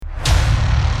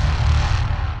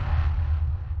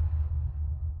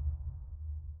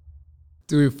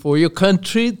Do it for your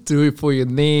country, do it for your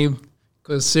name,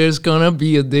 because there's gonna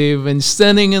be a day when you're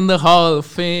standing in the Hall of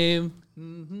Fame.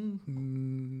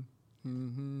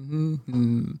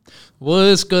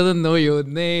 World's gonna know your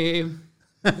name.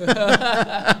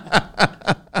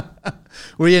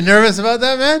 Were you nervous about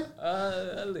that, man?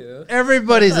 A little.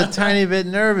 Everybody's a tiny bit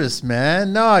nervous,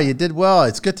 man. No, you did well.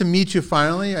 It's good to meet you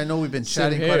finally. I know we've been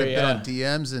chatting quite a bit on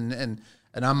DMs,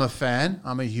 and I'm a fan.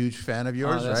 I'm a huge fan of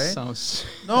yours, right? Sounds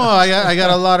No, I got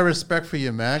a lot of respect for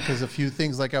you, man, because a few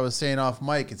things, like I was saying off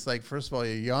mic, it's like, first of all,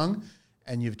 you're young,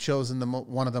 and you've chosen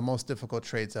one of the most difficult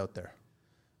trades out there.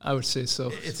 I would say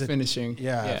so. It's finishing.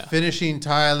 Finishing,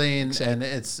 tiling, exactly. And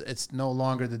it's no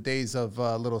longer the days of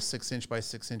little 6-inch by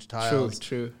 6-inch tiles.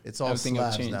 True. It's all Everything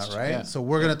slabs changed. now, right? Yeah. So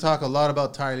we're going to talk a lot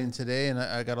about tiling today, and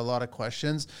I got a lot of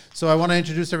questions. So I want to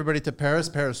introduce everybody to Paris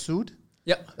Sood.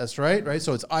 Yep. That's right?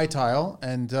 So it's iTile,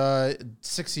 and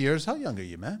 6 years. How young are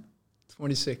you, man?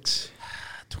 26.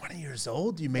 20 years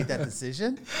old? You made that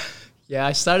decision? Yeah,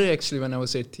 I started actually when I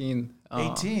was 18.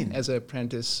 18? As an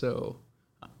apprentice, so...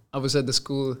 I was at the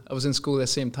school. I was in school at the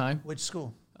same time. Which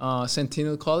school?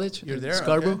 Centennial College. You're there?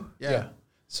 Scarborough. Okay. Yeah.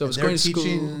 So I was going to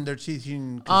school. They're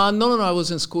teaching. No. I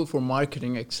was in school for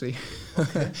marketing actually.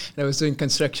 Okay. And I was doing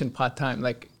construction part time,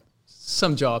 like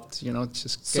some jobs,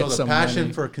 just get some money. So the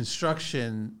passion for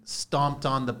construction stomped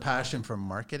on the passion for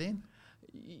marketing.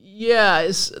 Yeah,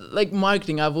 it's like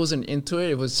marketing. I wasn't into it.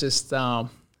 It was just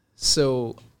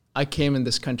so I came in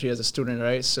this country as a student,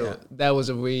 right? So that was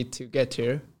a way to get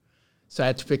here. So I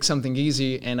had to pick something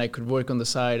easy, and I could work on the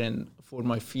side and afford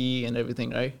my fee and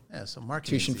everything, right? Yeah, so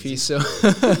marketing tuition fee. So,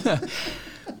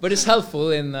 but it's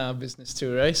helpful in business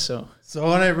too, right? So I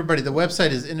want everybody. The website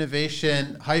is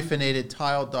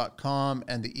innovation-tile.com,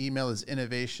 and the email is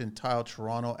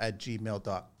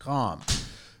innovationtiletoronto@gmail.com.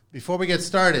 Before we get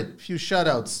started, a few shout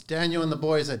outs. Daniel and the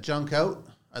boys at Junk Out.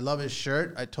 I love his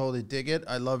shirt. I totally dig it.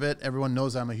 I love it. Everyone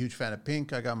knows I'm a huge fan of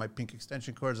pink. I got my pink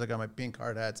extension cords. I got my pink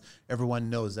hard hats. Everyone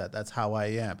knows that. That's how I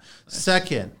am.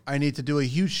 Second, I need to do a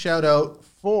huge shout out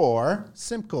for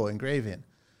Simcoe Engraving.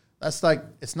 That's like,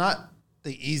 it's not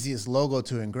the easiest logo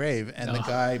to engrave, and the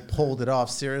guy pulled it off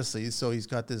seriously. So he's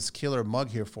got this killer mug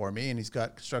here for me, and he's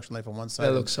got Construction Life on one side.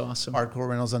 That looks awesome. Hardcore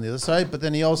Rentals on the other side. But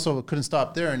then he also couldn't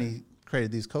stop there, and he created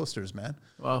these coasters, man.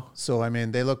 Wow. So, I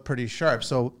mean, they look pretty sharp.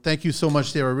 So thank you so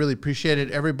much there. I really appreciate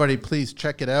it. Everybody, please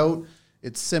check it out.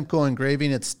 It's Simcoe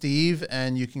Engraving. It's Steve.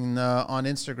 And you can, on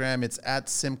Instagram, it's at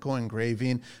Simcoe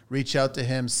Engraving. Reach out to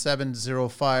him,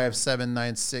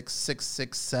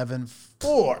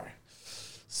 705-796-6674.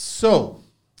 So,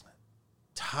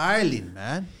 tiling,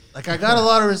 man. Like, I got a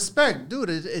lot of respect. Dude,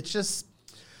 it's just...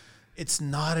 It's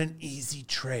not an easy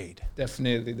trade.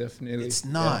 Definitely. It's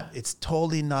not. Yeah. It's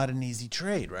totally not an easy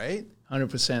trade, right?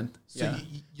 100%. So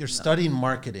you're studying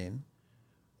marketing,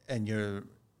 and you're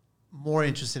more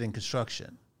interested in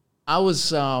construction. I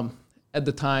was, at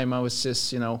the time, I was just,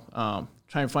 trying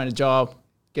to find a job,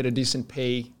 get a decent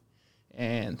pay,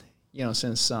 and,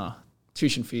 since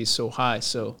tuition fee is so high,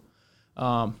 so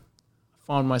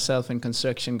found myself in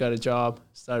construction, got a job,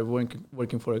 started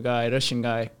working for a Russian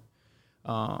guy.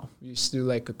 We used to do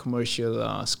like a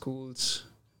commercial schools,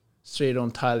 straight on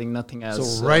tiling, nothing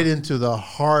else. So right into the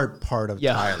hard part of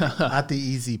tiling, not the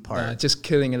easy part. Just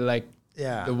killing it, like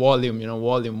the volume,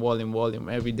 volume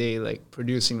every day, like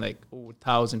producing like over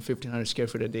 1,000, 1,500 square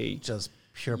feet a day. Just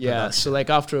pure production. Yeah, so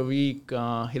like after a week,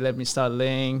 he let me start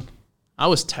laying. I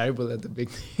was terrible at the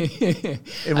beginning.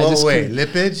 In what way?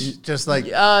 Lippage? Just like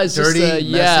it's dirty, just,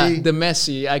 messy? The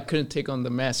messy. I couldn't take on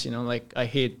the mess, like I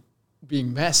hate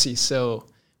being messy,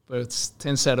 but it's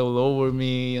thin set all over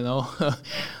me, all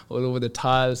over the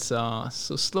tiles.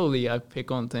 So slowly I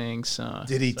pick on things.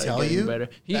 Did he tell you? Better.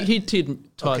 He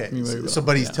taught me very well. So,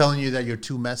 but he's telling you that you're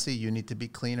too messy, you need to be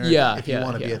cleaner if you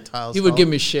want to be a tile. He would give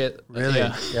me shit. Really?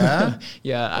 Yeah? Yeah?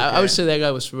 Okay. I would say that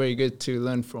guy was very good to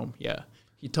learn from. Yeah.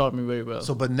 He taught me very well.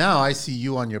 So, but now I see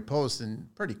you on your post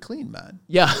and pretty clean, man.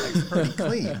 Yeah. Like, pretty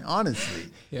clean,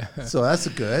 honestly. Yeah. So that's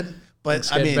good.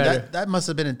 But I mean, that must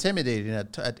have been intimidating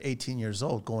at 18 years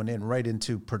old, going in right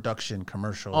into production,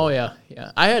 commercial. Oh yeah.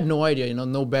 I had no idea,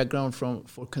 no background for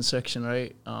construction,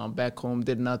 right? Back home,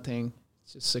 did nothing.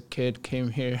 Just a kid,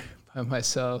 came here by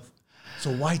myself.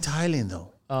 So why tiling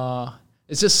though?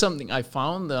 It's just something I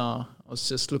found. I was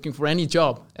just looking for any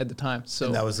job at the time. So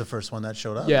and that was the first one that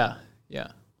showed up. Yeah.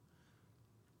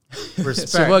 Respect.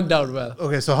 So it worked out well.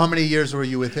 Okay, so how many years were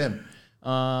you with him?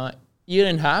 Year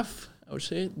and a half. I would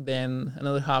say, then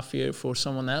another half year for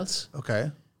someone else.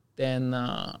 Okay. Then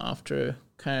after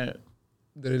kind of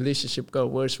the relationship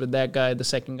got worse with that guy, the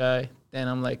second guy, then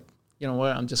I'm like, you know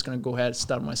what, I'm just going to go ahead and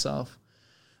start myself.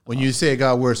 When you say it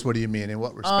got worse, what do you mean? In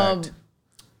what respect?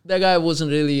 that guy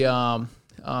wasn't really, you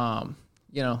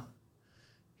know,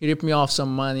 he ripped me off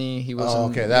some money. He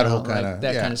wasn't. Okay, that you know, whole kind of like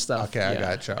that kind of stuff. Okay, I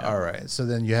gotcha. Yeah. All right. So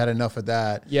then you had enough of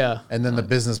that. Yeah. And then the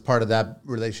business part of that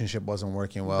relationship wasn't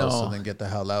working well. No. So then get the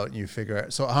hell out and you figure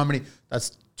out. So how many?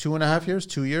 That's 2.5 years.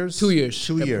 2 years. 2 years.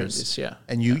 2 years. Apprentice, yeah.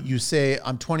 And you say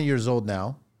I'm 20 years old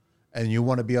now, and you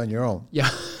want to be on your own. Yeah.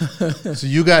 So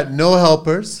you got no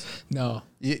helpers. No.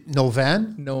 No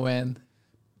van. No van.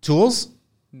 Tools.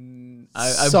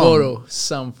 I borrow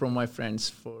some from my friends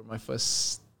for my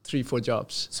first 3-4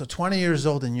 jobs. So 20 years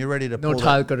old and you're ready to No pull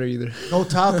tile cutter either. No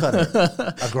tile cutter.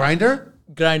 A grinder?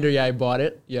 Grinder, yeah, I bought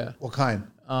it. Yeah. What kind?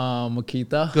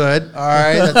 Makita. Good. All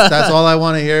right. That's all I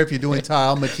want to hear. If you're doing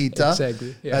tile, Makita.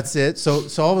 Exactly. Yeah. That's it. So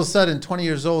all of a sudden, 20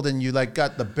 years old and you like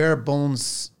got the bare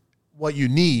bones, what you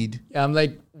need. Yeah, I'm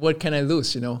like, what can I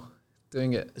lose, you know,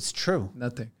 doing it? It's true.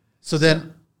 Nothing. So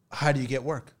then how do you get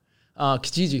work?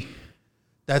 Kijiji.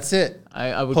 That's it.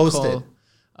 I would Post call. it.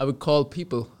 I would call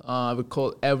people. I would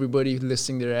call everybody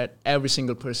listing their ad. Every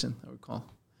single person I would call.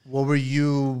 What were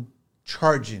you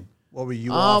charging? What were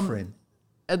you offering?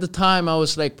 At the time, I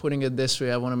was like putting it this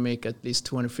way. I want to make at least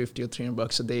 $250 or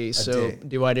 $300 a day. So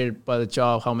divided by the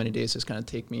job, how many days it's going to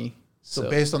take me. So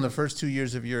based on the first 2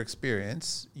 years of your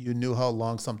experience, you knew how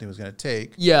long something was going to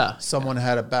take. Yeah. Someone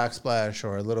had a backsplash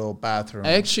or a little bathroom.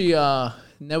 I actually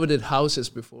never did houses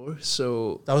before.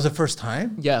 So that was the first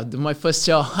time? yeah, my first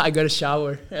job, I got a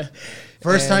shower.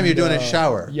 First time you're doing a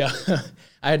shower? Yeah.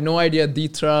 I had no idea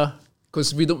DITRA,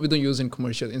 because we don't use in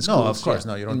commercial in schools. No, of course,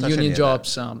 no, you don't touch any union of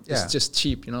jobs, that. it's just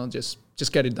cheap, you know, just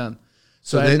get it done.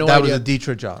 So I had no that idea. was a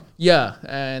DITRA job? Yeah,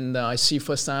 and I see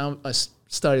first time, I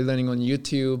started learning on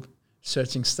YouTube,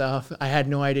 searching stuff. I had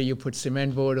no idea you put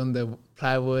cement board on the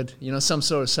plywood, you know, some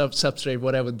sort of substrate,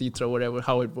 whatever, DITRA, whatever,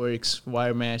 how it works,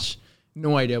 wire mesh,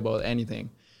 no idea about anything.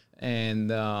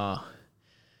 And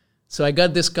so I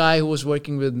got this guy who was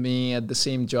working with me at the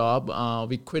same job.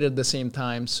 We quit at the same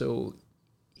time, so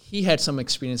he had some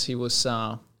experience. He was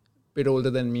a bit older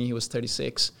than me. He was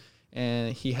 36,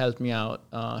 and he helped me out.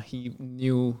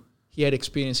 He had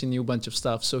experience. He knew a bunch of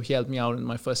stuff, so he helped me out in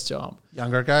my first job.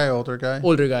 Younger guy, older guy?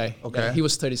 Older guy. Okay. Yeah, he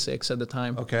was 36 at the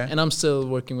time. Okay. And I'm still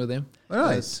working with him. Oh,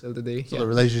 nice. Till the day. So the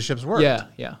relationships work. Yeah,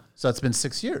 yeah. So that's been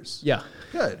 6 years. Yeah.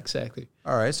 Good. Exactly.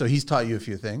 All right. So he's taught you a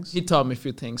few things. He taught me a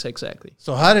few things, exactly.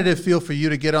 So how did it feel for you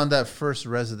to get on that first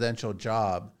residential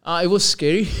job? It was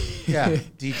scary. Yeah.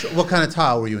 What kind of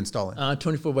tile were you installing?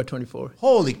 24 by 24.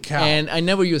 Holy cow. And I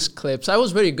never used clips. I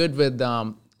was very good with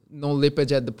no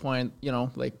lippage at the point, you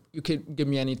know, like you could give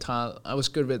me any tile. I was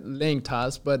good with laying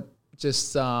tiles, but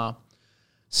just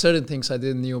certain things I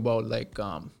didn't knew about, like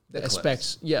the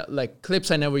aspects. Yeah, like clips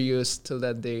I never used till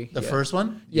that day. The first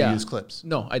one? You used clips?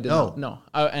 No, I didn't. No.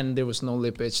 And there was no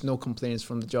lippage, no complaints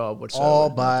from the job whatsoever. All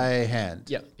by hand?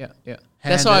 Yeah.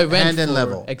 That's how I went hand for. and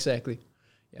level? Exactly.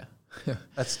 Yeah.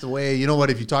 That's the way, you know what,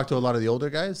 if you talk to a lot of the older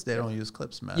guys, they don't use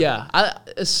clips, man. Yeah,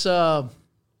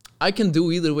 I can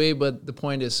do either way, but the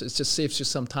point is, it just saves you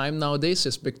some time nowadays.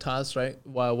 It's big tiles, right?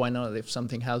 Why not if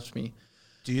something helps me?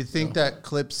 Do you think that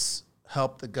clips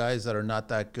help the guys that are not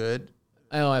that good?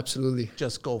 Oh, absolutely.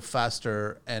 Just go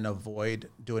faster and avoid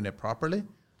doing it properly?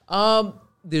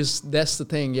 That's the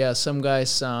thing. Yeah, some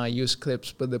guys use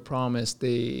clips, but the problem is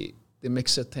the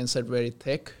mixer tends to be very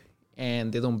thick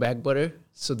and they don't back butter.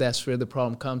 So that's where the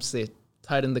problem comes. They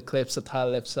tighten the clips, the tile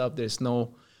lifts up. There's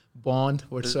no bond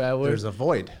whatsoever. There's a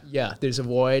void. Yeah, there's a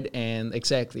void, and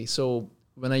exactly. So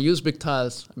when I use big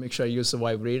tiles, I make sure I use the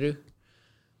vibrator.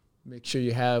 Make sure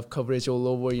you have coverage all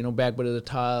over, you know, back butter the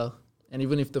tile. And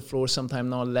even if the floor sometimes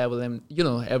not level, and you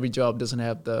know, every job doesn't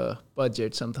have the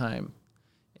budget sometime.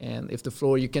 And if the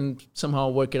floor, you can somehow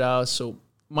work it out. So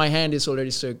my hand is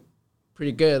already so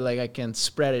pretty good, like I can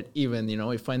spread it even, you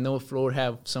know. If I know floor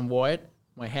have some void,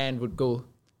 my hand would go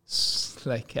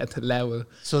like at the level.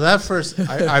 So that first,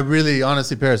 I really,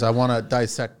 honestly, Paris, I want to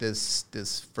dissect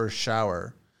this first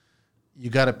shower. You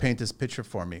got to paint this picture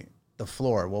for me. The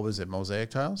floor, what was it,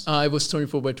 mosaic tiles? It was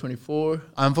 24 by 24.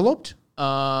 Enveloped?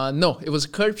 No, it was a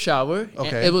curved shower.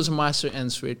 Okay. It was a master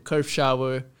ensuite, curved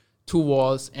shower, 2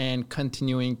 walls, and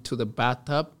continuing to the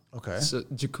bathtub. Okay. So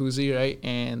jacuzzi, right,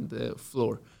 and the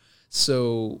floor.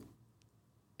 So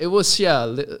it was,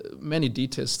 many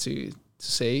details to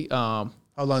say.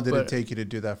 How long did it take you to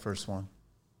do that first one?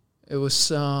 It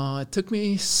was, it took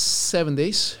me 7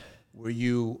 days. Were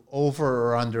you over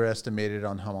or underestimated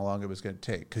on how long it was going to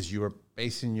take? Because you were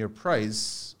basing your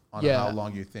price on how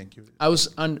long you think you would. I was,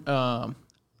 I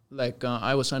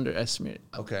was underestimated.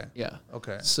 Okay. Yeah.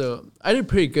 Okay. So I did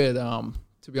pretty good,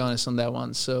 to be honest, on that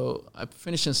one. So I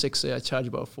finished in 6 days. I charged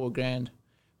about $4,000.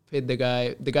 Paid the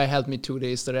guy. The guy helped me 2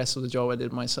 days. The rest of the job I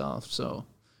did myself. So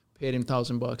paid him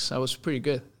 $1,000. I was pretty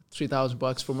good.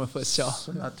 $3,000 for my first job.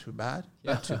 So not too bad.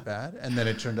 Yeah. Not too bad. And then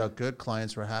it turned out good.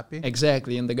 Clients were happy.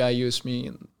 Exactly, and the guy used me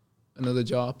in another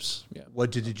jobs. Yeah. What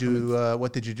did you do?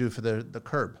 What did you do for the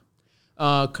curb?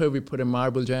 Curb, we put a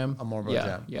marble jam. A marble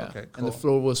jam. Yeah. Okay, And the cool.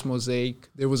 floor was mosaic.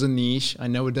 There was a niche. I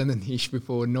never done a niche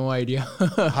before. No idea.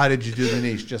 How did you do the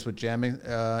niche? Just with jamming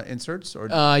inserts, or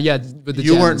Yeah, with the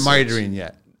you jam weren't inserts. mitering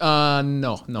yet?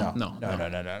 No.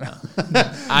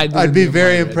 I'd be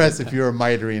very impressed if you were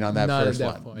mitering on that Not first at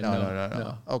that one. point,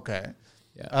 No. Okay.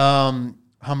 Yeah.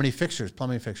 How many fixtures,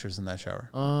 plumbing fixtures in that shower?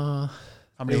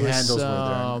 How many handles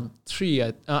were there? 3.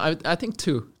 I think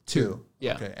 2. Two.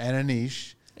 Yeah. Okay. And a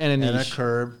niche. And a And niche. a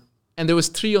curb. And there was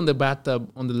 3 on the bathtub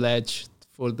on the ledge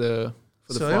for the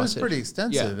So faucet. it was pretty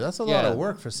extensive. That's a lot of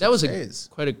work for 6 that was days.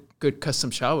 quite a good custom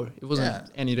shower. It wasn't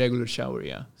Yeah. any regular shower.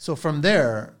 Yeah. So from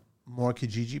there, more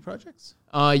Kijiji projects?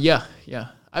 Yeah.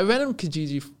 I went on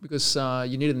Kijiji because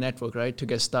you need a network, right, to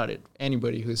get started.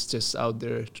 Anybody who's just out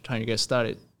there trying to get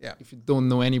started. Yeah. If you don't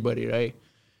know anybody, right,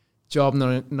 job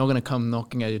not gonna come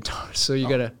knocking at your door. So you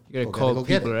gotta call go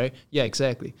get people, right? Yeah,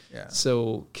 exactly. Yeah.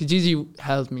 So Kijiji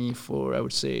helped me for, I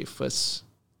would say, first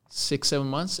 6-7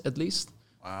 months at least.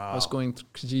 Wow. I was going to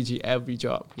Kijiji every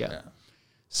job. Yeah. Yeah.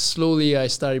 Slowly, I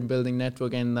started building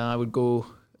network, and I would go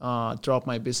drop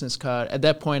my business card. At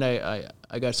that point,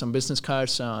 I got some business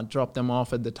cards, dropped them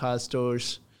off at the tile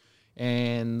stores,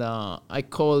 and I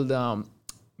called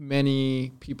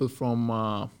many people from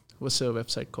what's the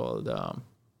website called?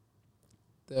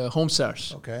 The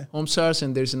Homestars. Okay. Homestars,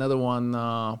 and there's another one.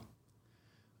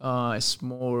 It's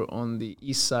more on the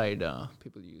east side.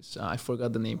 People use. I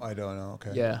forgot the name. I don't know.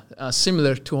 Okay. Yeah,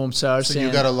 similar to Homestars. So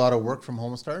you got a lot of work from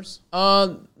Homestars?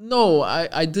 No,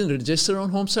 I didn't register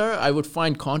on Homestar. I would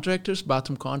find contractors,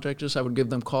 bathroom contractors. I would give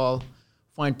them call,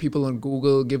 find people on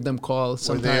Google, give them call.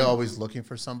 Were they always looking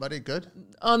for somebody? Good?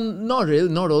 Not really,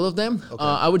 not all of them. Okay.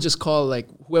 I would just call, like,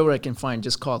 whoever I can find,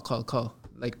 just call.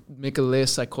 Like, make a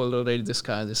list. I called already this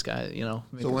guy, you know.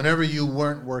 So whenever you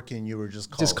weren't working, you were just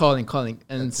calling? Calling.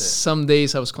 And That's it. some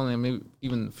days I was calling maybe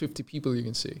even 50 people you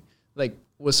can see. Like,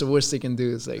 what's the worst they can do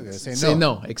is, like, Okay, say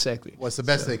no. Exactly. What's the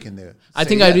best they can do? I Say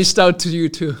think yes. I reached out to you,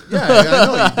 too. Yeah, I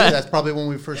know you did. That's probably when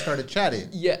we first started chatting.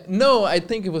 Yeah, no, I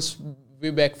think it was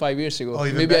way back 5 years ago. Oh,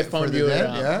 even maybe I back found further you.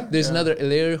 then? Yeah, There's yeah. another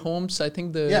Alair Homes. I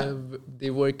think Yeah. they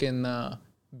work in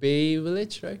Bay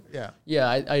Village, right? Yeah. Yeah,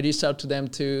 I reached out to them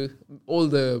to all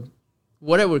the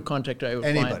whatever contractor I would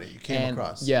Anybody find. you came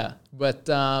across. Yeah, but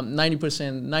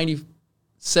 90%,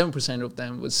 97% of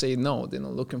them would say no, they're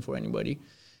not looking for anybody.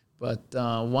 But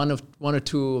one or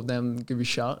two of them give you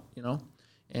a shot, you know,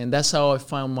 and that's how I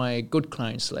found my good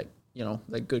clients, like, you know,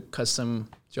 like good custom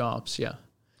jobs. Yeah.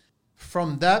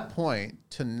 From that point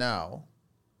to now,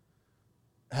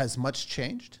 has much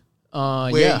changed?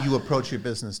 Way Yeah, you approach your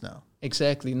business now?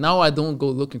 exactly. Now I don't go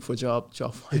looking for job.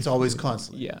 It's always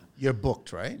constantly. Yeah. You're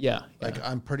booked, right? Yeah. Like, yeah.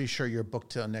 I'm pretty sure you're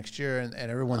booked till next year, and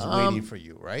everyone's waiting for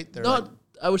you, right? They're Not, like,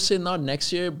 I would say not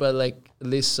next year, but like at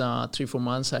least 3-4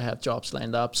 months I have jobs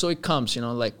lined up. So it comes, you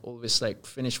know, like always, like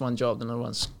finish one job, then other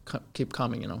ones keep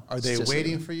coming, you know. are It's they just,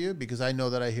 waiting for you? Because I know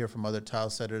that I hear from other tile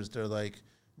setters, they're like,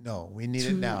 no, we need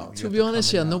it now. You To have be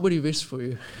honest, come in yeah, now. nobody waits for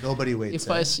you. Nobody waits.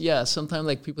 Sometimes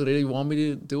like people really want me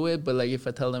to do it, but like if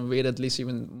I tell them wait at least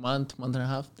even month and a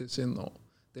half, they say no,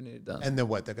 they need it done. And then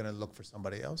what? They're going to look for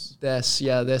somebody else? That's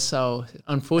how And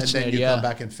unfortunate. then you yeah. come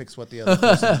back and fix what the other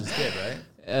person just did, right?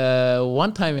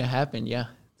 One time it happened, yeah.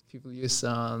 People use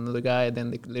another guy,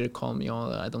 then they later call me, oh,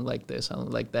 I don't like this, I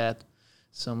don't like that.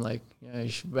 So I'm like, yeah,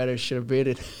 you should have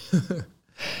waited.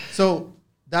 So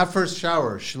that first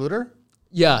shower, Schluter?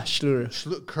 Yeah,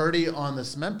 Schluter. Curdy on the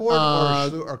cement board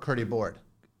or Curdy board?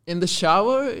 In the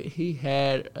shower, he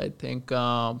had, I think,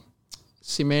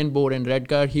 cement board and red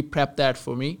guard. He prepped that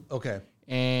for me. Okay.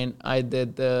 And I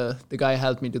did the guy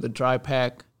helped me do the dry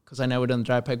pack because I never done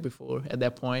dry pack before at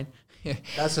that point.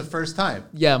 That's the first time.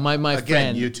 Yeah, my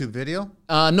Again, friend. YouTube video?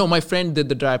 No, my friend did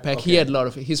the dry pack. He Okay. had a lot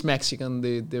of it. He's Mexican.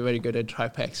 They're very good at dry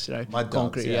packs, right? Mud dogs,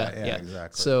 Concrete, yeah,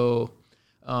 exactly. So,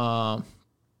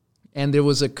 and there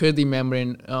was a Kurdi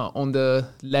membrane on the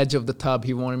ledge of the tub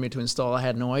he wanted me to install. I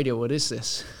had no idea what is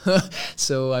this.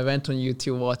 So I went on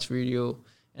YouTube, watched video,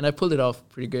 and I pulled it off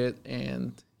pretty good.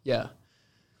 And yeah.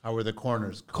 How were the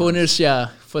corners? Corners, yeah.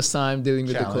 First time dealing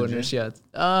with the Challenging? corners,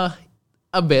 yeah.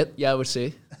 A bit, yeah, I would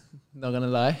say. Not gonna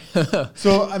lie.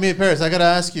 So, I mean, Paris, I got to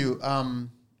ask you,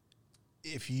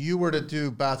 if you were to do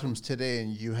bathrooms today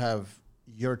and you have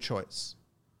your choice,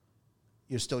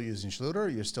 you're still using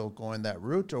Schluter? You're still going that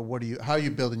route? Or how are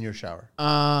you building your shower?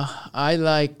 I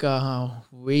like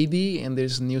Wady, and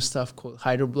there's new stuff called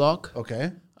Hydroblock.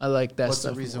 Okay. I like that What's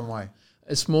stuff. the reason why?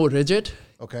 It's more rigid,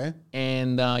 Okay.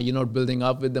 and you're not building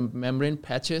up with the membrane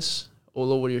patches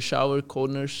all over your shower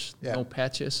corners. Yeah. No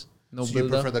patches, no So you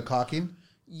buildup. prefer the caulking?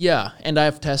 Yeah, and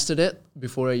I've tested it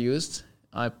before I used.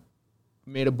 I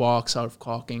made a box out of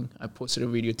caulking. I posted a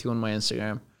video too on my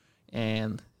Instagram,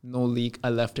 and no leak. I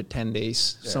left it 10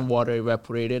 days. Yeah. Some water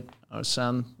evaporated or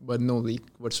sun, but no leak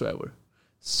whatsoever.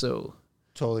 So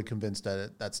Totally convinced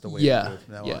that that's the way to yeah, do it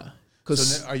from now yeah. on.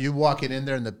 Because So are you walking in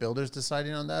there and the builder's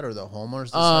deciding on that, or the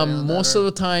homeowner's deciding on that? most of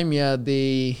the time, yeah,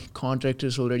 the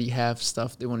contractors already have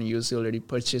stuff they want to use. They already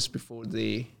purchased before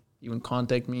they even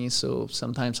contact me. So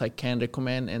sometimes I can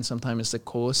recommend, and sometimes it's the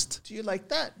cost. Do you like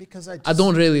that? Because I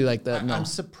don't really like that. No, I'm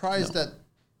surprised that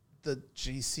the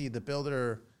GC, the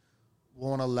builder,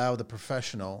 won't allow the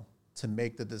professional to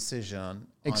make the decision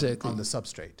on the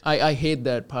substrate. I hate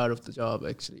that part of the job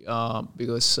actually,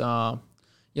 because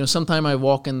sometimes I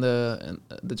walk in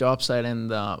the job site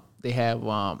and they have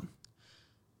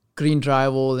green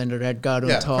drywall and a red guard on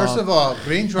top. First of all,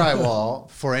 green drywall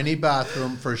for any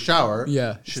bathroom for a shower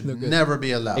should never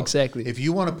be allowed. Exactly. If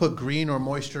you want to put green or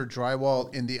moisture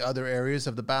drywall in the other areas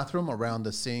of the bathroom, around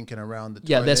the sink and around the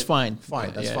toilet, that's fine.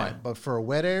 That's fine. But for a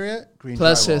wet area, green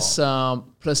plus drywall.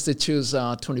 Plus they choose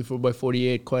 24 by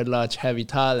 48 quite large heavy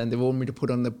tile, and they want me to put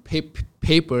on the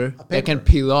paper that can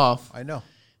peel off. I know.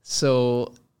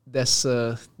 So that's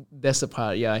the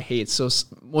part I hate. So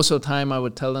most of the time I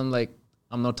would tell them like,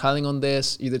 I'm not tiling on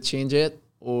this, either change it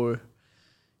or,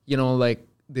 like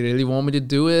they really want me to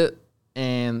do it.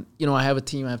 And, I have a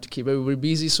team, I have to keep everybody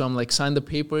busy. So I'm like, sign the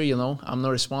paper, I'm not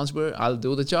responsible. I'll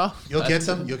do the job. You'll get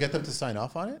them to sign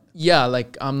off on it? Yeah,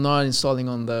 like I'm not installing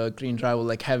on the green drywall,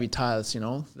 like heavy tiles,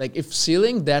 Like if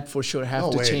ceiling, that for sure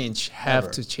have to change.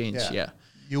 Yeah.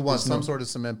 You want some sort of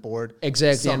cement board.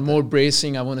 Exactly, something. And more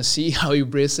bracing. I want to see how you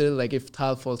brace it. Like if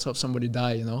tile falls off, somebody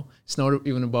die, It's not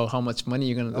even about how much money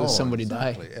you're going to lose, somebody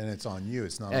die. And it's on you.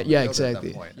 It's not on yeah, the exactly.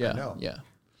 At that point. Yeah.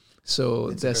 So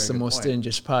It's that's the most point.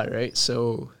 dangerous part, right?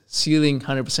 So ceiling,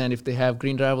 100%, if they have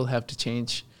green drywall, have to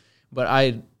change. But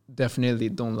I definitely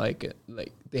don't like it.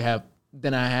 Like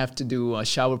then I have to do a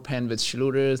shower pan with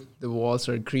Schluter. The walls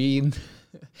are green.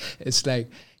 It's like,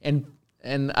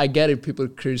 and I get it. People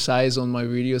criticize on my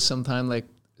videos sometimes. Like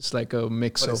it's like a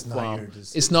mix But of. it's not your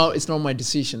decision. It's not my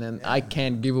decision, and I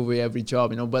can't give away every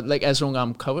job, But like as long as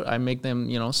I'm covered, I make them,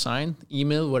 sign,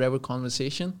 email, whatever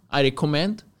conversation. I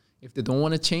recommend if they don't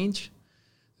want to change.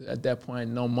 At that point,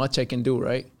 not much I can do,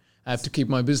 right? I have to keep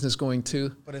my business going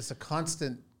too. But it's a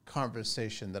constant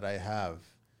conversation that I have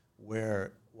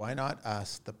where why not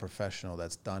ask the professional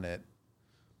that's done it?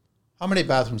 How many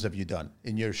bathrooms have you done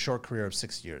in your short career of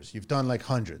 6 years? You've done like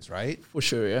hundreds, right? For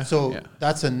sure, yeah. So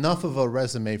that's enough of a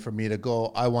resume for me to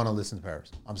go, I want to listen to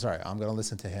Paris. I'm sorry, I'm going to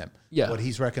listen to him. Yeah. What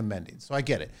he's recommending. So I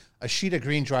get it. A sheet of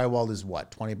green drywall is what,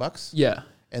 $20? Yeah.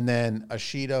 And then a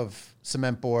sheet of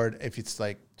cement board, if it's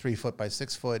like 3 foot by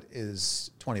 6 foot, is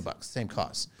 $20, same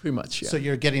cost. Pretty much, yeah. So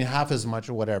you're getting half as much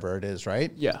or whatever it is,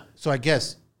 right? Yeah. So I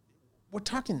guess we're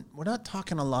not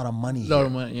talking a lot of money here. A lot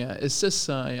of money, yeah. It's just,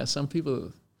 some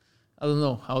people, I don't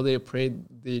know how they operate.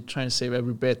 They trying to save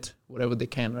every bit, whatever they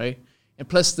can, right? And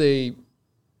plus it's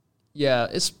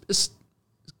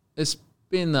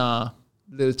been a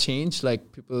little change.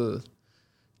 Like people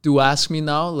do ask me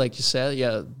now, like you said,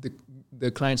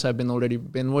 the clients I've already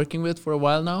been working with for a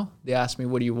while now, they ask me,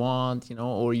 what do you want,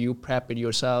 or you prep it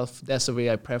yourself. That's the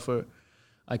way I prefer.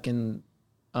 I can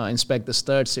inspect the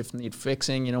studs if need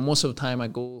fixing. Most of the time I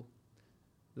go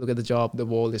look at the job, the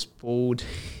wall is pulled.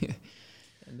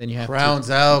 And then you have crowns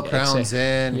out, crowns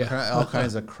in, all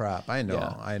kinds of crap. I know,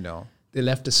 Yeah. I know. They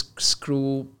left a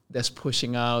screw that's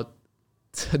pushing out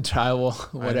the drywall,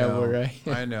 whatever, right?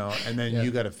 I know. And then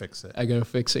you got to fix it. I got to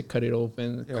fix it, cut it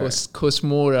open. Cost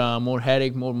more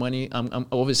headache, more money. I'm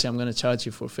obviously I'm going to charge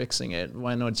you for fixing it.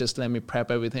 Why not just let me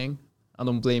prep everything? I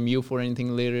don't blame you for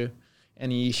anything later.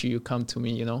 Any issue you come to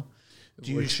me, Do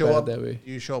you show up that way?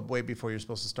 Do you show up way before you're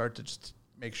supposed to start to just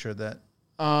make sure that?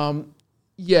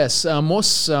 Yes,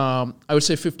 most, I would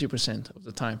say 50% of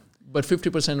the time. But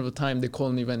 50% of the time, they call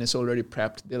me when it's already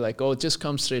prepped. They're like, oh, just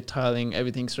come straight tiling.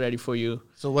 Everything's ready for you.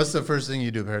 So what's the first thing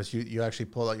you do, Paris? You actually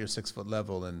pull out your 6 foot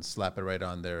level and slap it right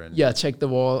on there. And check the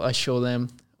wall. I show them,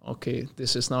 okay,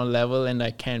 this is not level and I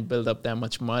can't build up that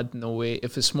much mud. No way.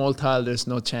 If it's small tile, there's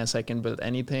no chance I can build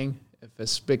anything. If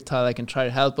it's big tile, I can try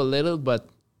to help a little, but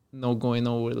no going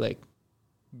over like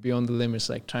beyond the limits,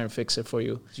 like trying to fix it for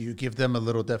you. Do you give them a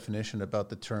little definition about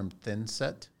the term thin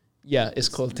set? Yeah, it's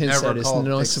called thin set. It's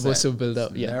not supposed to build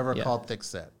up. Never called thick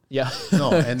set. Yeah.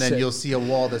 No, and then you'll see a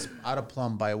wall that's out of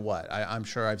plumb by what? I'm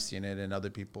sure I've seen it, and other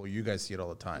people, you guys see it all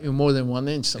the time. More than 1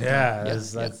 inch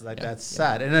sometimes. That's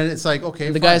sad. And then it's like, okay,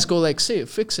 and the guys go like, "See,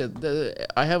 fix it."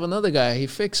 I have another guy. He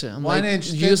fix it. I'm 1 like,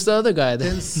 inch. use the other guy.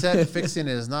 Thin set fixing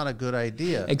it is not a good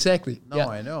idea. Exactly. No,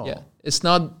 I know. Yeah, it's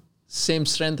not same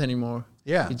strength anymore.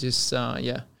 Yeah. It just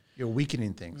You're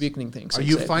weakening things. Are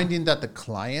you finding that the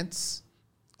clients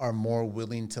are more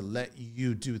willing to let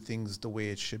you do things the way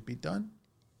it should be done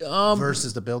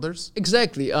versus the builders?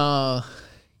 Exactly.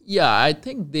 Yeah, I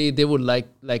think they would like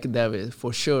it that way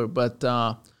for sure. But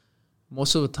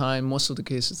most of the time, most of the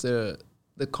cases,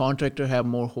 the contractor have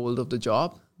more hold of the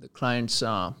job. The clients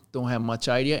don't have much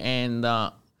idea. And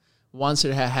once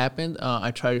it had happened,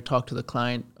 I try to talk to the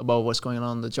client about what's going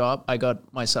on in the job. I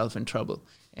got myself in trouble.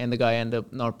 And the guy ended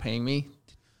up not paying me.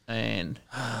 And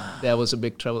that was a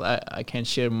big trouble. I can't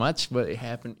share much, but it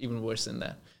happened even worse than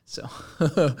that. So,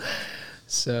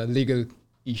 so legal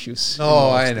issues.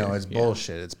 No, I know. It's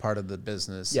bullshit. It's part of the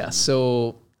business. Yeah,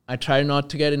 so I try not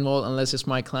to get involved unless it's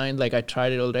my client. Like I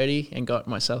tried it already and got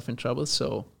myself in trouble.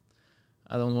 So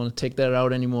I don't want to take that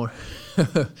route anymore.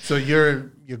 So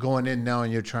you're going in now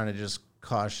and you're trying to just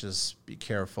cautious, be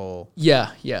careful.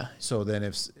 Yeah. So then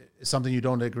if something you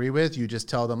don't agree with, you just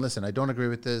tell them, listen, I don't agree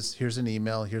with this. Here's an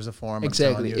email. Here's a form.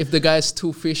 Exactly. If the guy's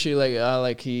too fishy,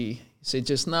 like he said,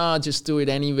 just do it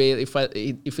anyway.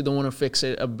 If you don't want to fix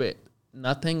it a bit,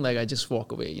 nothing. Like I just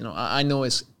walk away. You know, I know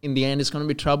it's in the end it's gonna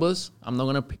be troubles. I'm not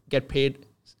gonna get paid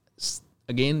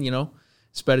again. You know,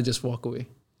 it's better just walk away.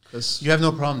 You have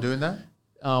no problem doing that.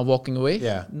 Walking away?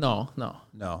 Yeah. No.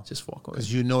 Just walk away.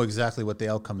 Because you know exactly what the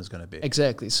outcome is going to be.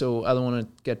 Exactly. So I don't want to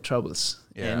get troubles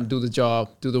and do the job,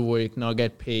 do the work, not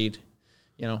get paid.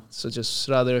 You know, so just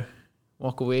rather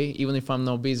walk away. Even if I'm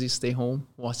not busy, stay home,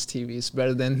 watch TV. It's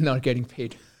better than not getting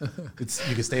paid. You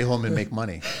can stay home and make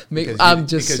money.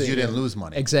 Because you didn't lose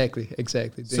money. Exactly.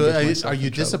 So are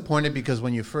you disappointed because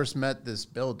when you first met this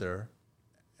builder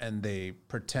and they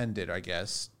pretended, I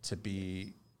guess, to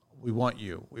be... We want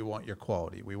you. We want your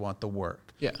quality. We want the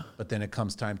work. Yeah. But then it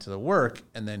comes time to the work,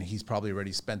 and then he's probably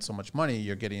already spent so much money.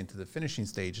 You're getting into the finishing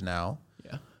stage now.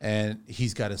 Yeah. And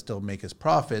he's got to still make his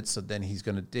profit. So then he's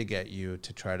going to dig at you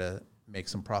to try to make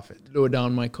some profit. Lower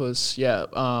down my costs. Yeah.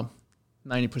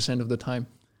 90% of the time.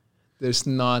 There's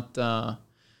not. 90%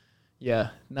 of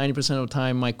the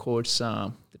time my quotes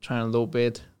they're trying to low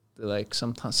bid. They're like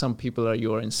some people are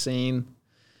you're insane.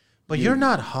 But you're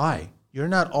not high. You're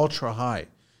not ultra high.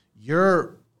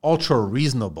 You're ultra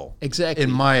reasonable. Exactly. In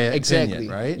my opinion,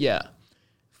 right? Yeah.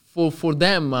 For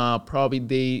them, probably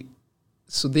they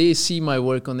see my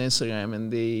work on Instagram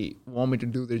and they want me to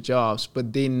do their jobs,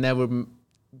 but they never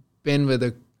been with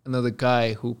another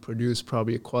guy who produced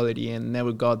probably a quality and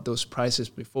never got those prices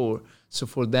before. So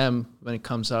for them, when it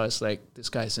comes out, it's like, this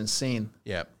guy's insane.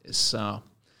 Yeah. It's,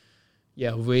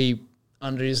 way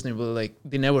unreasonable. Like,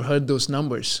 they never heard those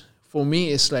numbers. For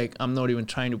me, it's like, I'm not even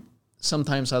trying to...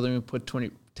 Sometimes I don't even put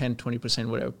 10-20%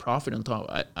 whatever profit on top.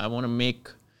 I want to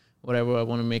make whatever I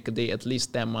want to make a day, at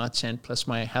least that much, and plus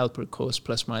my helper cost,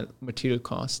 plus my material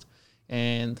cost,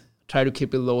 and try to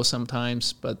keep it low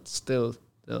sometimes, but still,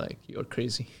 they're like, you're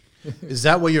crazy. Is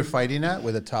that what you're fighting at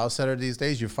with a tile setter these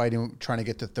days? You're trying to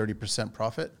get to 30%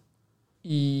 profit?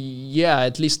 Yeah,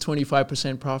 at least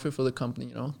 25% profit for the company,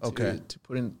 you know, to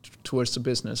put in towards the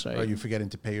business, right? Are you forgetting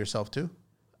to pay yourself too?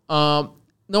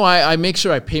 No, I make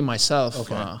sure I pay myself.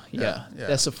 Okay. Yeah.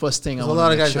 That's the first thing. A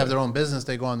lot of guys have their own business.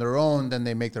 They go on their own, then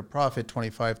they make their profit,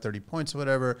 25, 30 points or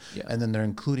whatever, and then they're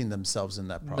including themselves in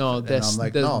that profit. Yeah.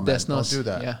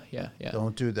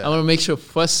 Don't do that. I want to make sure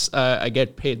first I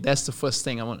get paid. That's the first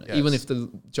thing I want. Yes. Even if the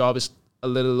job is a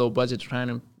little low budget,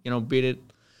 trying to beat it.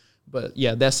 But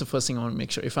yeah, that's the first thing I want to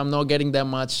make sure. If I'm not getting that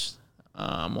much,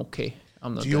 I'm okay.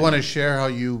 Do you want to share how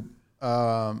you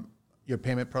your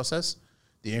payment process?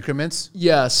 The increments?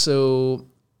 Yeah, so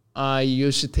I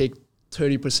usually take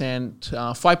 30%,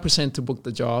 5% to book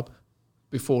the job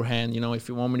beforehand. You know, if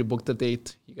you want me to book the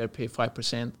date, you got to pay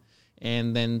 5%.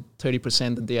 And then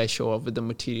 30% the day I show up with the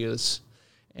materials.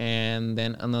 And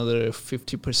then another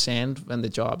 50% when the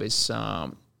job is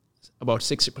about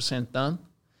 60% done.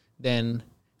 Then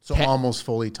almost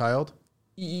fully tiled?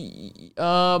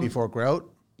 Before grout?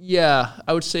 Yeah,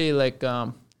 I would say like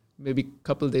maybe a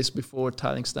couple of days before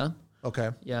tiling's done.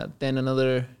 Okay. Yeah, then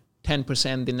another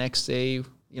 10% the next day,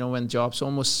 when job's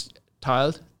almost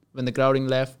tiled. When the grouting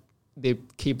left, they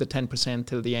keep the 10%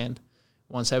 till the end.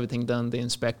 Once everything done, they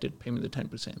inspect it, pay me the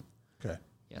 10%. Okay.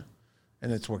 Yeah.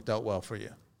 And it's worked out well for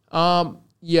you?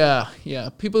 Yeah.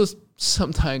 People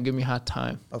sometimes give me a hard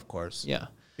time. Of course. Yeah.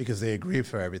 Because they agree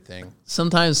for everything.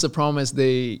 Sometimes the problem is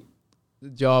they the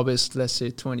job is, let's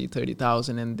say 20,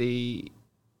 30,000, and they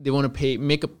want to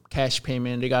make a cash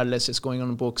payment regardless it's going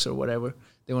on books or whatever.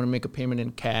 They want to make a payment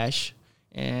in cash,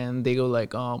 and they go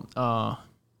like, I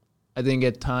didn't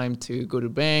get time to go to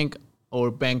bank, or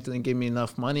bank didn't give me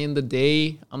enough money in the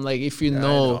day. I'm like, if you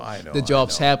know the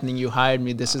job's happening, you hired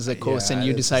me, this is a cost, and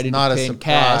you decided to pay in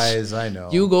cash. I know.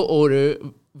 You go order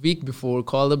week before,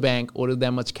 call the bank, order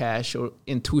that much cash, or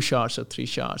in 2 shots or 3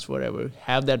 shots, whatever.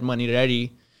 Have that money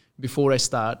ready before I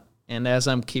start. And as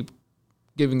I'm keep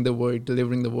giving the work,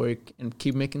 delivering the work, and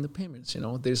keep making the payments,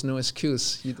 there's no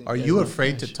excuse. Are you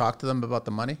afraid to talk to them about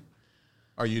the money?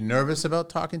 Are you nervous about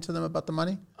talking to them about the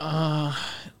money?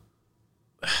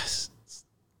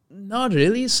 Not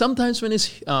really. Sometimes when it's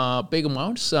big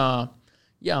amounts, I'm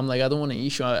like, I don't want to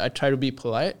issue. I try to be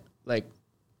polite. Like,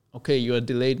 okay, you are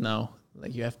delayed now.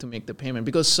 Like, you have to make the payment,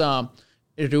 because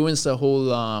it ruins the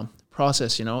whole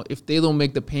process. If they don't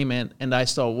make the payment and I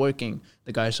start working,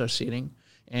 the guys are sitting,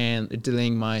 and it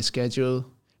delaying my schedule.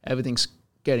 Everything's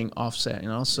getting offset.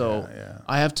 So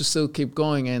I have to still keep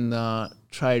going and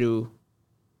try to,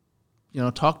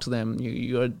 talk to them.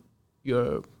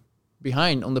 You're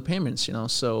behind on the payments,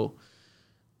 so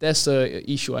that's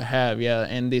the issue I have,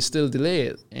 and they still delay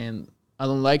it, and I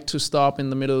don't like to stop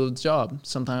in the middle of the job.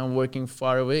 Sometimes I'm working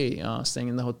far away, staying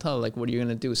in the hotel. Like, what are you going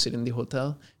to do, sit in the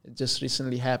hotel? It just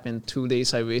recently happened, 2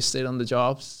 days I wasted on the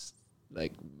jobs.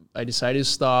 Like, I decided to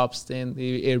stop, stay in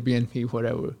the Airbnb,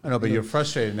 whatever. I know, but you're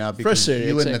frustrated now because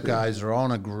you and the guys are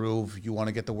on a groove. You want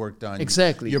to get the work done.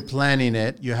 Exactly. You're planning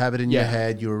it. You have it in your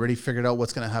head. You already figured out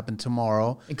what's going to happen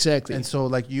tomorrow. Exactly. And so,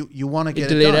 like, you want to get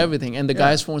it done. Delayed everything. And the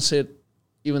guys won't sit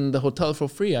even the hotel for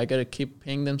free. I got to keep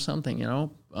paying them something,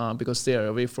 because they are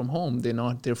away from home. They're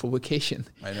not there for vacation.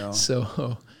 I know.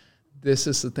 So this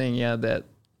is the thing, that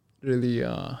really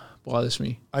bothers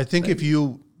me. I think if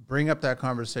you bring up that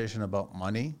conversation about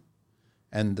money,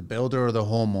 and the builder or the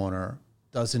homeowner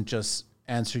doesn't just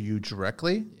answer you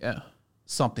directly,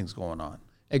 something's going on.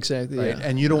 Exactly. Right?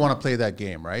 And you don't want to play that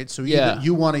game, right? So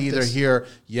you want to either hear,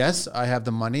 yes, I have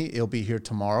the money, it'll be here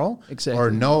tomorrow. Exactly. Or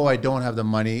no, I don't have the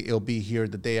money, it'll be here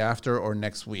the day after or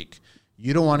next week.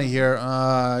 You don't want to hear,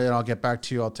 I'll get back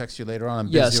to you, I'll text you later on,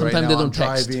 I'm busy right now, they don't I'm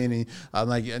driving. I'm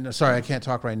like, sorry, I can't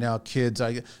talk right now, kids.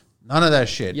 None of that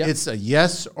shit. Yep. It's a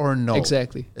yes or no.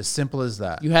 Exactly. As simple as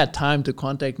that. You had time to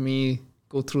contact me,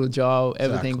 go through the job,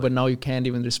 everything, but now you can't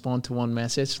even respond to one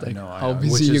message. Like, I know, how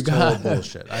busy you got. Which is total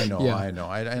bullshit. I know.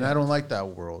 And I don't like that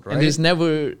world, right?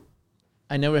 And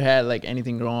I never had like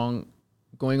anything wrong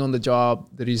going on the job.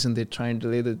 The reason they're trying to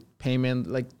delay the payment,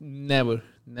 like never.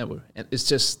 And it's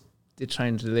just they're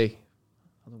trying to delay.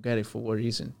 I don't get it for what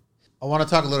reason. I want to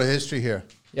talk a little history here.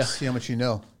 Yeah. See how much you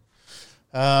know.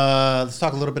 Let's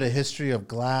talk a little bit of history of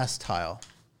glass tile.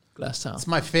 Glass tile. It's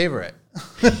my favorite.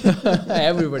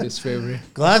 Everybody's favorite.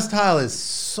 Glass tile is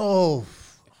so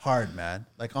hard, man.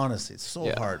 Like, honestly, it's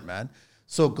so hard, man.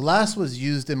 So glass was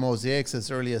used in mosaics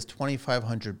as early as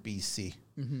 2500 BC.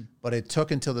 Mm-hmm. But it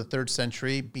took until the 3rd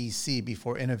century BC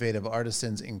before innovative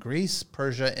artisans in Greece,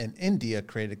 Persia, and India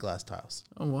created glass tiles.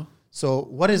 Oh, wow. So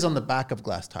what is on the back of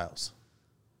glass tiles?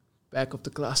 Back of the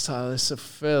glass tile is a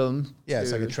film. Yeah,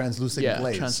 it's like a translucent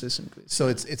glaze. Translucent glaze. So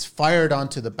it's fired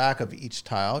onto the back of each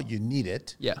tile. You need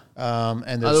it. Yeah.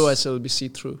 And otherwise it'll be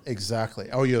see-through. Exactly.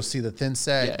 Oh, you'll see the thin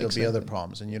set. Yeah, There'll be other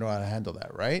problems, and you know how to handle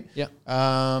that, right? Yeah.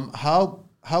 How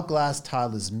glass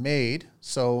tile is made.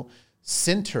 So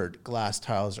sintered glass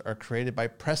tiles are created by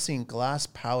pressing glass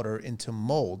powder into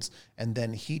molds and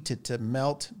then heated to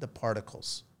melt the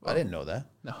particles. I didn't know that.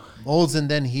 No. Molds and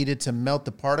then heated to melt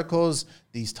the particles.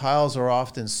 These tiles are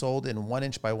often sold in 1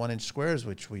 inch by 1 inch squares,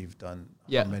 which we've done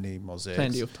many mosaics.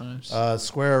 Plenty of times.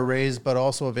 Square arrays, but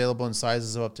also available in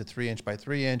sizes of up to 3 inch by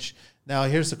 3 inch. Now,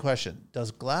 here's the question.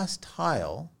 Does glass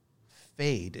tile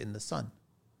fade in the sun?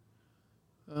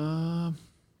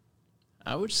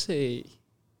 I would say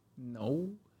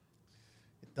no.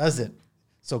 It doesn't.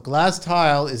 So glass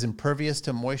tile is impervious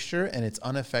to moisture and it's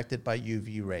unaffected by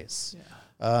UV rays. Yeah.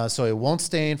 So it won't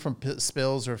stain from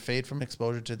spills or fade from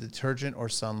exposure to detergent or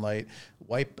sunlight.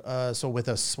 So with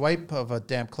a swipe of a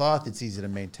damp cloth, it's easy to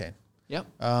maintain. Yep.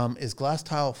 Is glass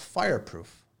tile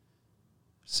fireproof?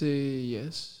 Say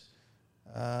yes.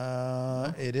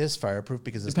 It is fireproof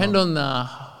because it's depend on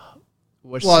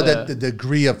the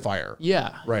degree of fire.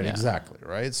 Yeah. Right. Yeah. Exactly.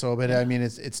 Right. So, but I mean,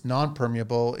 it's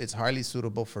non-permeable. It's highly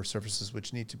suitable for surfaces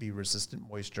which need to be resistant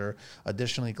moisture.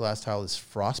 Additionally, glass tile is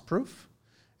frost-proof,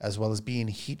 as well as being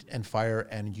heat and fire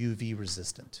and UV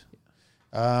resistant.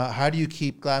 How do you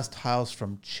keep glass tiles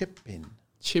from chipping?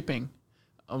 Chipping.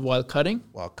 While cutting,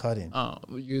 while cutting?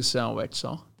 we use a wet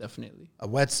saw, definitely. A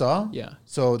wet saw? Yeah.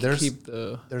 So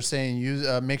They're saying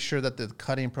use make sure that the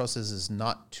cutting process is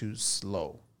not too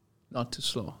slow. Not too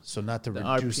slow. So not to The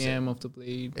reduce RPM of the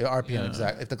blade. RPM,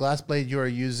 exactly. If the glass blade you are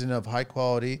using of high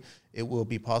quality, it will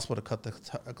be possible to cut the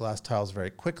glass tiles very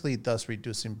quickly, thus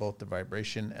reducing both the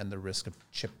vibration and the risk of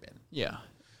chip-in. Yeah.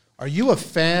 Are you a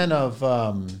fan of,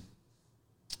 I'm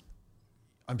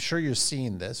sure you're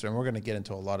seeing this, and we're going to get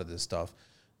into a lot of this stuff,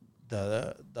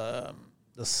 the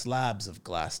slabs of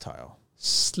glass tile.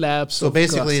 Slabs. So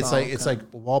basically it's like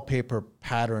wallpaper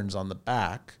patterns on the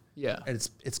back. Yeah. And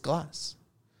it's glass.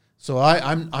 So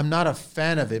I'm not a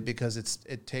fan of it because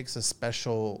it takes a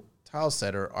special tile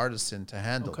setter artisan to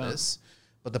handle this.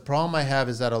 But the problem I have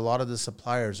is that a lot of the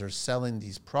suppliers are selling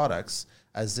these products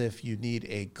as if you need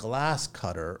a glass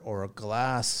cutter or a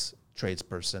glass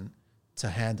tradesperson to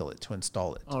handle it, to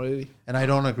install it. Oh, really? And I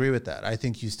don't agree with that. I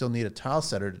think you still need a tile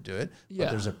setter to do it, but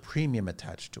there's a premium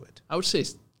attached to it. I would say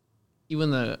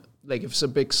even if it's a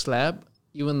big slab,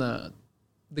 even the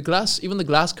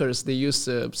glass cutters, they use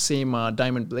the same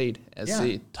diamond blade as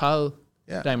the tile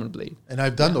diamond blade. And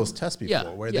I've done those tests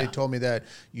before where they Yeah. told me that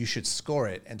you should score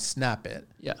it and snap it.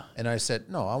 Yeah. And I said,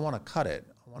 no, I want to cut it.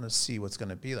 I want to see what's going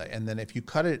to be like. And then if you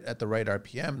cut it at the right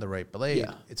RPM, the right blade,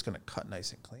 it's going to cut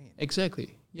nice and clean.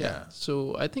 Exactly. Yeah.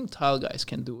 So I think tile guys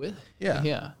can do it. Yeah.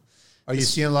 Yeah. Are you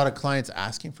seeing a lot of clients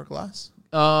asking for glass?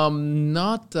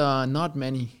 Not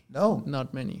many. No.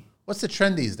 Not many. What's the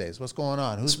trend these days? What's going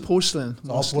on? It's porcelain,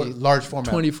 mostly. Large format.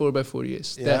 24 by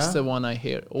 48. Yeah? That's the one I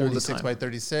hear all the 36 time. by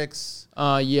 36.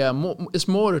 It's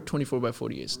more 24 by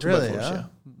 48. Really, 2 by 4s, yeah?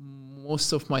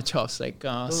 Most of my jobs,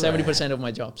 70% of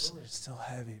my jobs. They're still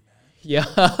heavy, man. Yeah.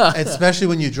 Especially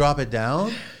when you drop it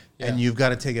down and you've got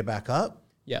to take it back up.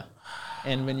 Yeah.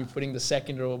 And when you're putting the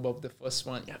second row above the first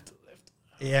one, you have to lift.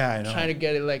 Yeah, I know. Trying to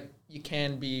get it you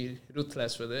can't be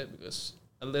ruthless with it because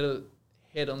a little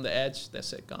hit on the edge,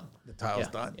 that's it, gone. The tile's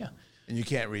done. Yeah. And you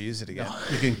can't reuse it again. No.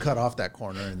 You can cut off that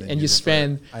corner and then you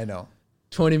spend I know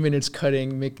 20 minutes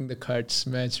cutting, making the cuts,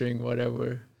 measuring,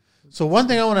 whatever. So one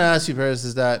thing I want to ask you, Paris,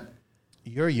 is that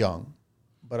you're young,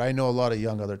 but I know a lot of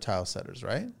young other tile setters,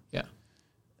 right? Yeah.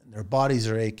 And their bodies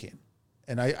are aching.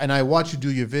 And I watch you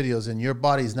do your videos and your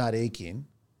body's not aching,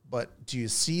 but do you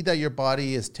see that your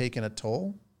body is taking a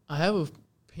toll? I have a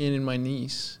pain in my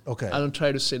knees. Okay. I don't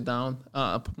try to sit down.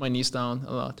 I put my knees down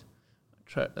a lot.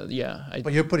 But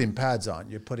you're putting pads on.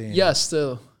 You're putting. Yeah,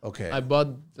 still. Okay. I bought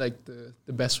the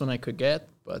best one I could get,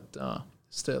 but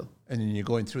still. And then you're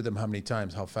going through them how many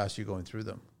times? How fast are you going through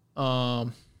them? I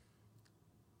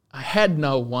had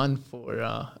now one for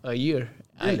a year.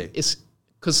 Really?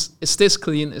 Because it stays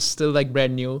clean. It's still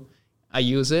brand new. I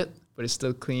use it, but it's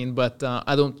still clean. But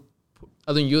I don't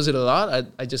use it a lot.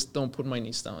 I just don't put my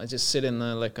knees down. I just sit in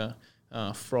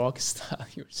a frog style,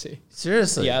 you would say.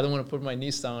 Seriously? Yeah, I don't want to put my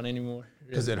knees down anymore.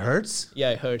 Because it hurts?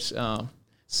 Yeah, it hurts.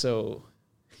 So.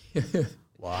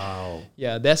 Wow.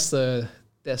 Yeah, that's the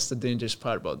dangerous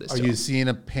part about this. Are you seeing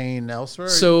a pain elsewhere?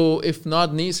 So if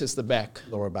not knees, it's the back.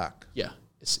 Lower back. Yeah,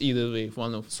 it's either way.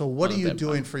 One of. So what are you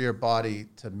doing for your body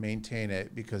to maintain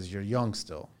it? Because you're young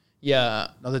still. Yeah.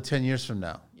 Another 10 years from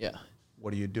now. Yeah.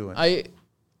 What are you doing?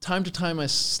 Time to time I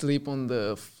sleep on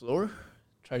the floor.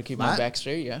 Try to keep my back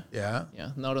straight. Yeah. Yeah.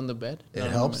 Yeah. Not on the bed. It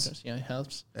helps. Yeah, it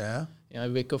helps. Yeah. Yeah, I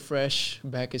wake up fresh.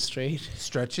 Back is straight.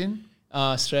 Stretching.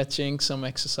 Stretching, some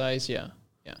exercise. Yeah.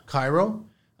 Yeah. Chiro.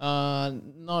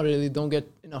 Not really. Don't get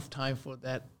enough time for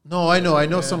that. No, I know. I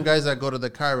know some guys that go to the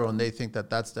chiro and they think that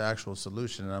that's the actual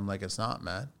solution, and I'm like, it's not,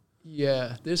 man.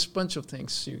 Yeah, there's a bunch of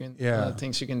things you can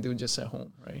things you can do just at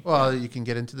home, right? Well, you can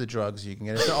get into the drugs, you can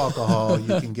get into alcohol,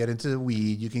 you can get into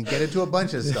weed, you can get into a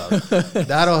bunch of stuff.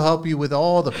 That'll help you with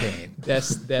all the pain.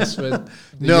 That's what.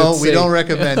 No, we don't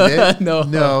recommend it.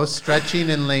 No,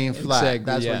 stretching and laying flat. Exactly,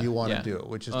 that's what you want to do,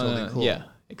 which is totally cool. Yeah,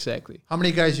 exactly. How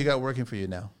many guys you got working for you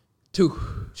now? 2.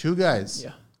 2 guys.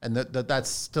 Yeah. And that's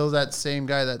still that same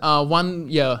guy that.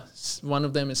 One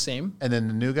of them is same. And then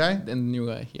the new guy. And the new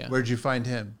guy, yeah. Where'd you find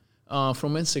him?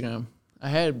 From Instagram. I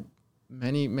had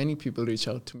many people reach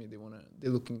out to me. They're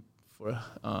looking for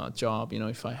a job.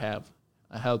 If I have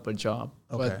a helper job.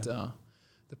 Okay. But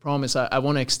the problem is I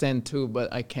want to extend too,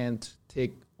 but I can't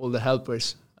take all the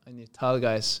helpers. I need tile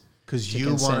guys. Because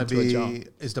you want to be.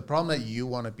 Is the problem that you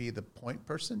want to be the point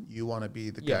person? You want to be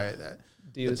the guy that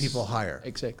the people hire.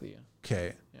 Exactly. Yeah.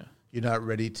 Okay. Yeah. You're not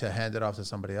ready to hand it off to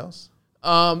somebody else?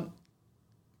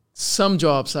 Some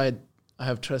jobs I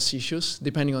have trust issues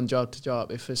depending on job to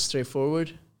job. If it's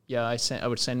straightforward, I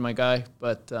would send my guy,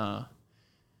 but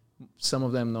some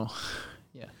of them no.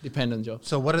 Yeah, depend on job.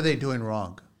 So what are they doing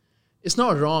wrong? It's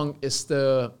not wrong. It's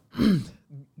the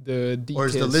the details. Or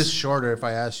is the list shorter if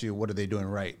I ask you what are they doing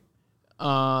right?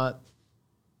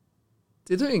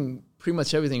 They're doing pretty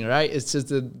much everything right. It's just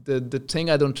the thing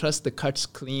I don't trust. The cuts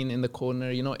clean in the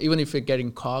corner. Even if you're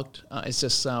getting cocked, it's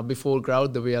just before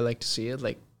grout the way I like to see it.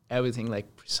 Like everything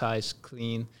like precise,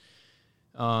 clean.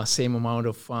 Same amount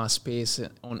of space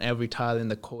on every tile in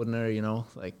the corner.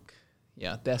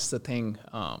 That's the thing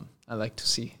I like to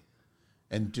see.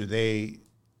 And do they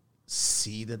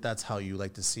see that that's how you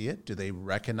like to see it? Do they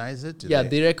recognize it?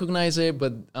 They recognize it,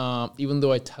 but even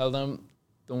though I tell them,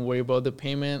 don't worry about the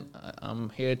payment, I'm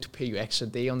here to pay you extra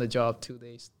day on the job, 2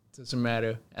 days, doesn't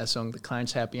matter. As long as the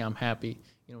client's happy, I'm happy.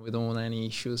 We don't want any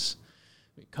issues.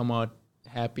 We come out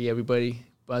happy, everybody.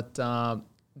 But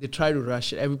they try to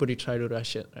rush it. Everybody try to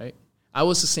rush it, right? I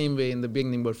was the same way in the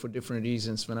beginning, but for different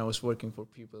reasons when I was working for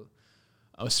people.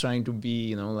 I was trying to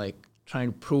be,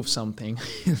 trying to prove something.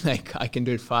 Like I can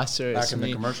do it faster. Back in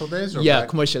the commercial days? Or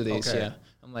commercial days, okay. yeah.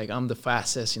 I'm like, I'm the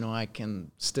fastest, I can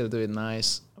still do it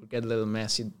nice. I would get a little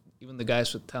messy. Even the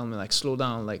guys would tell me, like, slow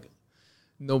down. Like,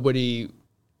 nobody,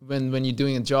 when you're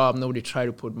doing a job, nobody try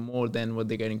to put more than what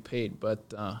they're getting paid.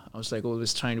 But I was like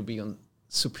always trying to be on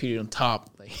superior on top,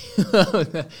 like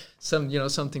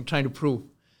something trying to prove.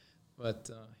 But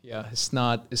it's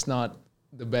not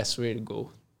the best way to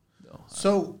go.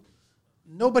 So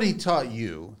nobody taught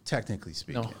you, technically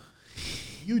speaking. No.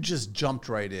 You just jumped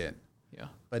right in. Yeah.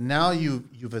 But now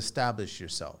you've established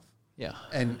yourself. Yeah.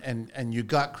 And you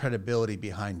got credibility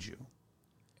behind you.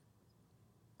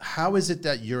 How is it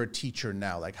that you're a teacher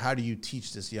now? Like, how do you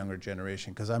teach this younger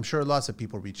generation? Because I'm sure lots of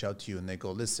people reach out to you and they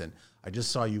go, listen, I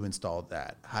just saw you installed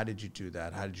that. How did you do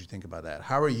that? How did you think about that?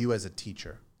 How are you as a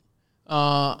teacher?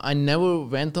 I never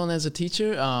went on as a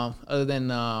teacher other than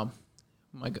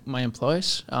my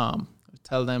employees. I would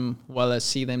tell them while I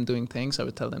see them doing things, I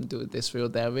would tell them do it this way or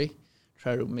that way.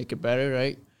 Try to make it better,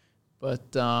 right?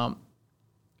 But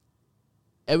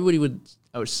everybody would,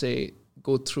 I would say,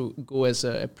 go as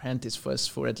an apprentice first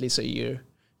for at least a year.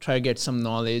 Try to get some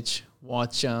knowledge.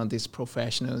 Watch these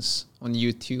professionals on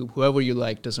YouTube, whoever you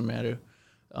like, doesn't matter.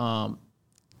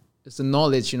 It's the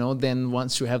knowledge, then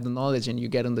once you have the knowledge and you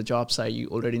get on the job site, you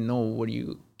already know what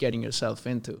you're getting yourself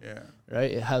into,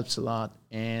 right? It helps a lot.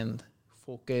 And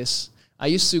focus. I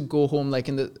used to go home like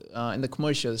in the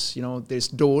commercials, there's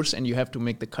doors and you have to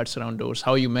make the cuts around doors.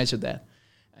 How you measure that?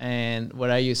 And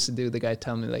what I used to do, the guy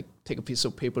tell me, like, take a piece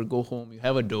of paper, go home, you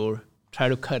have a door, try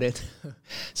to cut it.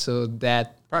 So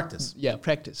that... Practice. Yeah,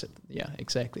 practice it. Yeah,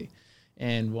 exactly.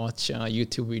 And watch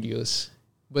YouTube videos.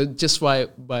 But just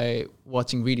by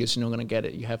watching videos, you're not going to get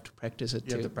it. You have to practice it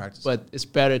too. You have to practice but it's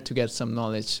better to get some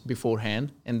knowledge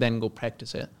beforehand and then go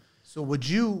practice it. So would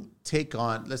you take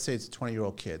on, let's say it's a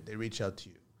 20-year-old kid, they reach out to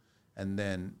you, and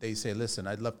then they say, listen,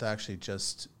 I'd love to actually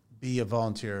just be a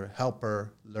volunteer,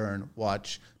 helper, learn,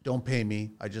 watch, don't pay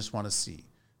me, I just want to see.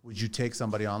 Would you take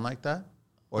somebody on like that?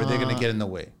 Or are they going to get in the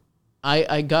way?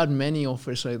 I got many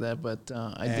offers like that, but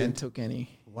I didn't take any.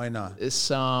 Why not? It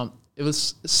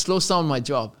slows down my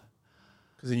job.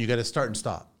 Because then you got to start and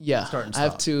stop. Yeah, start and I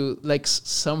have to, like,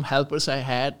 some helpers I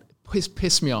had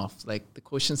piss me off. Like, the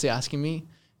questions they're asking me,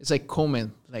 it's like,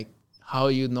 comment, like, how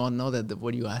you not know that,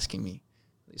 what are you asking me?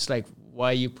 It's like,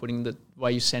 why are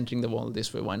you centering the wall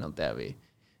this way? Why not that way?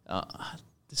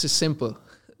 This is simple.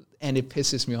 And it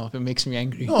pisses me off. It makes me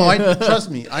angry. No,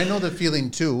 trust me. I know the feeling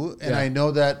too. And I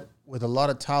know that with a lot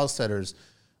of tile setters,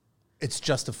 it's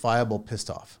justifiable pissed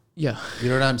off. Yeah. You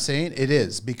know what I'm saying? It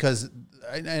is, because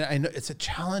I know it's a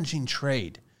challenging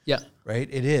trade. Yeah. Right?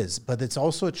 It is. But it's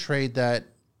also a trade that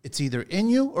it's either in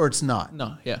you or it's not.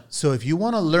 No, yeah. So if you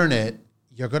want to learn it,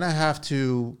 you're going to have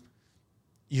to,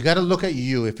 you got to look at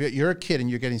you. If you're a kid and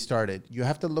you're getting started, you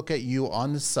have to look at you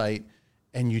on the site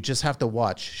and you just have to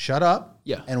watch. Shut up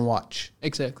and watch.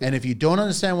 Exactly. And if you don't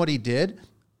understand what he did,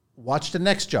 watch the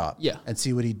next job and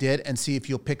see what he did and see if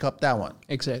you'll pick up that one.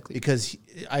 Exactly. Because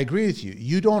I agree with you.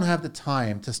 You don't have the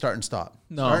time to start and stop.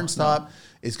 Start and stop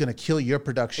is going to kill your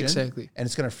production. Exactly. And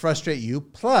it's going to frustrate you.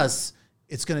 Plus,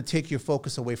 it's going to take your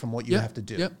focus away from what you have to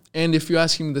do. Yeah. And if you're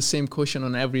asking the same question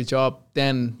on every job,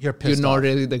 then you're pissed not off.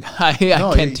 Really the guy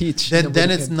I can teach.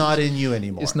 Then it's not in you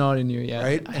anymore. It's not in you, yeah.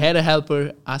 Right? I had a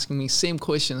helper asking me same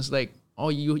questions like, oh,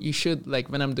 you should, like,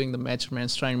 when I'm doing the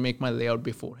measurements, try and make my layout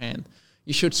beforehand.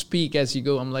 You should speak as you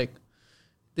go. I'm like,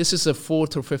 this is the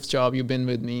 4th or 5th job you've been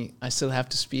with me. I still have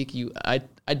to speak. I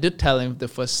did tell him the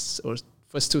first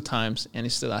 2 times, and he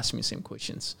still asked me the same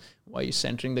questions. Why are you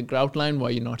centering the grout line? Why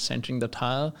are you not centering the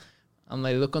tile? I'm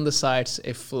like, look on the sides,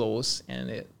 it flows and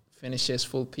it finishes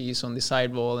full piece on the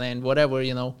sidewall and whatever,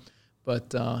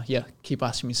 But yeah, keep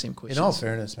asking me same questions. In all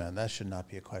fairness, man, that should not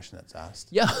be a question that's asked.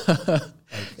 Yeah.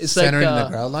 It's Centering like the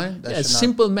ground line? yeah,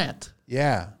 simple math.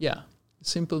 Yeah. Yeah.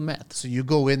 Simple math. So you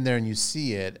go in there and you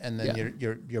see it, and then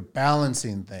you're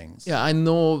balancing things. Yeah, I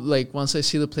know, like, once I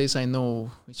see the place, I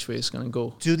know which way it's going to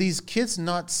go. Do these kids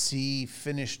not see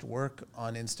finished work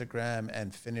on Instagram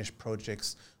and finished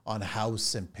projects on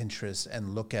House and Pinterest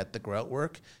and look at the grout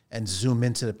work and zoom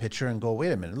into the picture and go,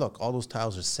 wait a minute, look, all those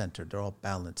tiles are centered. They're all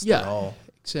balanced. Yeah, They're all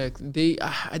exactly.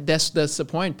 That's the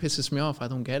point. Pisses me off. I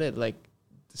don't get it. Like,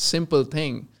 the simple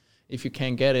thing, if you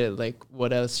can't get it, like,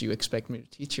 what else you expect me to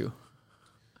teach you?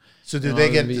 So do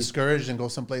they get discouraged and go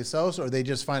someplace else, or they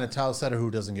just find a tile setter who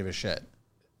doesn't give a shit?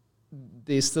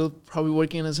 They're still probably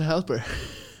working as a helper. Right?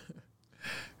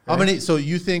 How many? So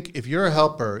you think if you're a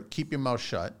helper, keep your mouth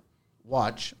shut,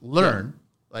 watch, learn,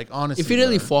 like honestly. If you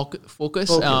really focus,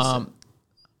 I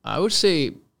would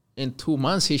say in 2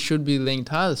 months he should be laying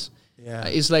tiles. Yeah,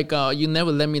 it's like you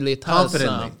never let me lay tiles.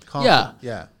 Confidently.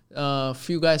 Yeah. A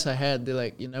few guys I had, they're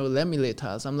like, you never let me lay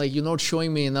tiles. I'm like, you're not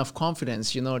showing me enough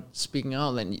confidence. You're not speaking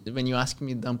out. And when you ask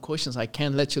me dumb questions, I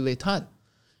can't let you lay tile.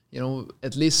 You know,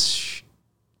 at least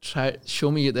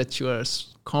show me that you are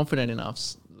confident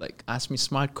enough. Like, ask me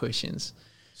smart questions.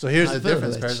 So here's the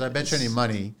difference, Paris. I bet you any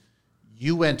money,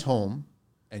 you went home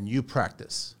and you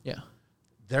practice. Yeah.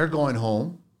 They're going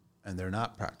home and they're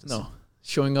not practicing. No.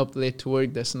 Showing up late to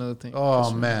work, that's another thing. Oh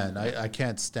man, I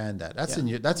can't stand that. That's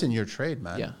in your trade,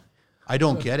 man. Yeah. I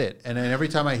don't get it. And then every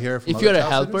time I hear from if you're a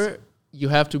helper, you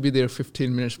have to be there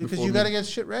 15 minutes before. Because you got to get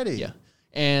shit ready. Yeah.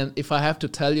 And if I have to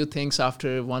tell you things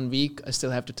after 1 week, I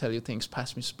still have to tell you things.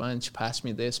 Pass me sponge, pass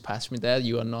me this, pass me that.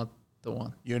 You are not the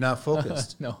one. You're not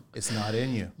focused. No. It's not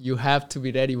in you. You have to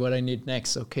be ready what I need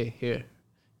next. Okay, here.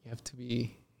 You have to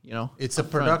be, you know. It's a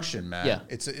production, man. Yeah.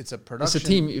 It's a production. It's a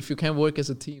team. If you can't work as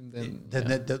a team, then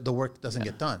the work doesn't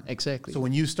get done. Exactly. So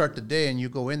when you start the day and you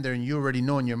go in there and you already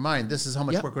know in your mind, this is how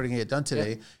much work we're going to get done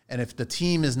today. And if the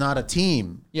team is not a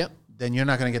team, then you're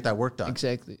not going to get that work done.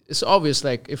 Exactly. It's obvious,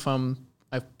 like if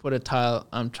I put a tile,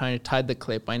 I'm trying to tie the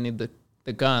clip. I need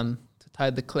the gun to tie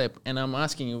the clip. And I'm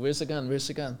asking you, where's the gun? Where's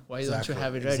the gun? Why don't you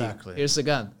have it ready? Exactly. Here's the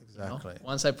gun. Exactly. You know?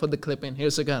 Once I put the clip in,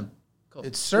 here's the gun. Cool.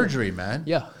 It's surgery, man.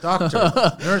 Yeah. Doctor,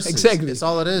 nurses. Exactly. It's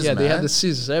all it is, man. Yeah, they have the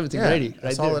scissors, everything ready.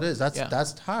 That's all it is.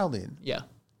 That's tiling. Yeah.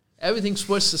 Everything's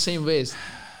works the same ways.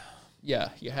 Yeah,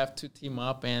 you have to team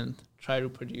up and try to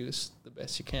produce the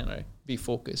best you can, right? Be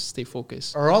focused, stay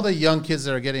focused. Are all the young kids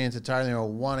that are getting into tiling or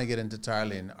want to get into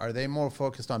tiling, are they more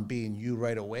focused on being you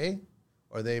right away?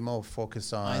 Or are they more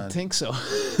focused on... I think so.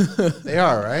 They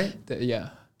are, right? Yeah.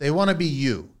 They want to be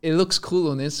you. It looks cool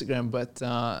on Instagram,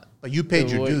 but you paid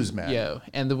your dues, man. Yeah,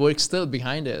 and the work's still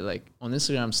behind it. Like on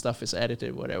Instagram, stuff is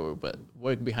edited, whatever, but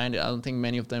work behind it. I don't think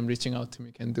many of them reaching out to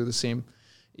me can do the same,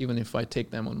 even if I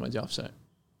take them on my job site.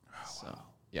 Oh, wow.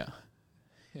 Yeah.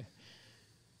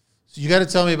 So you got to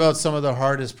tell me about some of the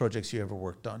hardest projects you ever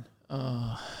worked on.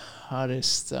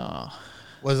 Hardest.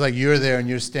 Was like you're there and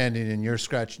you're standing and you're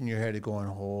scratching your head and going,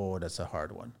 oh, that's a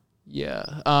hard one.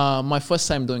 Yeah. My first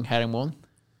time doing herringbone.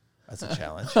 That's a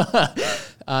challenge.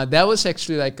 That was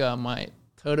actually like my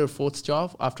third or fourth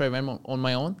job after I went on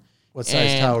my own. What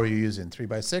size tile were you using?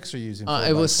 3x6 or using 4x12?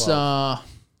 It was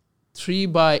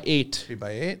 3x8.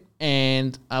 3x8?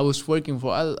 And I was working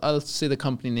for, I'll say the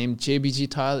company name, JBG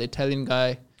Tile, Italian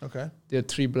guy. Okay. There are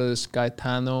three brothers,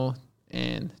 Gaetano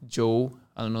and Joe.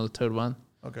 I don't know the third one.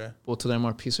 Okay. Both of them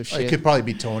are a piece of shit. It could probably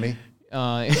be Tony.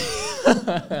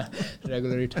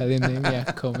 Regular Italian name, yeah,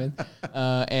 common.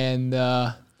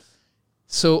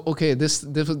 So okay, this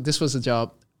was a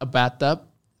job, a bathtub,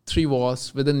 3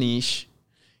 walls with a niche,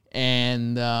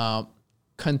 and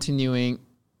continuing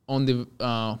on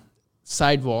the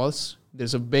side walls,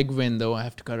 there's a big window I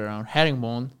have to cut around,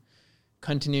 herringbone,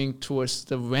 continuing towards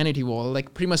the vanity wall,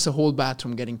 like pretty much the whole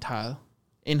bathroom getting tile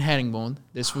in herringbone.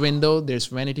 There's window, there's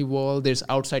vanity wall, there's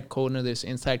outside corner, there's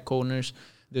inside corners,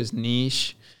 there's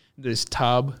niche, there's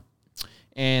tub,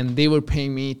 and they were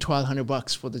paying me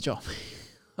 $1,200 for the job.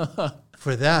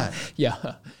 For that?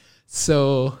 Yeah.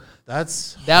 So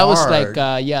that hard. was like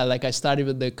like I started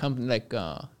with the company like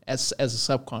as a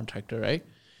subcontractor, right?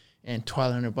 And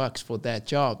 $1,200 for that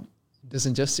job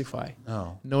doesn't justify.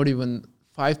 No. Not even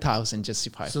 $5,000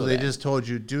 justify. So they just told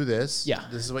you, do this. Yeah.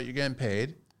 This is what you're getting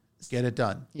paid. Get it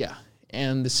done. Yeah.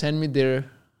 And they sent me there.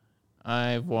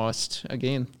 I watched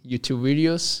again YouTube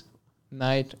videos.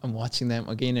 Night I'm watching them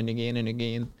again and again and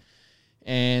again.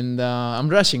 And I'm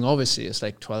rushing, obviously. It's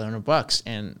like $1,200.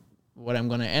 And what I'm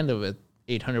going to end up with,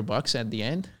 $800 at the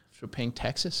end for paying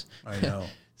taxes. I know.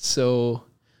 So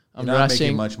I'm You're not rushing.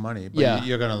 making much money, but Yeah.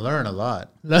 you're going to learn a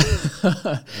lot. You're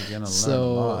going to learn a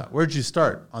lot. Where'd you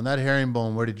start? On that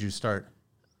herringbone, where did you start?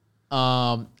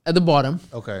 At the bottom.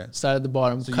 Okay. Start at the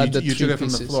bottom. So cut you the took it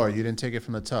pieces. from the floor. You didn't take it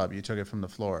from the tub. You took it from the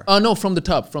floor. Oh, no, from the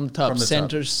top. From the top. From the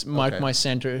Centers, top. mark Okay. my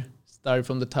center. Started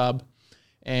from the top.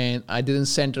 And I didn't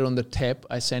center on the tip.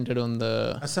 I centered on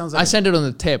the... That sounds like I centered on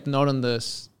the tip, not on the...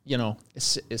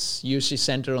 it's usually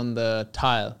centered on the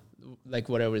tile. Like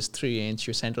whatever is 3 inch,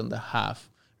 you center on the half,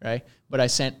 right? But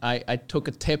I took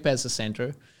a tip as a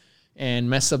center and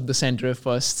messed up the center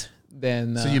first.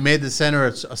 Then So you made the center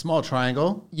a small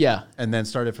triangle. Yeah. And then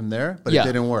started from there, but Yeah. it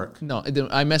didn't work. No, it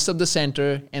didn't. I messed up the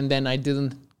center, and then I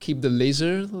didn't keep the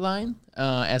laser line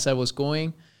as I was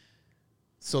going.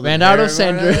 So Went out of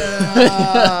center.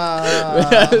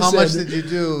 How much did you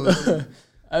do?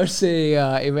 I would say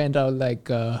it went out like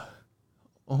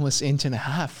almost 1.5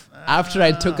 inches. After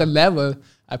I took a level,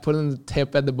 I put in the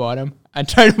tip at the bottom. I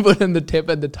tried to put in the tip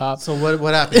at the top. So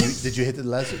what happened? Did you hit the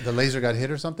laser? The laser got hit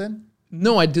or something?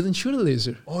 No, I didn't shoot a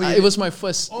laser. Oh, It was my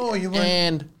first. Oh, you weren't.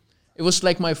 And it was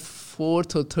like my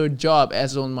 4th or 3rd job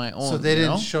as on my own. So they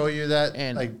didn't know? show you that,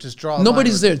 And like just draw. A line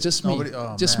Nobody's with- there, just me, Nobody-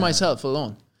 oh, just man. myself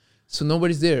alone. So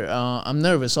nobody's there. I'm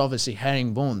nervous, obviously,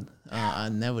 herringbone.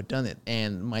 I've never done it,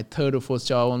 and my 3rd or 4th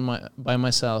job by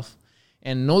myself,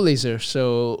 and no laser.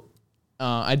 So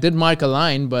I did mark a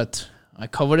line, but I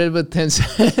covered it with thin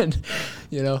sand,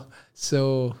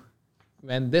 So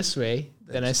went this way.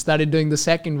 Then I started doing the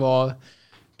second wall,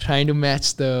 trying to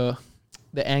match the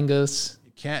angles.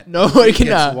 You can't. Nobody It can.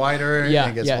 gets wider. Yeah,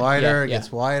 It gets yeah, wider. yeah, It yeah.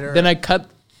 gets wider. Then I cut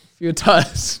a few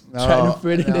tiles, trying to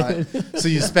fit it in. So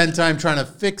you spend time trying to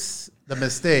fix the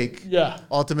mistake. Yeah.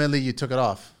 Ultimately, you took it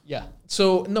off. Yeah.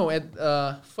 So no, at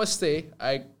first day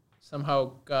I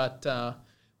somehow got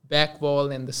back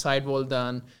wall and the side wall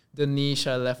done. The niche,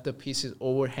 I left the pieces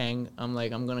overhang. I'm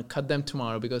like, I'm gonna cut them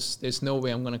tomorrow because there's no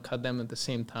way I'm gonna cut them at the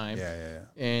same time. Yeah.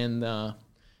 And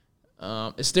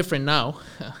it's different now.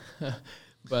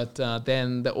 But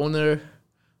then the owner,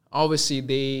 obviously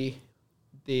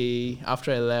they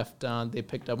after I left, they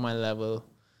picked up my level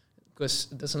because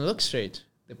it doesn't look straight.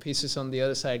 The pieces on the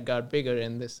other side got bigger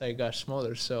and this side got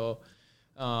smaller. So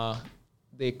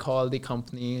they called the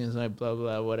company. It's like blah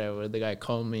blah whatever. The guy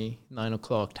called me 9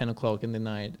 o'clock, 10 o'clock in the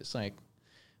night. It's like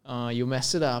you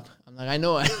messed it up. I'm like, I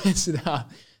know I messed it up.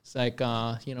 It's like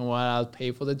you know what? I'll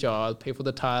pay for the job. I'll pay for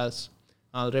the tiles.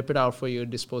 I'll rip it out for you.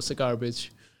 Dispose the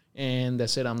garbage, and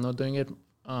that's it. I'm not doing it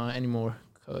anymore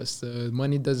because the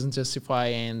money doesn't justify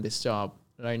and this job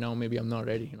right now. Maybe I'm not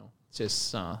ready.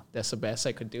 Just that's the best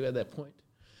I could do at that point.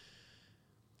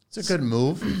 It's a good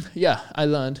move. Yeah, I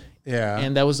learned. Yeah.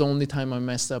 And that was the only time I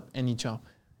messed up any job.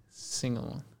 Single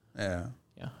one. Yeah.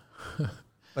 Yeah.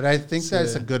 But I think So-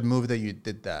 that's a good move that you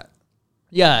did that.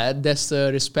 Yeah, that's the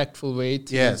respectful way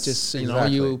to Yes, just,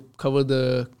 exactly. you cover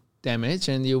the damage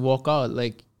and you walk out.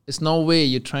 Like, it's no way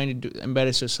you're trying to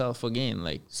embarrass yourself again.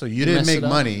 Like, So you didn't mess make it up.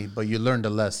 money, but you learned a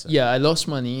lesson. Yeah, I lost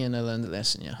money and I learned the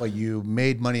lesson, yeah. But you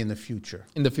made money in the future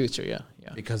In the future, yeah.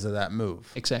 because of that move.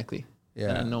 Exactly.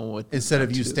 Yeah. I know what Instead of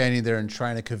not you to. standing there and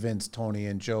trying to convince Tony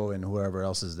and Joe and whoever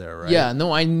else is there, right? Yeah,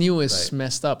 no, I knew it's Right.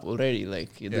 messed up already. Like,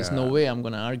 there's no Yeah. way I'm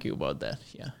going to argue about that.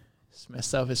 Yeah. It's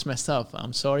messed up. It's messed up.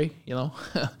 I'm sorry,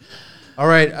 All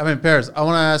right. I'm in Paris. I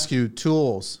want to ask you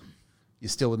tools. You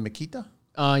still with Makita?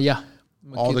 Yeah.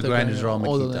 All the Makita grinders are all of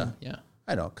Makita. them, yeah.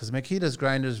 I know, because Makita's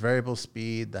grinders, variable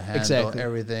speed, the handle, Exactly.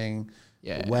 everything,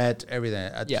 Yeah. wet,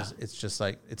 everything. Yeah. It's just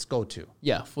like, it's go-to.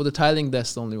 Yeah, for the tiling,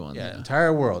 that's the only one. Yeah,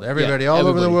 entire world. Everybody Yeah, all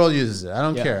over the everybody. world uses it. I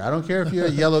don't Yeah. care. I don't care if you're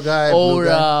a yellow guy, blue Or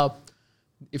guy.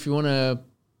 if you want a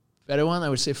better one, I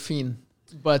would say Fiend.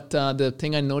 But the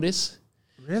thing I noticed,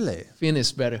 Really? Fiend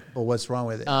is better. But what's wrong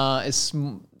with it?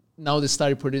 Now they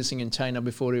started producing in China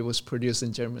before it was produced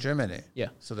in Germany. Germany. Yeah.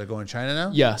 So they're going China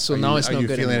now? Yeah, so now it's Are not you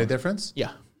good feeling a anymore. difference?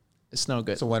 Yeah, it's not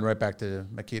good. So went right back to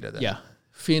Makita then. Yeah,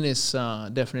 Fiend is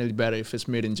definitely better if it's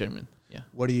made in Germany. Yeah.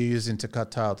 What are you using to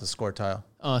cut tile, to score tile?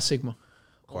 Sigma.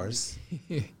 Of course.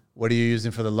 What are you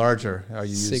using for the larger? Are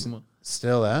you using Sigma.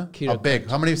 Still, eh? Kira How big?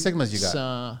 How many Sigmas you got? So,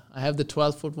 I have the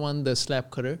 12-foot one, the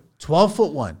slab cutter.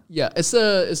 12-foot one. Yeah, it's a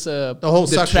The whole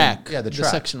the section. track. Yeah, the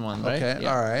track. section one, right? Okay,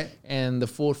 Yeah. all right. And the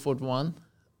 4-foot one,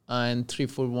 and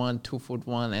 3-foot one, 2-foot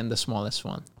one, and the smallest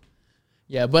one.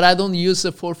 Yeah, but I don't use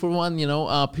the 4-foot one.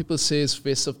 People say it's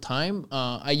waste of time.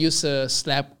 I use a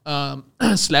slab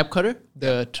slab cutter,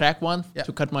 the track one, Yeah.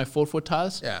 to cut my 4-foot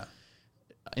tiles Yeah.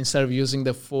 instead of using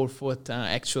the 4-foot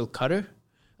actual cutter,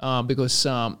 because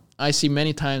I see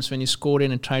many times when you score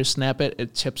in and try to snap it,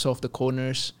 it chips off the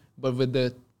corners. But with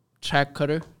the track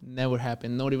cutter never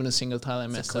happened. Not even a single tile I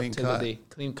messed up till the day.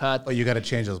 Clean cut. But you got to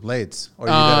change those blades, or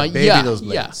you got to baby those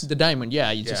blades. Yeah, the diamond.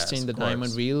 Yeah, you just change the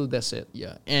diamond wheel. That's it.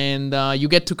 Yeah, and you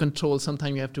get to control.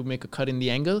 Sometimes you have to make a cut in the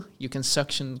angle. You can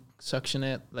suction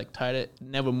it, like tight it.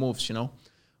 Never moves.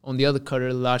 On the other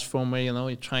cutter, large format,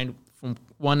 you're trying from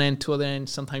one end to other end.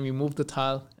 Sometimes you move the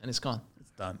tile and it's gone. It's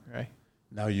done. Right.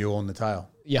 Now you own the tile.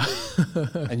 Yeah.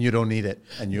 And you don't need it,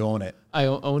 and you own it. I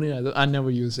own it. I never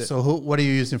use it. So what are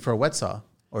you using for a wet saw?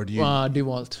 Or do you?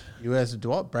 DeWalt. You has a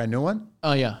DeWalt, brand new one?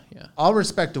 Oh, yeah. I'll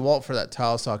respect DeWalt for that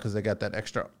tile saw because they got that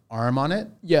extra arm on it.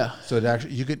 Yeah. So it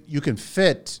actually, you can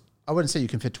fit, I wouldn't say you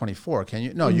can fit 24, can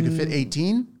you? No, you can fit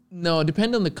 18? No,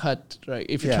 depend on the cut, right?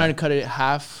 If you're trying to cut it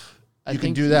half, I think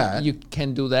can do that. You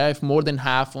can do that. If more than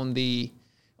half on the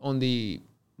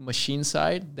machine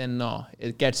side, then no,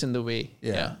 it gets in the way.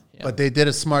 Yeah. But they did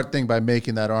a smart thing by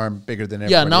making that arm bigger than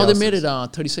everybody now else's. they made it a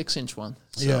 36-inch one.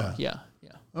 So, yeah.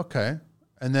 Okay.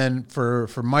 And then for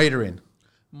mitering?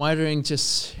 Mitering,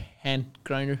 just hand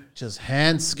grinder. Just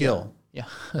hand skill. Yeah.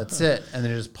 That's it. And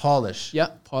then just polish. Yeah,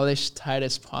 polish tight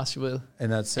as possible.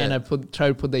 And that's it. And I try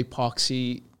to put the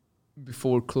epoxy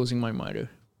before closing my miter.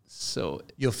 So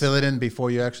you'll fill it in before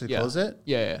you actually close it?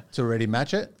 Yeah. To already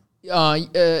match it?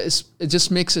 It just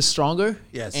makes it stronger.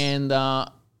 Yes. And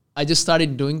I just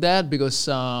started doing that because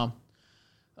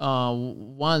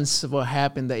once what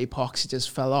happened, the epoxy just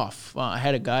fell off. I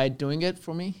had a guy doing it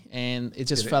for me, and it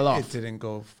just fell off. It didn't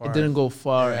go far. It didn't go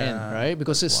far in, right?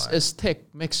 Because it's thick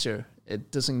mixture.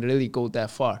 It doesn't really go that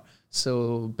far.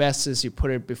 So best is you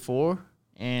put it before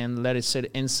and let it sit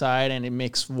inside, and it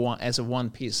makes one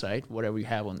piece, right? Whatever you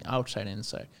have on the outside and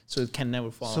inside. So it can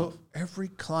never fall off. So every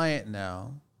client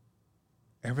now,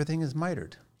 everything is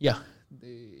mitered. Yeah.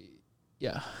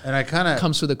 And I kind of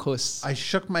comes with the cost. I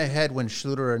shook my head when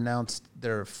Schluter announced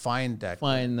their fine deck.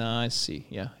 Fine, I see.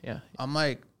 Yeah. I'm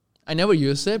like, I never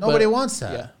used it. Nobody wants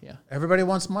that. Yeah. Everybody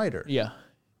wants miter. Yeah.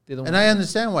 They don't. And I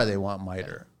understand why they want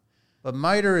miter. But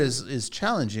miter is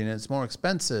challenging. It's more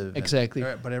expensive. Exactly.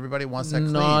 But everybody wants that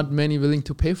clean. Not many willing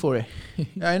to pay for it.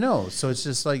 I know. So it's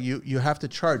just like you have to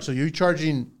charge. So you're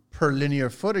charging per linear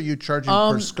foot, or you charging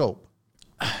per scope?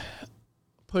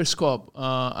 Per scope.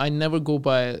 I never go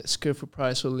by square foot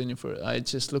price or linear foot. I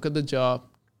just look at the job,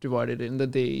 divide it in the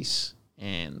days,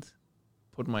 and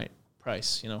put my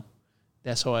price.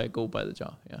 That's how I go by the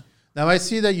job. Yeah. Now I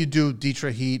see that you do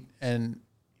Ditra heat, and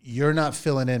you're not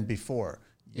filling in before.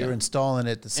 You're installing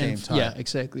it at the same time. Yeah,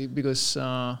 exactly. Because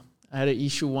I had an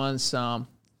issue once. The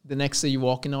next day you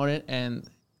walking on it, and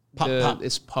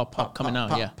it's pop coming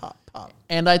out. Pop.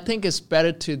 And I think it's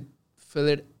better to fill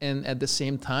it in at the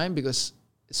same time because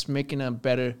it's making a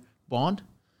better bond.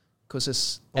 Because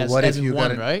it's as you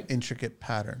one, got right? Intricate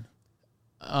pattern.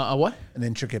 A what? An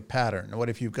intricate pattern. What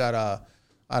if you've got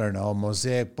a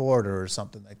mosaic border or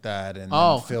something like that, and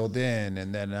then filled in,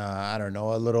 and then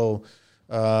a little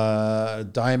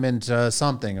diamond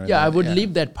something. I would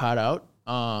leave that part out.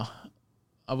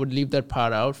 I would leave that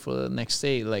part out for the next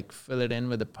day, like fill it in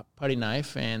with a putty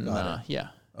knife, and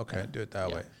Okay, do it that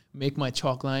way. Make my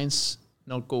chalk lines,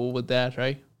 not go over that,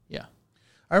 right? Yeah.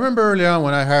 I remember early on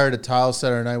when I hired a tile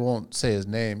setter, and I won't say his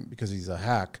name because he's a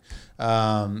hack.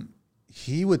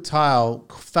 He would tile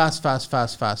fast.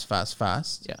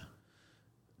 Yeah.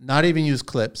 Not even use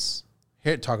clips.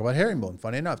 Here, talk about herringbone.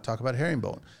 Funny enough, talk about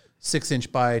herringbone.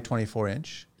 6-inch by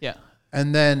 24-inch. Yeah.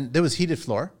 And then there was heated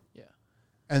floor. Yeah.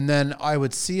 And then I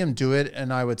would see him do it,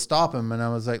 and I would stop him, and I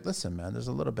was like, listen, man, there's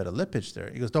a little bit of lippage there.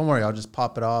 He goes, don't worry, I'll just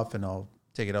pop it off, and I'll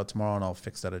take it out tomorrow, and I'll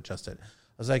fix that, adjust it. I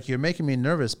was like, you're making me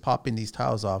nervous popping these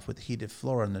tiles off with heated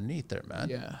floor underneath there, man.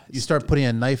 Yeah. You start putting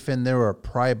a knife in there or a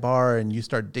pry bar, and you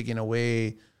start digging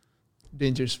away.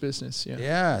 Dangerous business, yeah.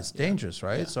 Yeah, it's dangerous,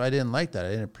 right? Yeah. So I didn't like that. I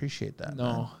didn't appreciate that.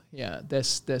 No, man. Yeah,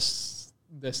 that's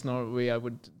not the way I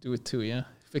would do it too, yeah.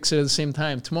 Fix it at the same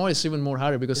time. Tomorrow is even more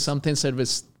harder because some things that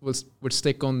would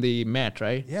stick on the mat,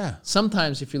 right? Yeah.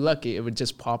 Sometimes if you're lucky, it would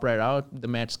just pop right out. The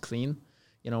mat's clean,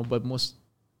 but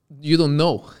you don't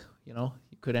know, you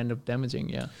could end up damaging,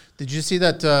 yeah. Did you see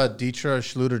that Ditra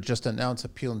Schluter just announced a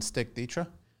peel and stick Ditra?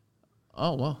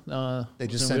 Oh, well. They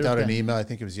just sent out an email. I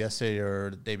think it was yesterday or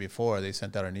the day before. They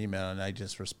sent out an email, and I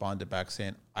just responded back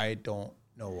saying, I don't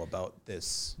know about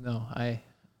this. No,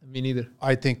 me neither.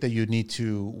 I think that you need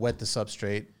to wet the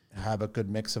substrate, have a good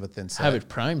mix of a thin set. Have it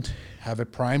primed. Have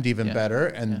it primed even better,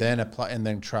 and then apply, and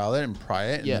then trowel it and pry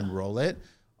it, and then roll it.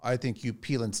 I think you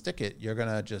peel and stick it. You're going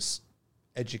to just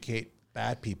educate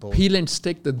bad people. Peel and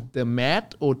stick the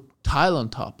mat or tile on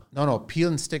top? No, peel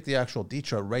and stick the actual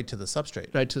Ditra right to the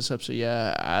substrate. Right to the substrate,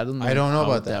 yeah. I don't know how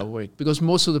about that work. Because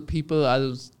most of the people,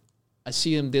 I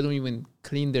see them, they don't even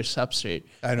clean their substrate.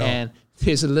 I know. And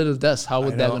there's a little dust. How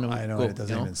would that gonna go? I know, it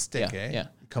doesn't even stick, Yeah, eh? yeah.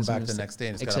 You come back the next day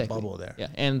and it's got a bubble there. Yeah,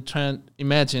 and try and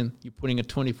imagine you're putting a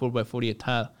 24 by 48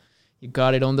 tile. You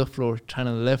got it on the floor, trying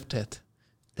to lift it.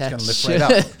 It's gonna lift right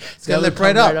up. It's gonna lift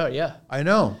right up. Yeah, I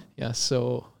know. yeah.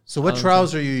 So what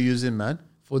trowels are you using, man?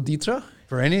 for Ditra?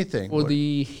 For anything? For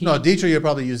the heat, no, Ditra, you're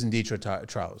probably using Ditra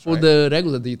trowels, for right? the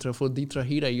regular Ditra. For Ditra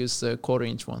heat, I use the 1/4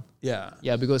 inch one. Yeah.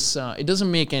 Yeah, because it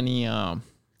doesn't make any,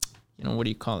 what do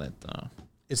you call it?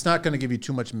 It's not going to give you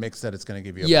too much mix that it's going to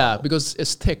give you bubble. Because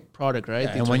it's thick product, right?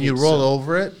 Yeah, and Ditra when you heat, roll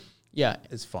over it, yeah,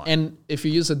 it's fine. And if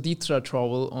you use a Ditra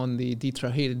trowel on the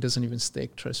Ditra heat, it doesn't even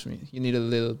stick. Trust me, you need a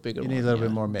little bigger. You one. need a little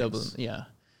bit more mix. Yeah,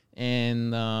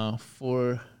 and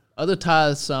for other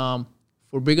tiles,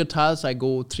 for bigger tiles, I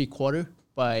go 3/4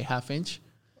 by 1/2 inch.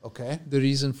 Okay. The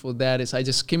reason for that is I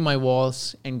just skim my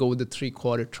walls and go with the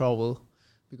 3/4 trowel,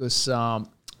 because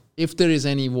if there is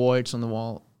any voids on the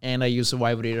wall and I use a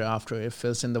vibrator after it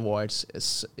fills in the voids,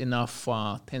 it's enough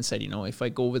tensile. If I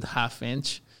go with 1/2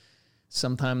 inch,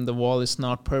 sometimes the wall is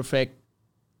not perfect.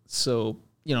 So,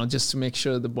 just to make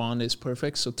sure the bond is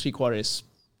perfect. So 3/4 is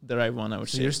the right one, I would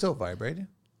say. So you're still vibrating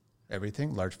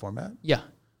everything, large format? Yeah.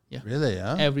 Really,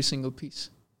 yeah? Every single piece.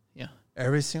 Yeah.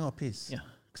 Every single piece? Yeah.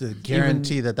 To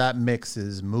guarantee that mix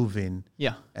is moving.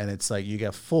 Yeah. And it's like you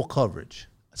get full coverage.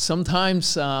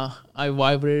 Sometimes I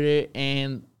vibrate it,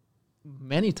 and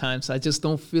many times I just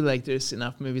don't feel like there's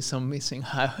enough, maybe some missing.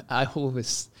 I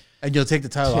always... And you'll take the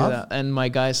tile off? And my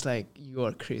guy's like, you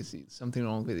are crazy. Something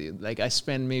wrong with you. Like I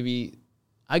spend maybe...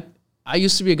 I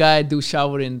used to be a guy, I do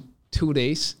shower in 2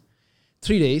 days.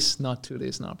 3 days, not 2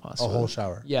 days, not possible. A whole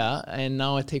shower? Yeah, and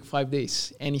now I take 5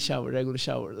 days. Any shower, regular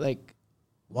shower. Like,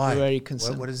 why? Very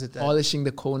concerned. What is it? Polishing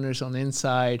the corners on the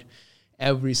inside,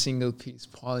 every single piece,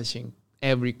 polishing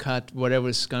every cut, whatever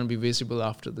is going to be visible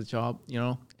after the job,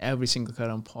 every single cut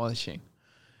I'm polishing.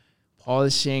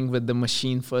 Polishing with the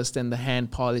machine first and the hand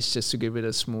polish just to give it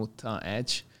a smooth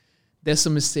edge. That's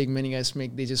a mistake many guys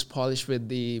make. They just polish with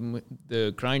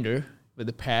the grinder, with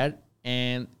the pad,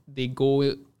 and they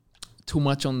go too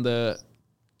much on the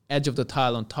edge of the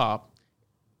tile on top,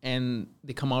 and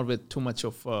they come out with too much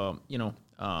of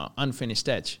unfinished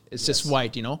edge. It's just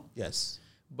white, Yes.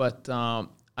 But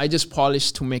I just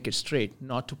polish to make it straight,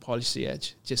 not to polish the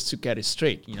edge, just to get it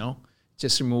straight,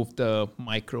 Just remove the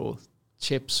micro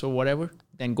chips or whatever,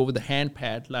 then go with the hand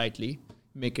pad lightly,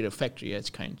 make it a factory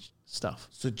edge kind of stuff.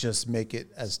 So just make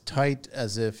it as tight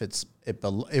as if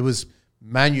it was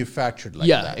manufactured like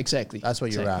that. Yeah, exactly. That's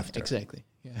what you're after. Exactly.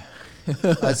 Yeah.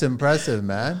 That's impressive,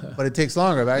 man. But it takes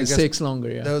longer, right? It takes longer,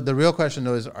 yeah. The real question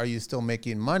though is, are you still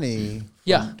making money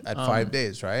at 5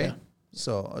 days, right? Yeah.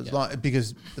 So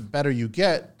because the better you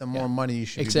get, the more money you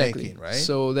should be making, right?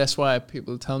 So that's why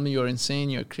people tell me you're insane,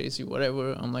 you're crazy,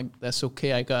 whatever. I'm like, that's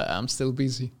okay. I'm still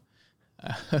busy.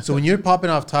 So when you're popping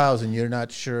off tiles and you're not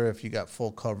sure if you got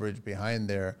full coverage behind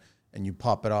there, and you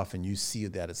pop it off and you see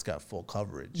that it's got full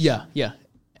coverage. Yeah.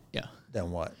 Then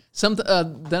what?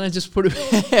 Then I just put it.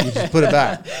 You just put it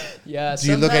back. Yeah. Do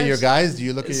you look at your guys? Do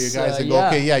you look at your guys and go,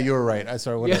 okay, yeah, you were right. I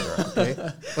saw whatever. Okay.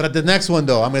 But at the next one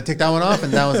though, I'm gonna take that one off,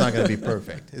 and that one's not gonna be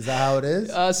perfect. Is that how it is?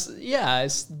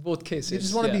 It's both cases. You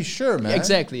just want to be sure, man.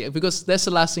 Exactly, because that's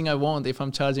the last thing I want. If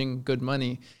I'm charging good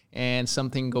money and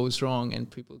something goes wrong and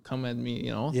people come at me,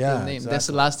 Exactly. That's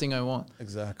the last thing I want.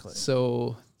 Exactly.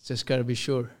 So just gotta be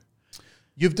sure.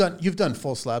 You've done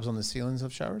full slabs on the ceilings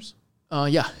of showers?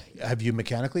 Yeah. Have you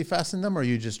mechanically fastened them, or are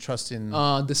you just trusting?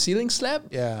 The ceiling slab?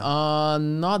 Yeah.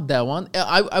 Not that one.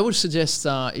 I would suggest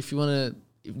if you want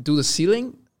to do the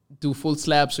ceiling, do full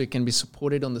slab so it can be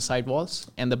supported on the side walls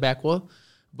and the back wall.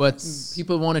 But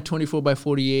people want a 24 by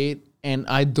 48, and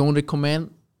I don't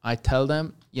recommend. I tell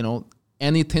them,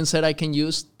 any thin set I can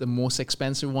use, the most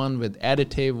expensive one with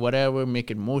additive, whatever,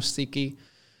 make it more sticky.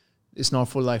 It's not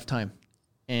for lifetime.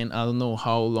 And I don't know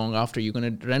how long after you're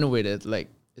going to renovate it, like,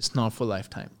 it's not for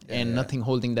lifetime. Nothing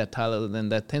holding that tile other than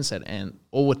that thin set. And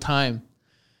over time,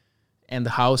 and the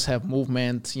house have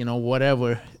movement,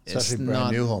 whatever. Especially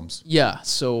brand new homes. Yeah,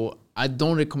 so I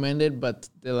don't recommend it, but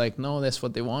they're like, no, that's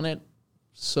what they wanted.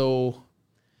 So,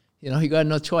 you got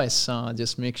no choice.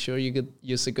 Just make sure you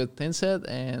use a good thin set.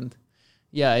 And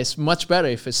yeah, it's much better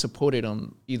if it's supported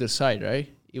on either side,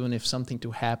 right? Even if something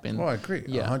to happen. Oh, I agree.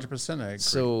 Yeah. 100% I agree.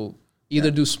 So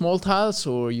either do small tiles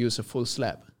or use a full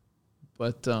slab.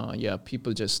 But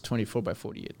people just 24 by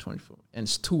 48, 24. And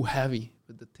it's too heavy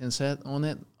with the thin set on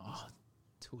it. Oh,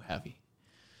 too heavy.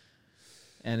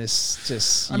 And it's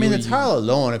just... the tile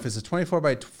alone, if it's a 24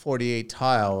 by 48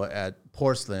 tile at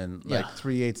porcelain, like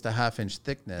 3/8 to 1/2 inch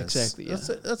thickness. Exactly,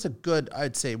 That's a good,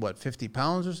 I'd say, 50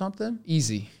 pounds or something?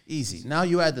 Easy. Now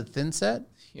you add the thin set.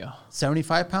 Yeah.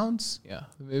 75 pounds? Yeah.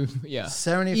 Yeah.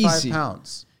 75 Easy.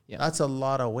 pounds. Yeah. That's a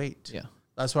lot of weight. Yeah.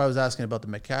 That's why I was asking about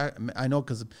the I know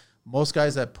because most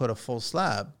guys that put a full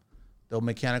slab, they'll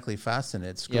mechanically fasten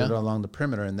it, screw it along the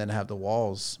perimeter, and then have the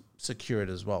walls secured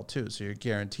as well too. So you're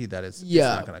guaranteed that it's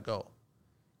not going to go.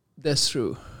 That's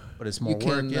true. But it's more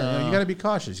work. You got to be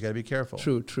cautious. You got to be careful.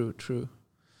 True.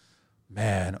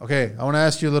 Man, okay. I want to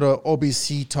ask you a little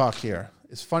OBC talk here.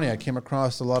 It's funny. I came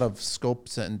across a lot of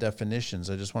scopes and definitions.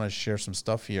 I just want to share some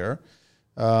stuff here.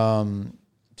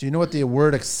 Do you know what the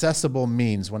word accessible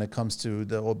means when it comes to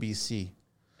the OBC?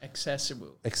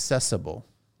 Accessible.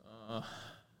 No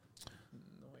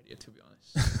idea, to be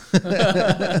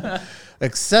honest.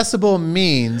 Accessible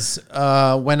means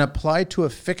when applied to a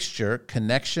fixture,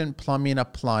 connection, plumbing,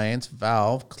 appliance,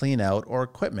 valve, clean out, or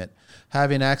equipment,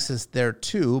 having access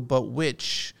thereto, but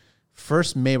which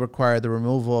first may require the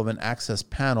removal of an access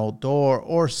panel, door,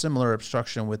 or similar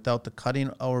obstruction without the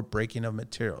cutting or breaking of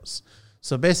materials.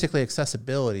 So basically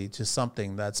accessibility to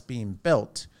something that's being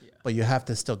built, but you have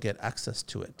to still get access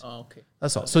to it. Oh, okay.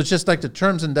 That's all. So it's just like the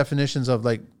terms and definitions of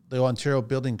like the Ontario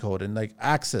Building Code, and like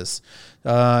access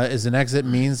is an exit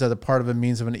means that a part of a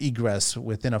means of an egress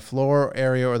within a floor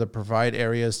area or the provide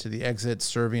areas to the exit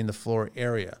serving the floor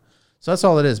area. So that's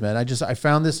all it is, man. I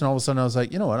found this and all of a sudden I was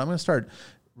like, you know what? I'm going to start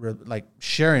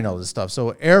sharing all this stuff.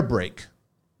 So air brake.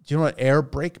 Do you know what air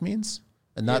brake means?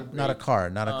 And not a car,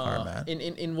 man.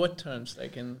 In what terms?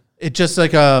 Like it just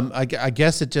like I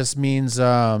guess it just means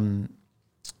a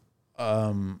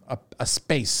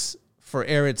space for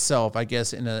air itself, I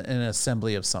guess, in an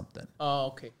assembly of something. Oh,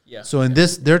 okay. Yeah. So in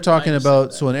this, they're talking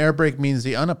about, so an air brake means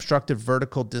the unobstructed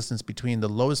vertical distance between the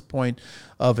lowest point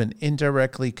of an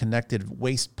indirectly connected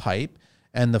waste pipe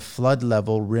and the flood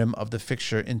level rim of the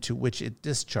fixture into which it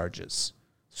discharges.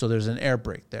 So there's an air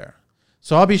brake there.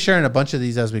 So I'll be sharing a bunch of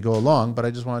these as we go along, but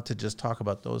I just wanted to just talk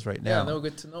about those right now. Yeah, no,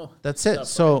 good to know. That's it.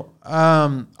 So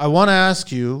I want to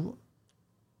ask you,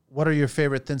 what are your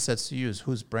favorite thin sets to use?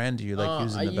 Whose brand do you like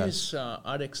using the best? I use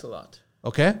Ardex a lot.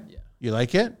 Okay. Yeah. You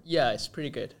like it? Yeah, it's pretty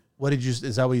good.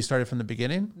 Is that what you started from the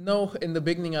beginning? No, in the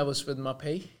beginning I was with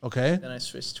Mapei. Okay. Then I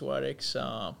switched to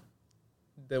Ardex.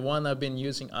 The one I've been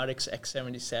using, Ardex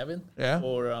X77. Yeah.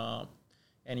 For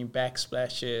any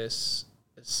backsplashes.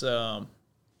 It's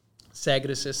sag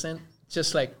resistant,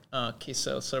 just like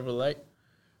K-Cell Serverlight.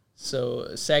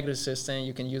 So sag resistant,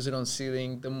 you can use it on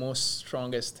ceiling. The most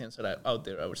strongest thin set out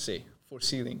there, I would say, for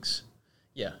ceilings.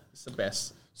 Yeah, it's the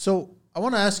best. So I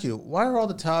want to ask you, why are all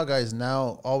the tile guys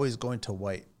now always going to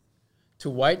white? To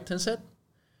white thin set?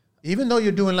 Even though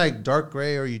you're doing like dark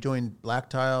gray or you're doing black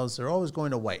tiles, they're always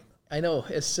going to white. I know.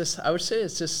 It's just, I would say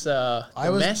it's just a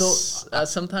mess.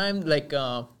 Sometimes like,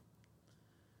 not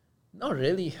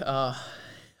really.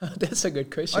 That's a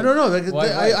good question. I don't know.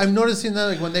 I'm noticing that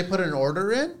like when they put an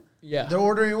order in, they're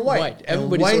ordering white.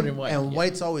 Everybody's ordering white. And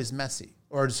white's always messy.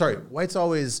 Or sorry, white's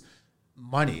always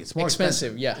money. It's more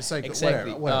expensive. Yeah, it's like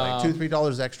exactly. whatever, like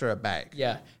 $2-3 extra a bag.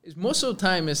 Yeah, most of the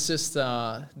time it's just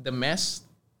the mess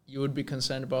you would be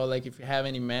concerned about. Like if you have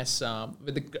any mess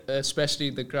with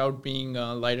especially the grout being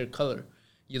lighter color,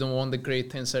 you don't want the gray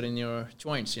thin set in your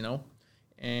joints,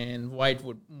 and white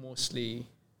would mostly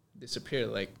disappear.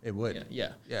 Like it would.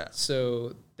 Yeah. Yeah.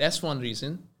 So that's one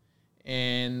reason,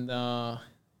 and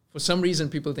for some reason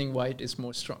people think white is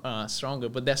more stronger,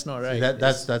 but that's not right.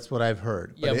 See, that's what I've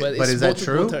heard. Yeah, but is that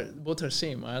true? Both are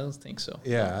same. I don't think so.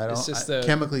 Yeah, I don't. It's just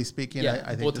chemically speaking,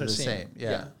 I think they're the same.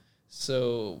 Yeah.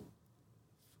 So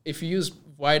if you use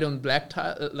white on black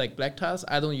tiles,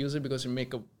 I don't use it because it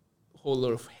make a whole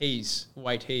lot of haze,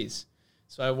 white haze.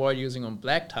 So I avoid using on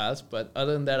black tiles, but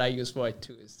other than that, I use white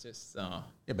too. It's just yeah,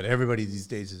 but everybody these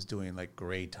days is doing like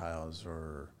gray tiles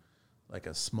or like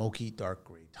a smoky dark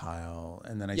gray tile,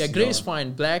 and then I see gray is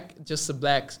fine. Black, just the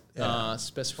black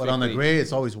specifically. But on the gray,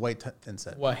 it's always white thin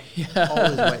set. White,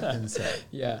 always white thin set.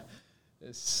 Yeah.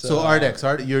 So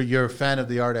Ardex, you're a fan of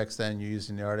the Ardex, then you're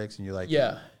using the Ardex, and you like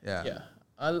yeah. Yeah.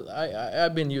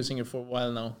 I've been using it for a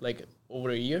while now, like over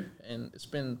a year, and it's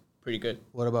been pretty good.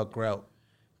 What about grout?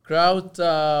 Grout,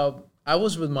 I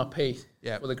was with Mapei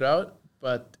for the grout,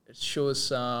 but it shows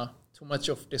too much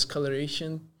of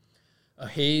discoloration, a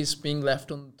haze being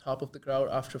left on top of the grout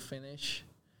after finish.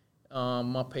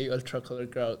 Mapei Ultra Color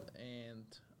Grout, and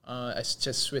I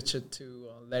just switched it to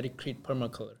Let It Create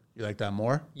Permacolor. You like that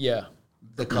more? Yeah.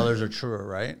 The colors are truer,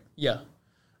 right? Yeah.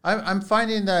 I'm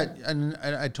finding that, and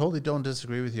I totally don't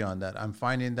disagree with you on that. I'm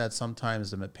finding that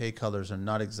sometimes the Mapei colors are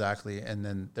not exactly, and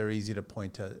then they're easy to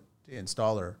point to the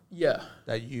installer. Yeah.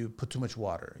 That you put too much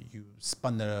water. You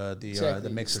spun the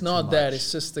mixer. It's not that.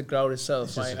 It's just the grout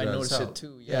itself. I noticed it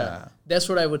too. Yeah. That's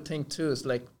what I would think too. Is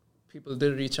like people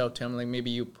did reach out to him, like maybe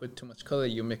you put too much color,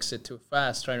 you mix it too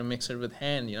fast, try to mix it with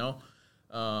hand, you know.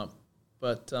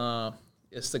 But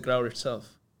it's the grout itself.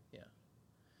 Yeah.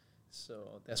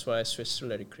 So that's why I switched to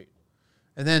Lettycrete.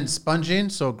 And then sponging.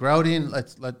 So grouting.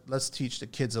 Let's teach the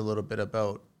kids a little bit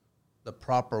about the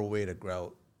proper way to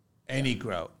grout any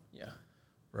grout. Yeah.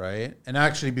 Right. And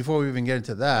actually, before we even get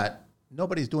into that,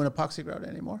 nobody's doing epoxy grout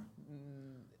anymore.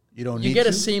 You don't. You get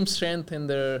the same strength in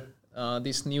the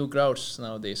these new grouts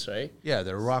nowadays, right? Yeah,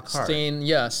 they're rock hard. Stain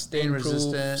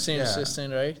resistant, stain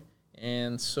resistant, right?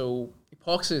 And so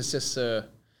epoxy is just a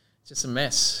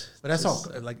mess. But that's all.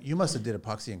 Like you must have did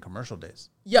epoxy in commercial days.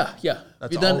 Yeah.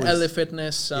 That's we done LA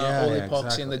Fitness, all epoxy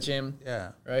exactly. in the gym.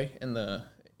 Yeah. Right.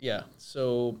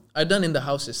 So I've done in the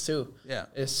houses too. Yeah.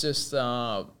 It's just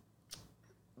I've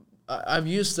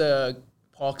used the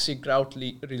epoxy grout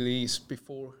release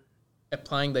before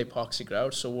applying the epoxy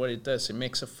grout. So what it does, it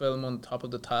makes a film on top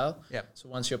of the tile. Yeah. So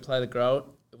once you apply the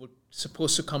grout, it was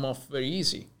supposed to come off very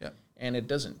easy. Yeah. And it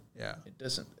doesn't. Yeah. It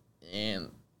doesn't. And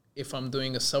if I'm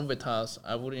doing a subway tiles,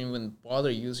 I wouldn't even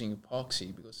bother using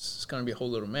epoxy because it's going to be a whole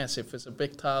little mess. If it's a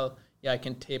big tile, I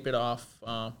can tape it off.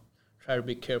 Try to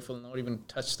be careful, not even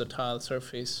touch the tile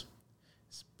surface.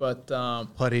 But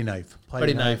putty knife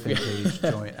engaged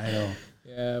joint. I know.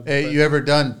 Yeah. Hey, you ever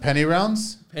done penny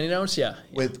rounds? Penny rounds, yeah.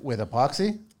 With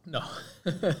epoxy? No.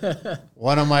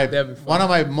 One of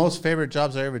my most favorite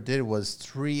jobs I ever did was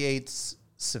 3/8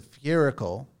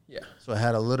 spherical. Yeah. So I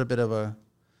had a little bit of a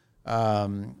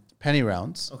penny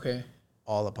rounds. Okay.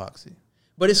 All epoxy.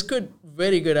 But it's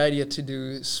very good idea to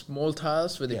do small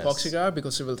tiles with epoxy grout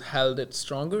because it will hold it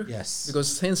stronger. Yes.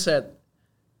 Because thin set,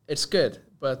 it's good,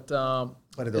 but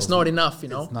it's not enough, you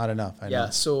know. It's not enough. I know. Yeah.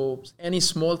 So any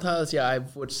small tiles, I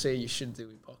would say you should do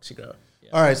epoxy grout. Yeah.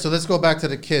 All right. So let's go back to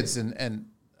the kids and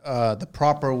the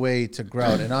proper way to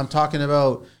grout. And I'm talking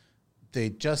about they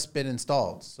just been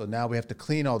installed, so now we have to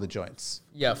clean all the joints.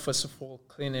 Yeah. First of all,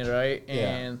 clean it right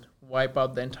and wipe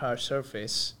out the entire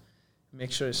surface.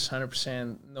 Make sure it's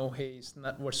 100%, no haze,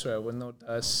 not whatsoever, no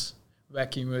dust.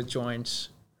 Vacuum your joints,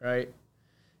 right?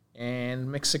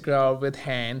 And mix the grout with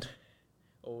hand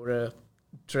or a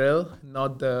drill,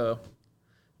 not the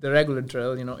regular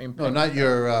drill, you know. No, not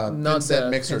your thin-set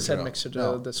mixer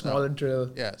drill. The smaller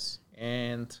drill. Yes.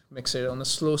 And mix it on a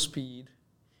slow speed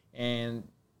and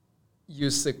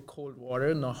use the cold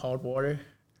water, not hot water.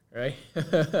 Right?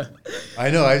 I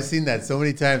know. I've seen that so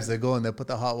many times. They go and they put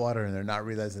the hot water and they're not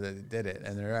realizing that they did it,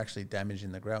 and they're actually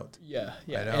damaging the grout. Yeah.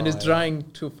 And it's drying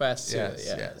too fast.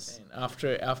 Yes. And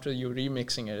after you're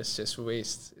remixing it, it's just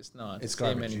waste. It's not. It's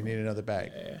garbage. You need another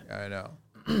bag. Yeah. I know.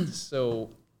 So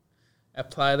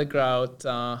apply the grout.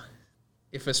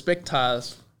 If it's big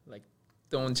tiles, like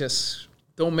don't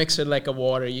mix it like a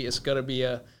water. It's gotta be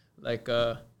a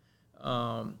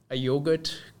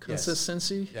yogurt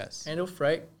consistency. Yes. Kind of,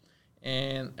 right?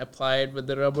 And apply it with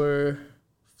the rubber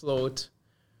float,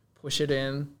 push it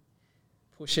in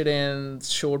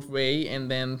short way, and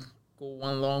then go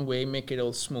one long way, make it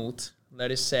all smooth.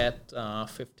 Let it set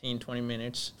 15-20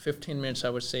 minutes. 15 minutes, I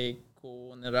would say,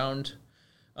 go on a round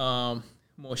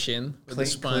motion with the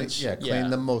sponge. Clean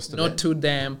the most of it. Not too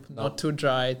damp, not too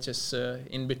dry, just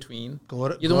in between.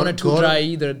 You don't want it too dry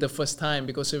either the first time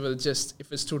because if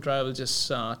it's too dry, it will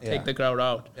just take the grout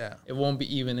out. Yeah. It won't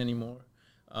be even anymore.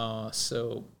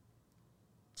 So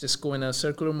just go in a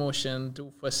circular motion,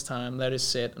 do first time, let it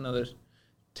sit another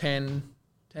 10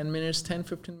 minutes,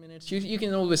 10-15 minutes. You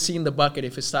can always see in the bucket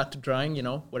if it starts drying, you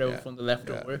know, whatever from the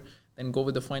leftover, then go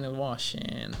with the final wash.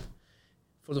 And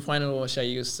for the final wash, I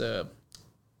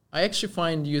actually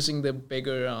find using the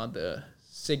bigger, the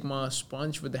Sigma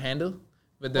sponge with the handle,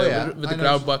 with the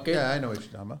grout bucket. Yeah, I know what you're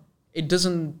talking about. It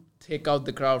doesn't take out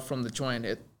the grout from the joint.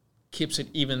 It keeps it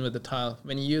even with the tile.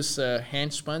 When you use a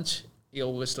hand sponge, it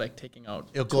always like taking out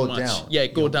It'll too go much. down. Yeah,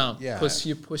 it go down. Yeah. Because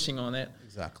you're pushing on it.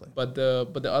 Exactly. But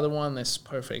the other one is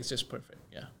perfect. It's just perfect.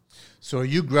 Yeah. So are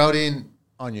you grouting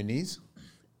on your knees?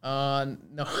 No.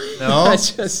 No? I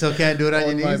just Still can't do it on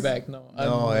your knees? my back, no.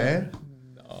 No,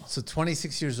 No. So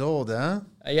 26 years old, huh?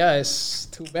 Yeah, it's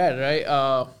too bad,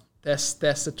 right? That's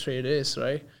the trade is,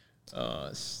 right?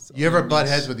 You ever butt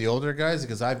heads with the older guys?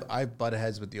 Because I've butt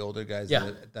heads with the older guys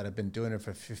that have been doing it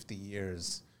for 50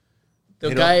 years.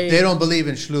 They don't believe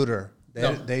in Schluter.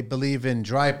 They believe in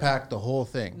dry pack, the whole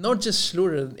thing. Not just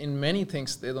Schluter. In many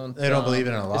things, they don't believe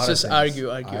in a lot of things. It's just argue.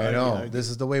 I know. Argue. This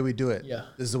is the way we do it. Yeah.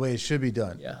 This is the way it should be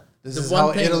done. Yeah. This is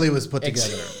how Italy was put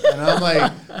together. And I'm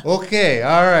like, okay,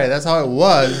 all right, that's how it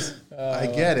was. I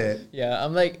get it. Yeah,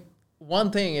 I'm like,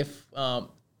 one thing, if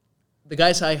the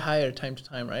guys I hire time to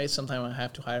time, right? Sometimes I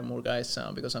have to hire more guys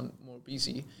because I'm more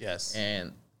busy. Yes.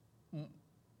 And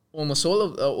almost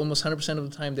 100% of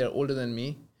the time they're older than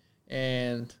me,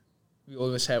 and we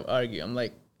always have argue. I'm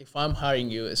like, if I'm hiring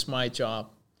you, it's my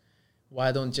job.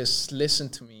 Why don't just listen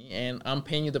to me? And I'm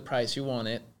paying you the price you want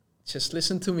it. Just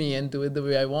listen to me and do it the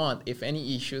way I want. If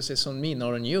any issues, it's on me,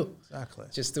 not on you. Exactly.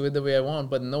 Just do it the way I want.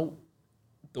 But no,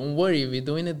 don't worry. We're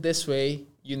doing it this way.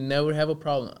 You never have a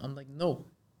problem. I'm like, no,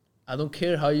 I don't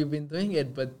care how you've been doing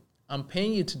it, but I'm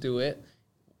paying you to do it.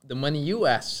 The money you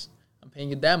ask, I'm paying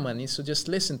you that money. So just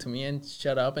listen to me and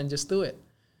shut up and just do it.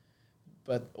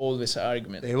 But always an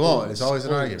argument. They won't. It's always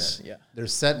an argument. Yeah. They're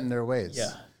set in their ways.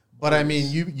 Yeah. But I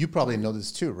mean, you probably know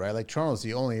this too, right? Like Toronto's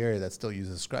the only area that still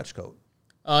uses scratch coat.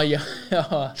 Yeah.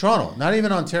 Toronto, not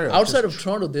even Ontario. Outside of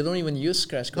Toronto, they don't even use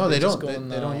scratch coat. No, they don't.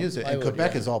 They don't use it. Plywood, And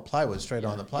Quebec is all plywood, straight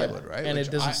on the plywood, right? And Which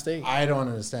it doesn't stay. I don't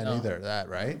understand either of that,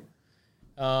 right?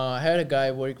 I had a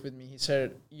guy work with me. He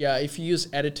said, yeah, if you use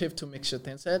additive to mix your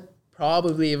thin set,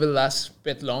 probably it will last a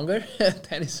bit longer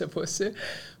than it's supposed to.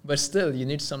 But still, you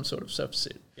need some sort of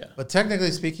substrate. Yeah. But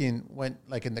technically speaking, when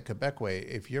like in the Quebec way,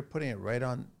 if you're putting it right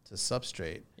on to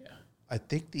substrate, I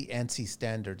think the ANSI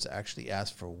standards actually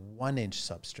ask for 1 inch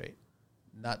substrate,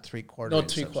 not 3/4. Not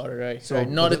 3/4, right? So right.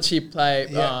 Not a cheap ply,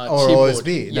 or cheap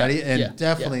OSB, board.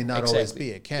 Definitely not exactly.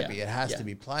 OSB. It can't be. It has to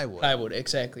be plywood. Plywood,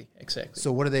 exactly.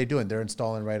 So what are they doing? They're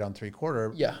installing right on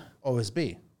 3/4.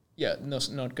 OSB. Yeah, no,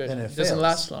 not good. Then it doesn't fails.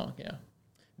 last long. Yeah.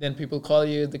 Then people call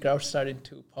you. The grout started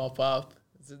to pop up.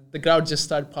 The grout just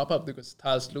started to pop up because the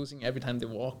tile's losing every time they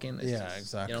walk in.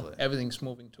 Exactly. You know, everything's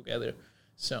moving together.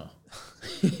 So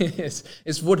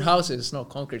it's wood houses, it's not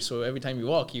concrete. So every time you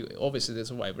walk, obviously there's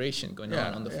a vibration going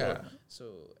on the floor.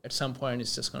 So at some point,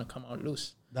 it's just going to come out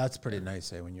loose. That's pretty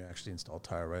nice, when you actually install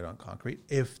tile right on concrete,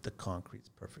 if the concrete's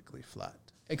perfectly flat.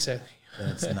 Exactly. Then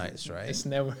it's nice, right? It's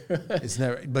never.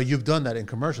 But you've done that in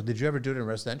commercial. Did you ever do it in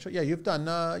residential? Yeah, you've done.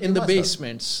 In the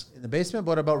basements. In the basement?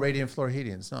 What about radiant floor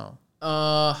heatings? No.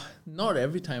 Not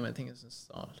every time I think it's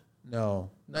installed. No,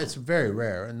 it's very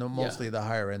rare, and mostly the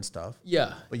higher end stuff.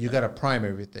 Yeah. But you got to prime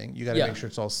everything. You got to make sure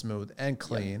it's all smooth and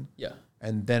clean. Yeah.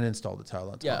 And then install the tile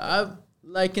on top. Yeah, I've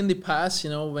like in the past,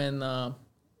 when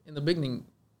in the beginning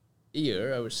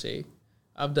year, I would say,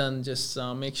 I've done just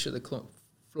make sure the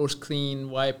floor's clean,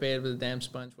 wipe it with a damp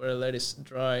sponge, where I let it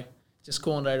dry. Just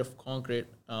go on right off concrete,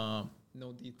 no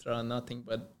ditra, nothing.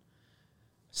 But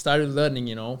started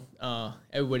learning,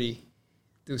 everybody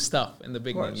do stuff in the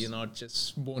beginning. You're not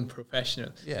just born professional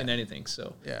in anything.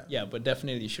 So but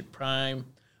definitely you should prime,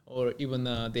 or even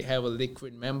they have a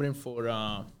liquid membrane for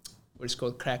what is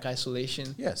called crack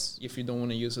isolation. Yes. If you don't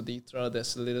want to use a ditra,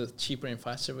 that's a little cheaper and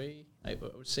faster way, I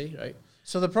would say, right?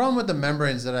 So the problem with the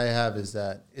membranes that I have is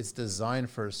that it's designed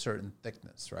for a certain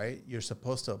thickness, right? You're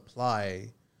supposed to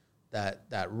apply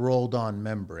that rolled on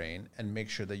membrane and make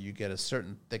sure that you get a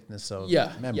certain thickness of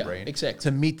membrane exactly.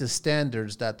 to meet the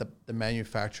standards that the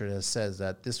manufacturer says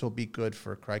that this will be good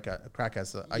for crack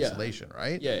isolation,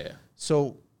 right? Yeah.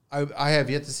 So I have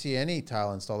yet to see any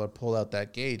tile installer pull out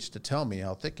that gauge to tell me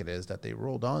how thick it is that they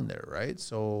rolled on there, right?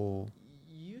 So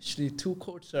usually 2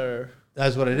 coats are.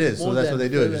 That's what it is. So that's what they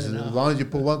do. Just as long as you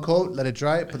put 1 coat, let it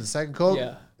dry, put the second coat.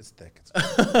 Yeah. It's thick.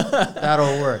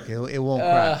 That'll work. It won't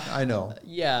crack. I know.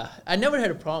 Yeah. I never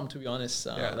had a problem, to be honest.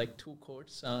 Like 2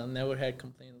 coats. Never had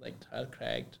complaint like tile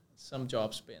cracked. Some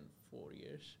jobs been 4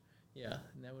 years. Yeah.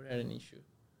 Never had an issue.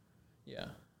 Yeah.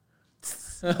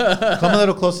 Come a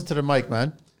little closer to the mic,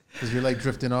 man, because you're like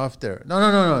drifting off there.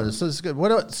 No. So it's good.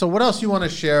 What else you want to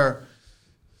share?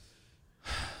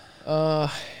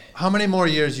 How many more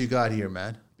years you got here,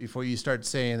 man, before you start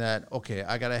saying that, okay,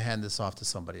 I got to hand this off to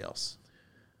somebody else?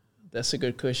 That's a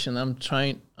good question. I'm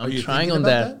trying on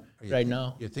that right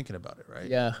now. You're thinking about it, right?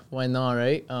 Yeah, why not,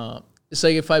 right? It's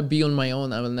like if I be on my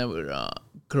own, I will never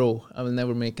grow. I will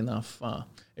never make enough.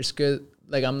 It's good.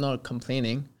 Like, I'm not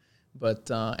complaining,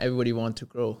 but everybody wants to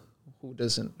grow. Who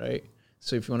doesn't, right?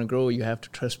 So if you want to grow, you have to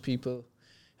trust people,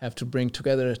 have to bring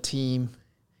together a team,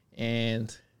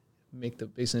 and make the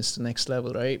business the next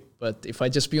level, right? But if I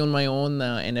just be on my own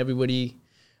and everybody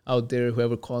out there,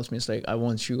 whoever calls me, it's like, I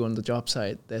want you on the job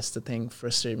site. That's the thing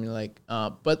frustrating me. Like,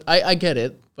 but I get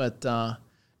it. But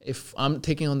if I'm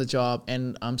taking on the job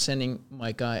and I'm sending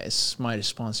my guy, it's my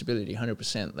responsibility,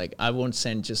 100%. Like, I won't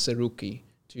send just a rookie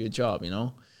to your job,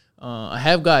 I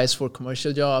have guys for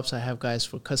commercial jobs. I have guys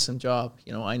for custom job.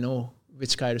 I know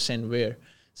which guy to send where.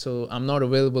 So I'm not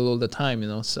available all the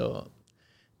time, so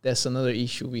that's another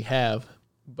issue we have.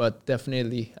 But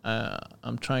definitely,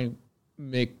 I'm trying to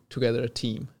make together a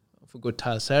team for good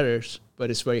tile setters, but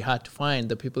it's very hard to find.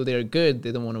 The people that are good,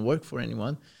 they don't want to work for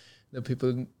anyone. The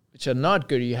people which are not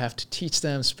good, you have to teach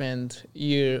them, spend a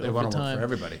year of time. They want to work for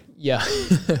everybody. Yeah.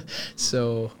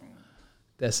 So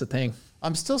That's the thing.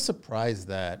 I'm still surprised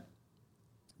that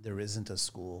there isn't a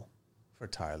school for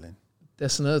tiling.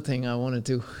 That's another thing I want to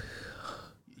do.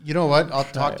 You know what? I'll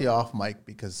talk to you off mic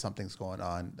because something's going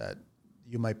on that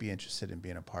you might be interested in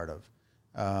being a part of.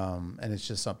 And it's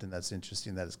just something that's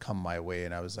interesting that has come my way.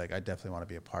 And I was like, I definitely want to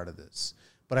be a part of this.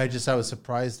 But I was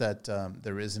surprised that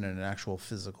there isn't an actual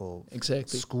physical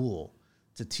school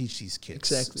to teach these kids.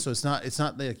 Exactly. So it's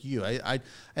not like you.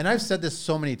 And I've said this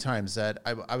so many times that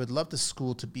I would love the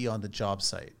school to be on the job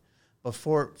site. But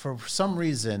for some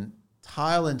reason,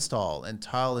 tile install and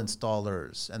tile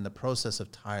installers and the process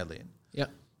of tiling,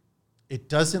 it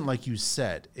doesn't, like you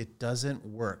said, it doesn't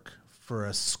work for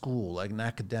a school, like an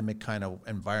academic kind of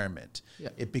environment.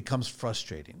 It becomes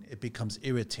frustrating. It becomes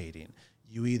irritating.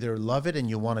 You either love it and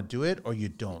you want to do it or you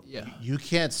don't. You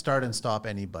can't start and stop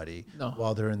anybody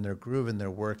while they're in their groove and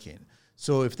they're working.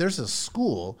 So if there's a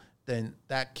school, then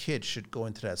that kid should go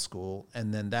into that school,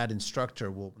 and then that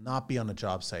instructor will not be on the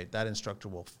job site. That instructor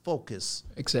will focus.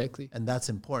 Exactly. And that's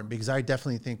important because I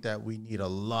definitely think that we need a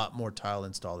lot more tile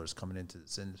installers coming into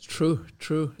this industry.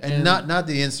 True. And not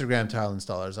the Instagram tile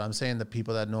installers. I'm saying the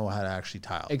people that know how to actually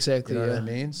tile. Exactly. You know what I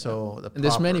mean? So and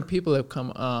there's many people that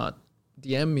come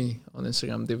DM me on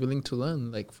Instagram. They're willing to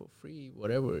learn, like, for free,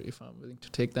 whatever. If I'm willing to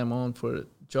take them on for a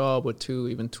job or two,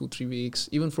 even 2-3 weeks.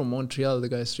 Even from Montreal, the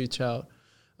guys reach out.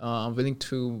 I'm willing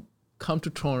to come to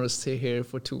Toronto, stay here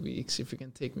for 2 weeks if you can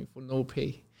take me for no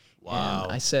pay. Wow.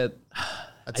 And I said,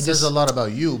 that says a lot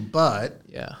about you, but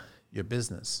yeah, your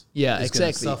business is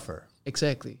exactly. Gonna suffer.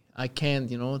 Exactly. I can't,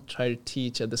 try to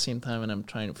teach at the same time and I'm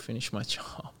trying to finish my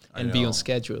job and be on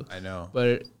schedule. I know.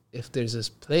 But if there's this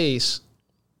place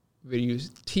where you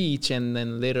teach and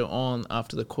then later on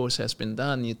after the course has been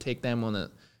done, you take them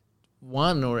on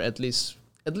one or at least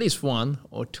 1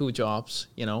 or 2 jobs,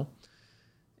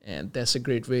 and that's a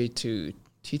great way to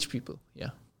teach people.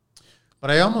 But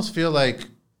I almost feel like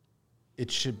it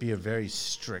should be a very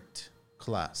strict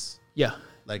class.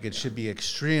 Like it should be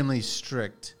extremely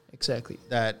strict. Exactly.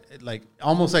 That, like,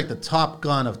 almost like the Top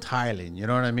Gun of tiling. You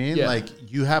know what I mean? Like,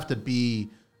 you have to be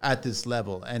at this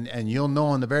level, and you'll know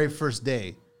on the very first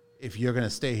day if you're going to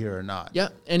stay here or not.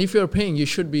 And if you're paying, you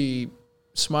should be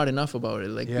smart enough about it.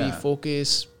 Like, be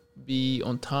focused, be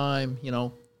on time,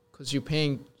 because you're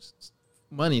paying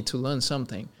money to learn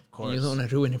something. Of course. And you don't want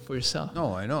to ruin it for yourself.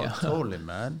 No, I know. Totally,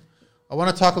 man. I want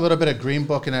to talk a little bit of Green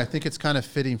Book, and I think it's kind of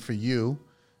fitting for you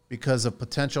because of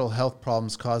potential health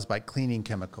problems caused by cleaning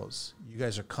chemicals. You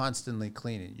guys are constantly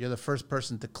cleaning. You're the first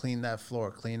person to clean that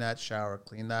floor, clean that shower,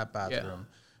 clean that bathroom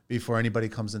before anybody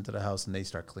comes into the house and they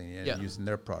start cleaning it and using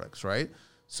their products, right?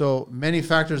 So many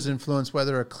factors influence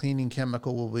whether a cleaning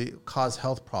chemical will cause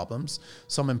health problems.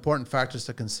 Some important factors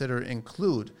to consider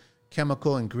include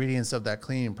chemical ingredients of that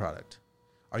cleaning product.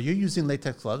 Are you using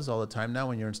latex gloves all the time now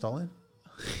when you're installing?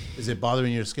 Is it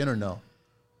bothering your skin or no?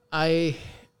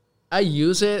 I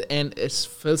use it and it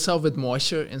fills up with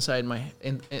moisture inside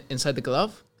inside the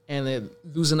glove, and it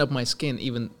loosened up my skin.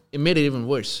 It made it even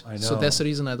worse. I know. So that's the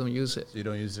reason I don't use it. So you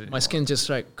don't use it anymore. My skin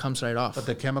just comes right off. But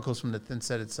the chemicals from the thin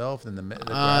set itself and the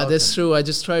that's true. I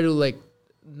just try to,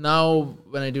 now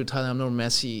when I do tiling, I'm not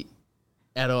messy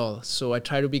at all. So I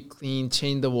try to be clean,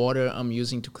 change the water I'm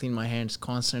using to clean my hands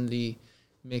constantly,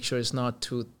 make sure it's not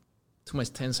too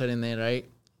much tensile in there, right?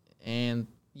 And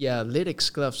latex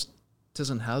gloves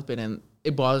doesn't help it, and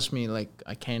it bothers me. Like,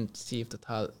 I can't see if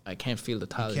I can't feel the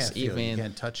tile is even. You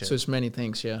can't touch it. So it's many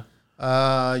things, You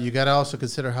got to also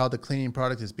consider how the cleaning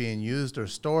product is being used or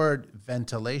stored.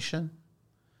 Ventilation.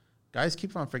 Guys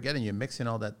keep on forgetting you're mixing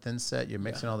all that thin set, you're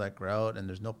mixing all that grout, and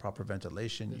there's no proper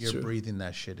ventilation. You're breathing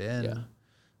that shit in.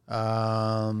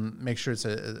 Make sure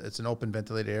it's an open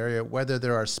ventilated area. Whether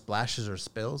there are splashes or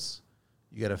spills,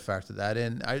 you got to factor that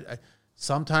in.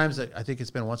 Sometimes I think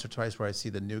it's been once or twice where I see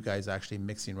the new guys actually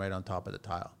mixing right on top of the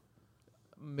tile.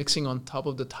 Mixing on top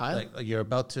of the tile? Like you're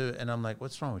about to, and I'm like,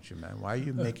 what's wrong with you, man? Why are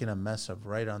you making a mess of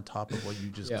right on top of what you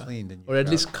just cleaned? And or at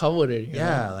least cover it.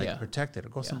 Protect it. Or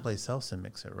go someplace else and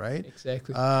mix it, right?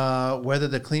 Exactly. Whether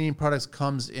the cleaning products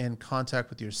comes in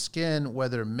contact with your skin,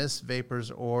 whether mist,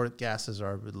 vapors, or gases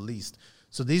are released.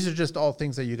 So these are just all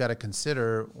things that you got to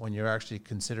consider when you're actually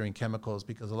considering chemicals,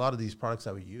 because a lot of these products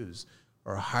that we use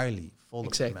are highly full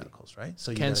of chemicals, right?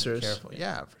 So you got to be careful.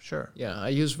 Yeah, for sure. Yeah, I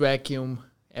use vacuum.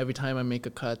 Every time I make a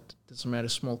cut, doesn't matter,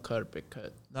 small cut, big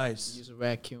cut. Nice. Use a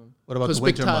vacuum. What about the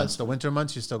winter months? The winter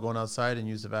months, you're still going outside and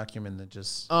use the vacuum and then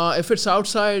just... if it's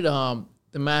outside,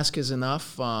 the mask is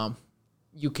enough.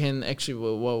 You can actually,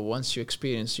 once you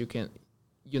experience,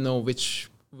 you know which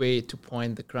way to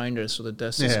point the grinder so the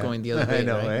dust is going the other way. I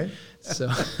know, right? right? So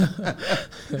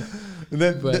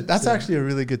That's actually a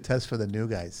really good test for the new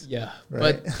guys. yeah,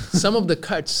 Right? but some of the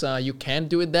cuts you can't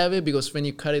do it that way because when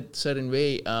you cut it certain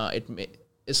way,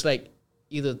 it's like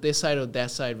either this side or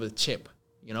that side will chip,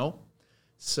 you know.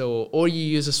 So or you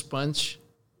use a sponge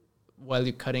while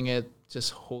you're cutting it.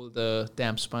 Just hold the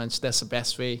damn sponge. That's the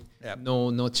best way. Yep.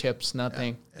 No chips,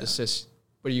 nothing. Yeah. It's just,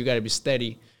 but you gotta be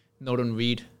steady. Not on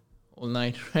weed all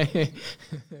night, right?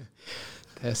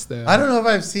 That's the. I don't know if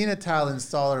I've seen a tile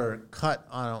installer cut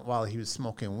on while he was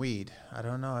smoking weed. I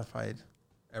don't know if I'd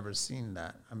ever seen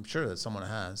that. I'm sure that someone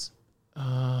has. No,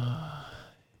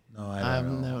 I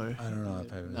don't know. Never. I don't know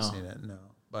if I've ever seen it. No,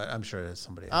 but I'm sure that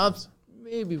somebody Uh, has.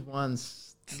 maybe once.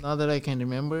 Not that I can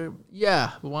remember.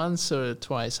 Yeah, once or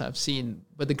twice I've seen.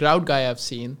 But the grout guy I've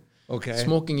seen Okay.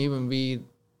 smoking even weed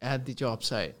at the job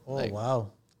site. Oh like, wow.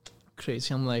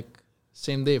 crazy. I'm like,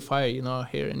 same day fire. You're not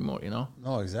here anymore. You know.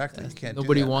 No, exactly. You can't.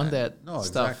 Nobody do that, want man. that No,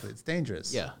 stuff. exactly. It's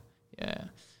dangerous. Yeah.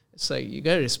 It's like you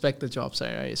gotta respect the job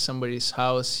site, right? It's somebody's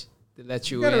house. They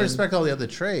let you You gotta in. respect all the other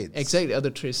trades. Exactly, other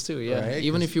trades too. Yeah. Right,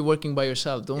 Even 'cause- if you're working by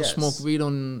yourself, don't Yes. smoke weed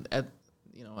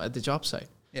at the job site.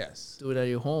 Yes. Do it at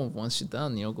your home. Once you're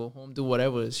done, go home, do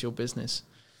whatever. It's your business.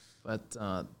 But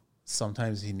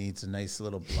Sometimes he needs a nice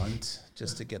little blunt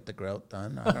just to get the grout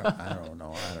done. I don't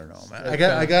know, man.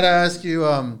 I gotta ask you,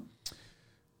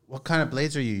 what kind of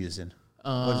blades are you using?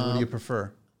 What do you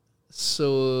prefer?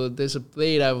 so there's a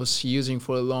blade I was using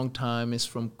for a long time. It's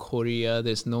from Korea.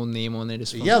 There's no name on it.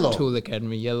 It's from Yellow. Tool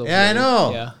Academy. Yellow. Yeah, I blade.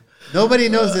 know. Yeah. Nobody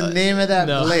knows the name of that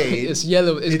No, blade. it's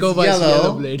yellow. It's go by yellow,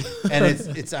 yellow blade. and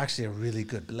it's actually a really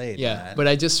good blade. Yeah, man. but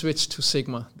I just switched to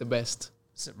Sigma, the best.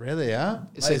 Is it really? Yeah.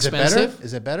 It's Is it expensive. better?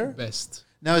 Is it better? Best.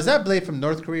 Now, is that blade from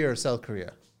North Korea or South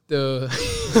Korea? The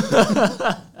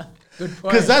good point.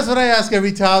 Because that's what I ask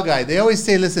every tile guy. They always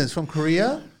say, "Listen, it's from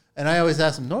Korea," and I always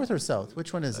ask them, "North or South?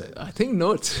 Which one is it?" I think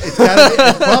not. It's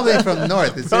probably from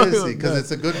North. It's Probably seriously from because North.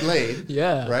 it's a good blade.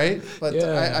 Yeah. Right. But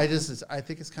Yeah. I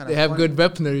think it's kind of. They have good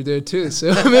weaponry there too,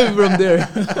 so maybe from there.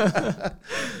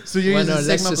 So you're Why using not?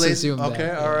 Let's Sigma just blades. assume that, Okay.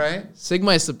 yeah. All right.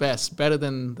 Sigma is the best, better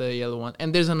than the yellow one.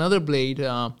 And there's another blade.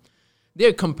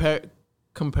 They're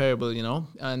comparable,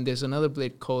 And there's another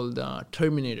blade called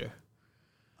Terminator.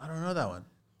 I don't know that one.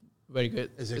 Very good.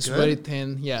 Is it it's good? very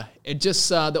thin. Yeah. It just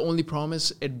the only problem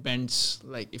is it bends.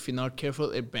 Like if you're not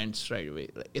careful, it bends right away.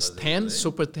 Like, it's thin,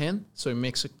 super thin, so it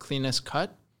makes a cleanest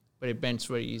cut, but it bends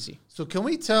very easy. So can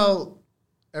we tell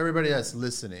everybody that's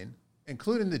listening,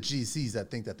 including the GCs that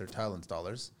think that they're tile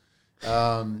installers,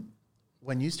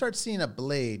 when you start seeing a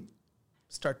blade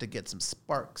start to get some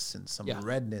sparks and some Yeah.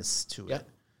 redness to Yeah. it,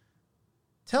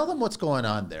 tell them what's going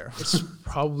on there. It's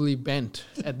probably bent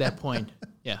at that point.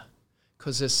 Yeah.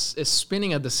 Because it's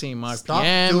spinning at the same RPM. Stop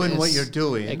doing what it's- you're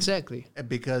doing. Exactly.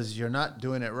 Because you're not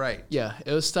doing it right. Yeah.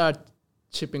 It'll start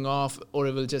chipping off or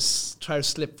it will just try to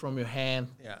slip from your hand.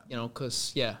 Yeah.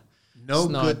 Because, No it's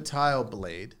not- good tile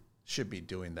blade should be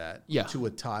doing that Yeah. to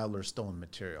a tile or stone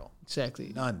material.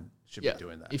 exactly. None should Yeah. be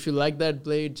doing that. If you like that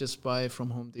blade, just buy it from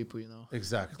Home Depot,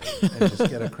 Exactly. And just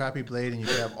get a crappy blade and you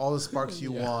can have all the sparks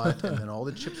you want and then all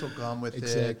the chips will come with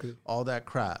Exactly. it. All that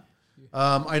crap.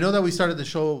 I know that we started the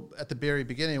show at the very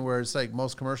beginning where it's like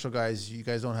most commercial guys, you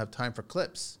guys don't have time for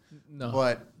clips. No.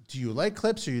 But do you like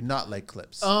clips or you not like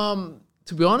clips?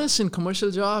 To be honest, in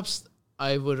commercial jobs,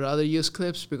 I would rather use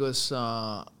clips because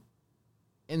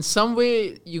in some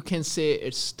way you can say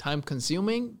it's time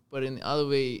consuming, but in the other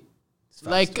way,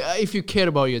 like if you care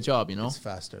about your job, It's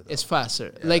faster though. it's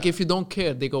faster. Like if you don't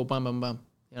care, they go bam, bam, bam.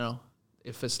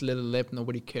 If it's little lip,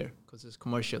 nobody care because it's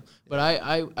commercial. But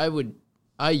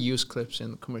I use clips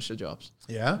in commercial jobs.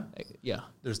 Yeah? Yeah.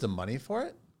 There's the money for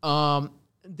it?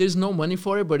 There's no money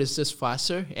for it, but it's just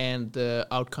faster and the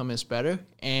outcome is better.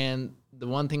 And the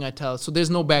one thing so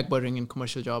there's no back buttering in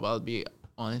commercial job, I'll be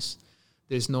honest.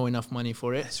 There's no enough money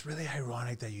for it. It's really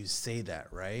ironic that you say that,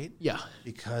 right? Yeah.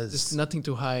 Because There's nothing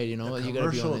to hide, you gotta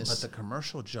be honest. But the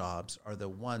commercial jobs are the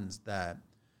ones that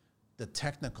the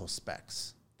technical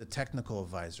specs, the technical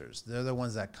advisors, they're the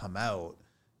ones that come out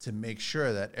to make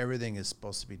sure that everything is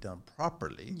supposed to be done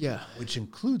properly. Yeah. Which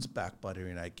includes back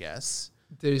buttering, I guess.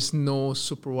 There's no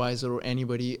supervisor or any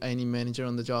manager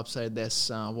on the job site that's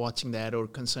watching that or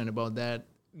concerned about that.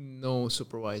 No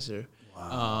supervisor.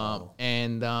 Wow.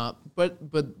 But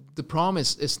the problem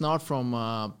is it's not from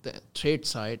the trade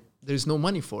side. There's no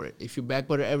money for it. If you back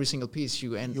butter every single piece,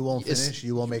 You won't finish,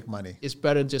 you won't make money. It's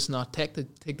better just not take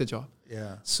the job.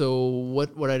 Yeah. So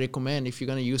what I recommend, if you're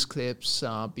gonna use clips,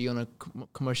 be on a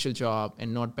commercial job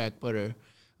and not back butter,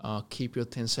 keep your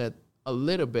thin set a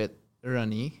little bit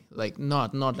runny, like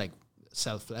not like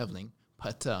self leveling,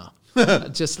 but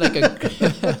just like a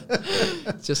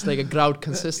just like a grout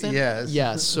consistent. Yes.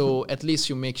 Yeah. So at least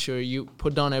you make sure you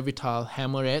put down every tile,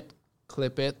 hammer it,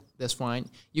 clip it. That's fine.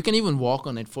 You can even walk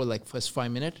on it for like first 5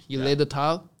 minutes. You lay the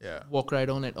tile, walk right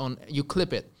on it. You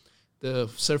clip it. The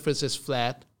surface is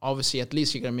flat. Obviously, at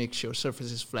least you gotta make sure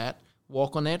surface is flat.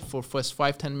 Walk on it for first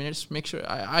 5-10 minutes. Make sure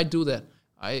I do that.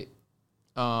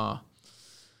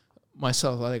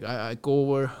 Myself, like I go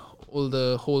over all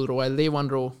the whole row. I lay one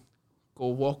row, go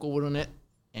walk over on it,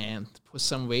 and put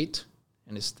some weight,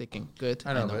 and it's sticking good.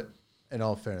 I know. But in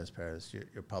all fairness, Paris,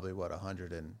 you're probably what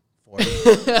 140.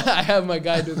 I have my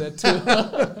guy do that too.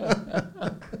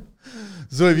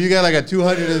 So if you got like a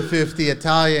 250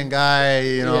 Italian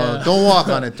guy, don't walk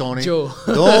on it, Tony. Joe.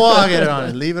 Don't walk it on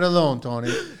it. Leave it alone,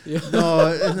 Tony. Yeah.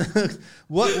 No.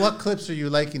 What clips are you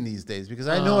liking these days? Because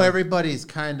I know everybody's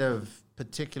kind of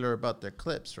particular about their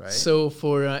clips, right? So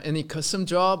for any custom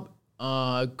job,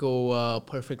 go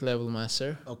Perfect Level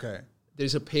Master. Okay.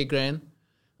 There's a pay grain.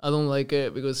 I don't like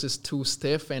it because it's too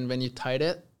stiff, and when you tight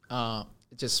it, it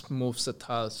just moves the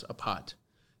tiles apart.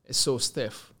 It's so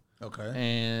stiff. Okay.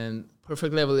 And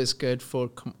Perfect Level is good for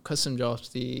custom jobs.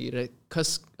 The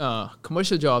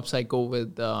commercial jobs, I go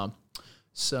with the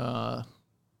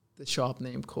shop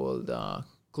name called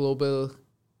Global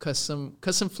Custom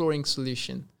Flooring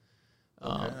Solution.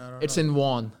 It's in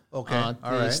Vaughan. Okay.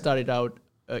 They started out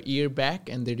a year back,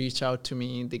 and they reached out to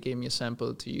me. They gave me a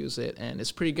sample to use it, and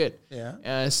it's pretty good.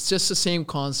 Yeah. It's just the same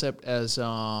concept as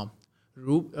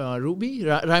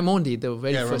Raimondi, the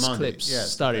very first Raimondi. clips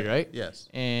started, right? Yes.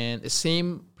 And it's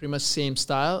pretty much same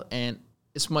style, and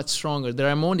it's much stronger. The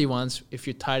Raimondi ones, if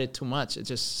you tied it too much, it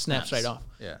just snaps right off.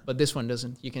 Yeah. But this one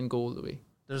doesn't. You can go all the way.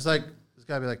 There's got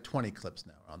to be like 20 clips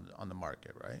now on the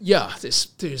market, right? Yeah,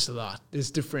 there's a lot. There's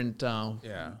different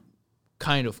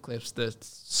kind of clips. The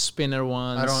spinner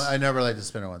ones. I never like the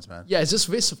spinner ones, man. Yeah, it's just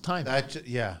a waste of time.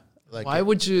 Like why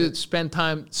would you spend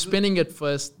time spinning it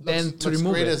first, then to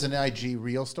remove it? It looks great as an IG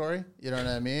reel story. You know what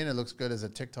I mean? It looks good as a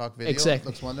TikTok video. Exactly. It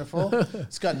looks wonderful.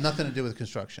 It's got nothing to do with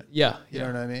construction. Yeah. You know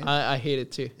what I mean? I hate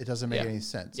it too. It doesn't make any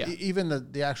sense. Yeah. Even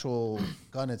the actual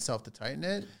gun itself to tighten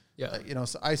it. Yeah.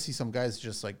 So I see some guys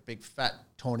just like big fat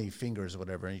Tony fingers or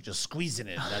whatever, and you just squeezing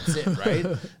it, and that's it, right?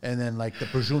 And then like the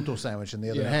prosciutto sandwich in the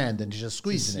other hand, and you're just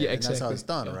squeezing it, and that's how it's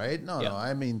done, right? No,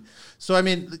 I mean, so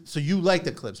you like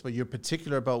the clips, but you're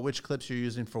particular about which clips you're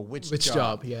using for which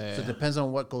job. Yeah. So it depends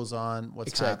on what goes on,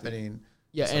 what's happening.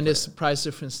 Yeah, and there's the price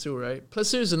difference too, right?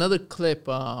 Plus, there's another clip.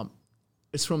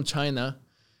 It's from China.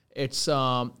 It's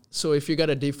so if you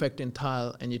got a defect in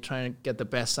tile and you're trying to get the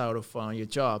best out of your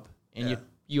job, and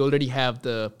you already have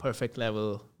the Perfect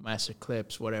Level Master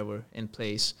clips, whatever, in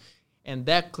place. And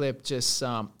that clip just,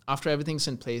 after everything's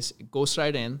in place, it goes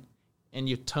right in, and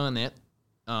you turn it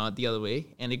the other way,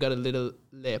 and it got a little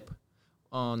lip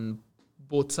on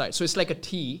both sides. So it's like a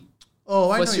T.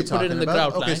 Oh, I know First you're you put it in the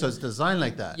about. grout Okay, line. so it's designed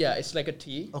like that. Yeah, it's like a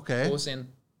T. Okay. Goes in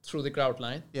through the grout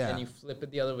line. Yeah. Then you flip it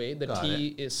the other way. The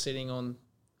T is sitting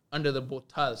under the both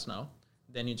tiles now.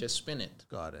 Then you just spin it.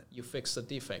 Got it. You fix the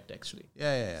defect, actually.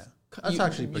 Yeah. That's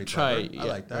actually pretty clever. I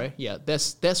like that. Right? Yeah,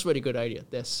 that's very good idea.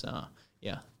 That's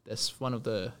one of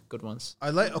the good ones.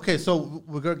 Okay, so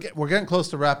we're getting close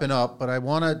to wrapping up, but I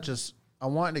want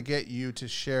to get you to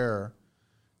share,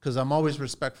 because I'm always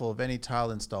respectful of any tile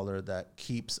installer that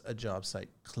keeps a job site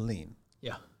clean.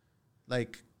 Yeah.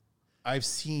 Like, I've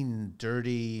seen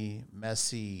dirty,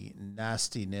 messy,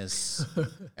 nastiness,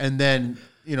 and then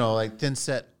like thin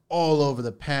set all over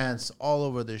the pants, all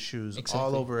over the shoes,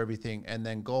 all over everything, and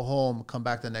then go home, come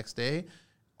back the next day,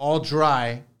 all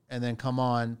dry, and then come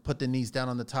on, put the knees down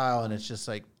on the tile, and it's just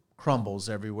like crumbles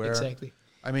everywhere. Exactly.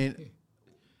 I mean,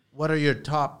 what are your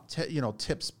top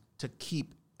tips to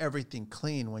keep everything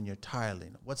clean when you're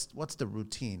tiling? What's the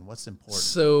routine? What's important?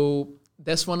 So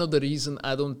that's one of the reasons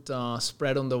I don't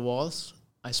spread on the walls.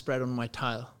 I spread on my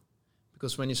tile,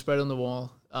 because when you spread on the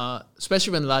wall,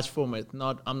 especially when large format,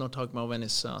 I'm not talking about when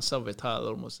it's subway tile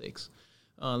or mosaics.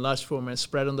 Large format,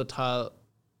 spread on the tile,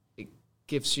 it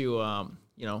gives you,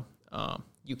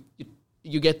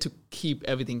 you get to keep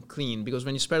everything clean, because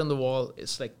when you spread on the wall,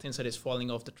 it's like things that is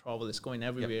falling off the trowel, it's going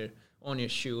everywhere, on your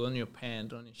shoe, on your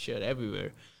pant, on your shirt,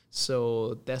 everywhere.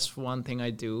 So that's one thing I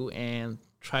do, and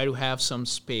try to have some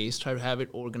space, try to have it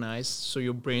organized so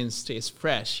your brain stays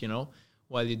fresh,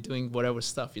 while you're doing whatever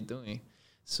stuff you're doing.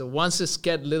 So once it's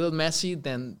get a little messy,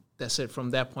 then that's it. From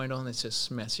that point on, it's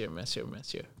just messier.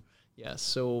 Yeah.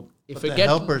 So if the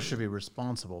helper should be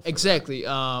responsible for exactly.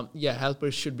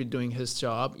 Helper should be doing his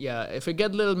job. Yeah. If it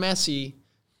get a little messy,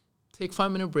 take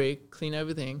 5-minute break, clean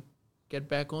everything, get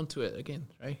back onto it again.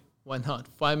 Right? Why not?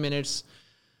 5 minutes.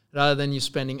 rather than you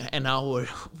spending an hour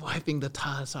wiping the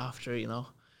tiles after,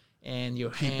 and your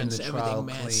Keeping hands, the everything trowel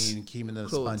mess. clean, keeping the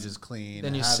clothes. sponges clean.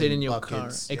 Then you having sit in your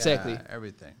buckets, car. Exactly.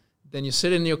 Everything. Then you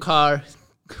sit in your car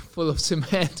full of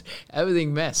cement,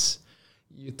 everything mess.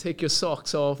 You take your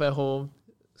socks off at home.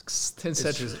 It's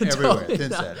just everywhere.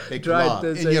 Thin set, big blob,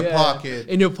 in your pocket,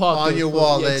 in your pocket, on your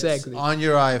wallet, exactly. on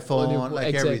your iPhone,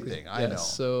 exactly. everything. I know.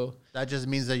 So that just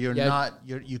means that you're not.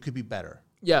 You could be better.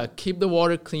 Yeah, keep the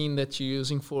water clean that you're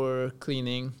using for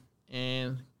cleaning,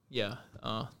 and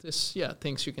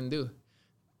things you can do.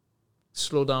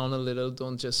 Slow down a little.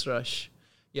 Don't just rush.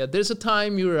 Yeah, there's a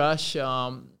time you rush.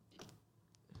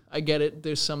 I get it.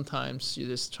 There's sometimes you're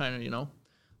just trying to,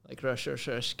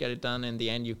 rush, get it done. In the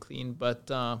end, you clean. But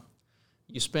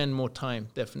you spend more time,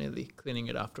 definitely, cleaning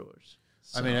it afterwards.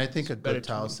 So I think a good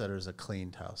towel setter is a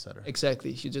clean towel setter.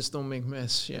 Exactly. You just don't make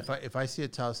mess. Yeah. If I see a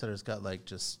towel setter's got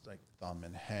just thumb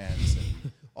and hands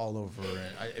and all over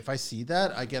it, if I see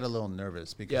that, I get a little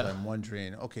nervous because I'm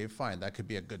wondering, okay, fine, that could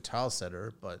be a good towel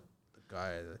setter, but the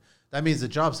guy... That means the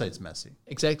job site's messy.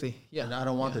 Exactly. Yeah. And I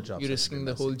don't want the job site. You're risking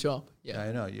the whole job. Yeah.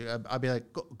 I know. I'll be like,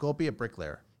 go be a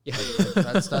bricklayer. Yeah.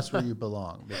 That's where you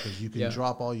belong because you can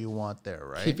drop all you want there,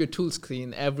 right? Keep your tools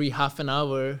clean every half an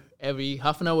hour,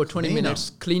 20 minutes.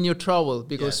 Clean your trowel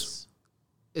because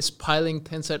it's piling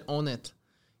thin set on it.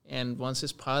 And once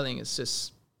it's piling, it's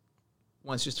just,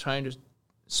 once you're trying to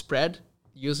spread,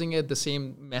 using it, the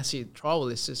same messy trowel,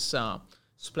 it's just...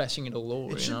 splashing it all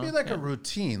over. It should be like a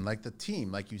routine, like the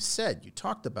team, like you said. You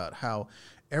talked about how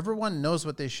everyone knows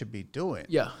what they should be doing.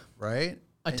 Yeah. Right?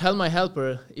 I tell my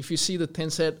helper, if you see the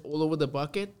thin set all over the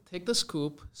bucket, take the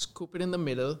scoop it in the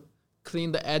middle,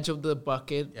 clean the edge of the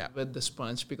bucket with the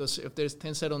sponge, because if there's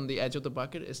thin set on the edge of the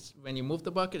bucket, it's when you move the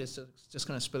bucket, it's just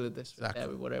going to spill it this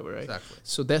way, whatever, right? Exactly.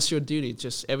 So that's your duty.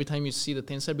 Just every time you see the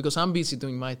thin set, because I'm busy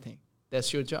doing my thing.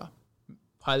 That's your job.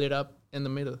 Pile it up in the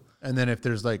middle. And then if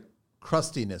there's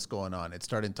crustiness going on, it's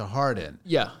starting to harden.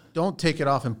 Yeah. Don't take it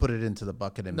off and put it into the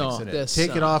bucket and mix it in.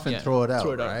 Take it off and throw it out,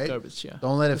 right? Garbage,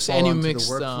 Don't let it fall onto the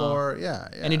work floor.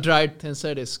 Any dried thin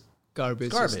set is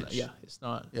garbage. Garbage. It's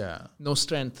not. Yeah. No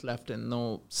strength left and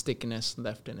no stickiness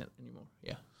left in it anymore.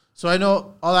 Yeah. So I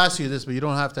know, I'll ask you this, but you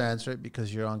don't have to answer it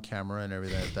because you're on camera and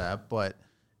everything like that. But,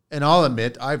 and I'll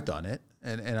admit, I've done it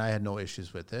and I had no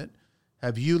issues with it.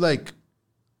 Have you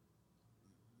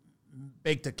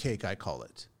baked a cake, I call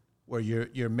it, where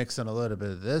you're mixing a little bit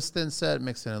of this thin set,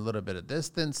 mixing a little bit of this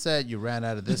thin set. You ran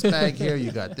out of this bag here,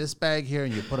 you got this bag here,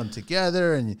 and you put them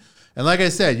together. And like I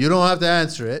said, you don't have to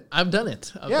answer it. I've done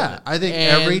it. I think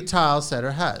every tile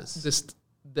setter has.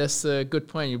 That's a good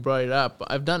point. You brought it up.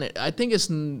 I've done it. I think it's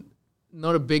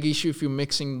not a big issue if you're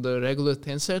mixing the regular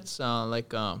thin sets,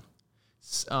 like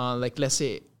let's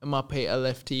say MAPE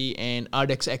LFT and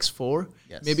Ardex X4.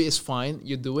 Yes. Maybe it's fine.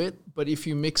 You do it. But if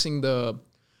you're mixing the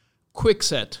quick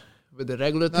set with the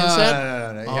regular thin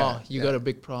set, you got a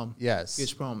big problem. Yes.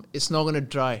 Huge problem. It's not going to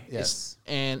dry. Yes.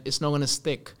 And it's not going to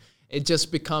stick. It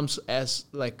just becomes as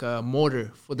like a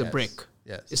mortar for the brick.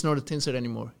 Yes. It's not a thin set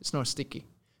anymore. It's not sticky.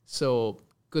 So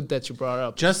good that you brought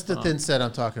up. Just the thin set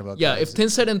I'm talking about. Yeah, guys. If thin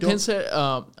set and thin set,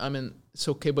 it's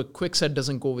okay, but quick set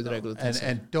doesn't go with regular thin set.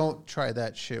 And don't try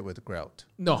that shit with grout.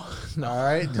 No. All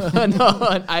right?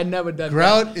 No, I never done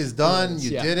grout that. Is done.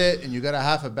 You did it, and you got a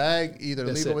half a bag. Either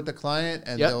leave it with the client,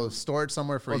 and they'll store it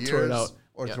somewhere for years. Throw it out.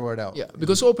 Or throw it out. Yeah,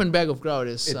 because open bag of grout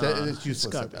is it's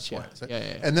useless at that point. So,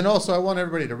 And then also, I want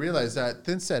everybody to realize that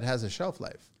thin set has a shelf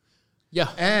life. Yeah.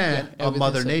 And a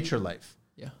Mother Nature life.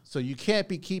 Yeah. So you can't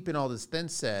be keeping all this thin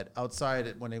set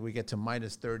outside when we get to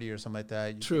minus 30 or something like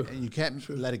that. True. And you can't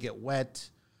let it get wet.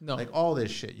 No. Like all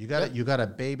this shit. You gotta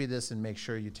baby this and make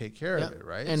sure you take care of it,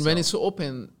 right? And when it's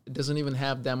open, it doesn't even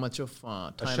have that much of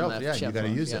time left. Yeah, you gotta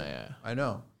use it. Yeah. I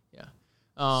know. Yeah.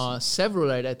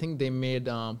 Severolite, I think they made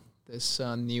this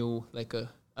new like a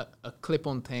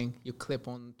clip-on thing. You clip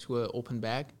on to an open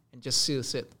bag and just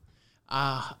seals it.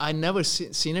 I never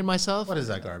seen it myself. What is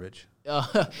that garbage?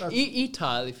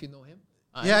 iTile, if you know him.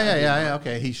 Yeah.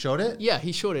 Okay, he showed it. Yeah,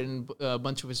 he showed it in a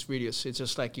bunch of his videos. It's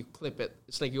just like you clip it.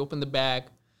 It's like you open the bag,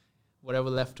 whatever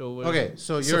left over. Okay,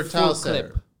 so you're a towel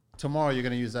setter. Tomorrow you're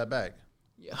gonna use that bag.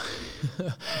 Yeah.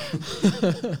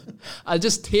 I'll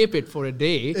just tape it for a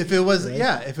day. If it was,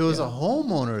 if it was a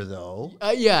homeowner though,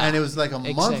 and it was like a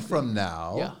month from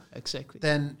now, exactly.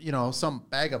 Then some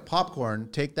bag of popcorn,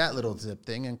 take that little zip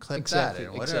thing and clip that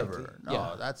and whatever. Exactly.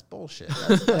 No, that's bullshit.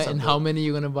 That's and how many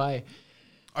you gonna buy?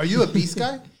 Are you a beast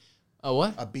guy? A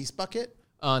what? A beast bucket?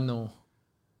 No.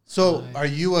 So are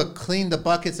you a clean the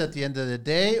buckets at the end of the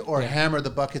day or hammer the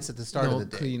buckets at the start of the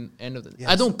day? Clean end of the day. Yes.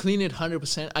 I don't clean it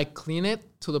 100%. I clean it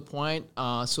to the point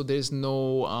so there's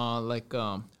no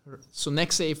so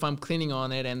next day if I'm cleaning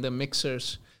on it and the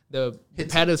mixers, the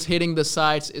pedals hitting the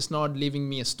sides, it's not leaving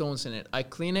me a stones in it. I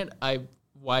clean it. I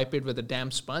wipe it with a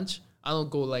damp sponge. I don't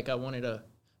go like I wanted a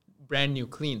brand new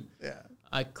clean. Yeah.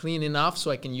 I clean enough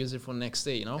so I can use it for next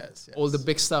day, Yes. All the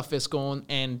big stuff is gone,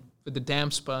 and with the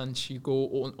damp sponge, you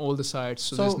go on all the sides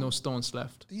so there's no stones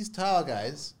left. These tile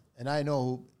guys, and I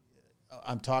know who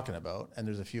I'm talking about, and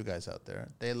there's a few guys out there,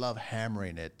 they love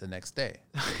hammering it the next day.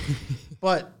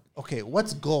 But, okay,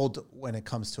 what's gold when it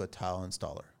comes to a tile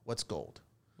installer? What's gold?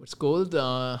 What's gold?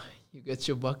 You get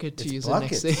your bucket to use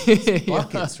buckets. the next day. It's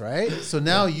buckets, right? So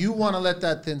now you want to let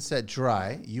that thin set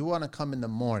dry. You want to come in the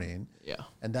morning. Yeah.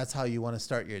 And that's how you want to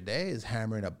start your day, is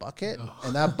hammering a bucket.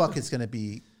 And that bucket's going to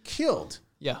be killed.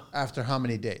 Yeah. After how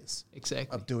many days?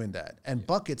 Exactly. Of doing that. And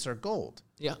buckets are gold.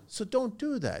 Yeah. So don't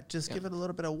do that. Just give it a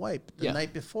little bit of wipe the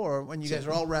night before when you guys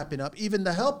are all wrapping up. Even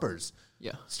the helpers.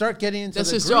 Yeah. Start getting into That's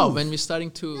the his groove. job. When we're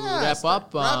starting to wrap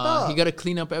up, he got to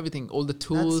clean up everything. All the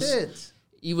tools. That's it.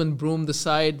 Even broom the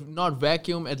side. Not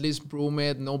vacuum, at least broom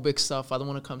it. No big stuff. I don't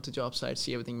want to come to job site,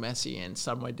 see everything messy, and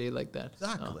start my day like that.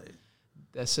 Exactly.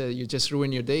 That's you just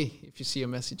ruin your day if you see a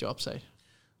messy job site.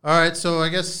 All right, so I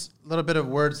guess a little bit of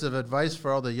words of advice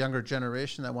for all the younger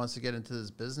generation that wants to get into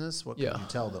this business. What can you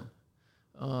tell them?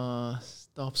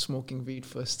 Stop smoking weed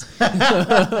first.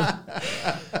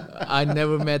 I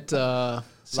never met a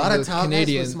lot of tile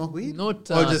Canadian. guys smoke weed? Not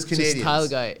just Canadians. Just tile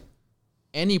guy.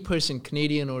 Any person,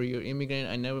 Canadian or you're immigrant,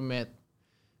 I never met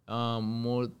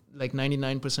more like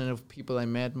 99% of people I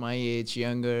met my age,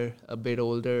 younger, a bit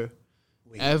older.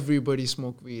 Everybody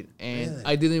smoked weed, and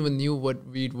I didn't even knew what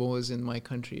weed was in my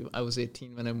country. I was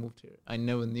 18 when I moved here. I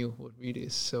never knew what weed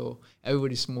is. So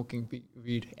everybody's smoking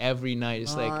weed every night.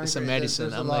 It's like it's a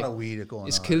medicine. There's a lot of weed going on.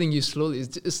 It's killing you slowly.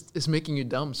 It's making you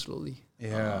dumb slowly.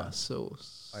 Yeah. So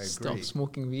I agree. stop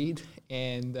smoking weed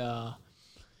and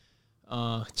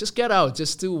just get out.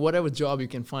 Just do whatever job you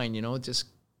can find. Just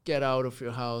get out of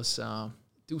your house.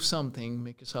 Do something.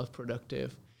 Make yourself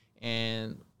productive.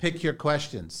 And pick your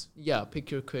questions. Yeah, pick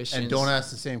your questions. And don't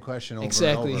ask the same question over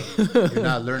exactly. and over. You're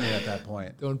not learning at that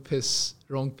point. Don't piss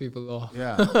wrong people off.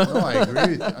 Yeah. No, I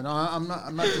agree with you. No,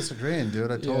 I'm not disagreeing,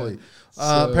 dude. I totally.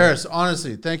 Paris,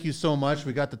 honestly, thank you so much.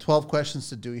 We got the 12 questions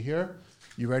to do here.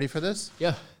 You ready for this?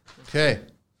 Yeah. Okay.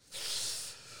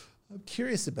 I'm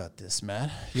curious about this,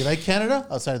 man. You like Canada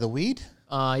outside of the weed?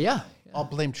 Yeah. I'll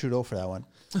blame Trudeau for that one.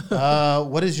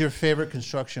 What is your favorite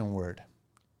construction word?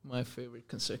 My favorite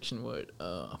construction word,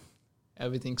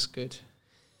 everything's good.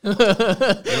 What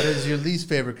is your least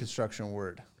favorite construction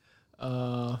word?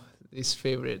 Least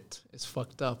favorite is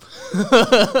fucked up.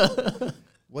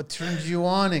 What turns you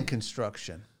on in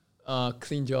construction?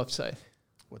 Clean job site.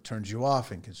 What turns you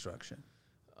off in construction?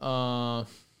 What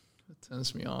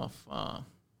turns me off?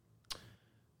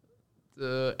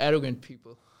 The arrogant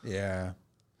people. Yeah.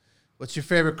 What's your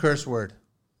favorite curse word?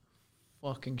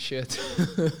 Fucking shit.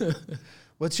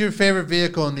 What's your favorite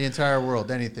vehicle in the entire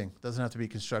world? Anything. Doesn't have to be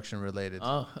construction related.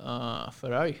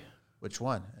 Ferrari. Which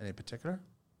one? Any particular?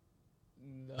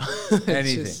 No.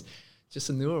 Anything. Just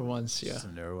the newer ones, yeah. Just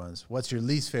the newer ones. What's your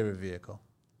least favorite vehicle?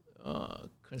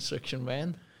 Construction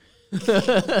van.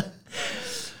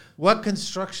 What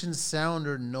construction sound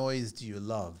or noise do you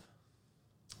love?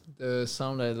 The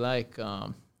sound I like,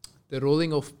 the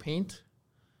rolling of paint.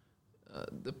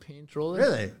 The paint roller.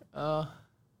 Really?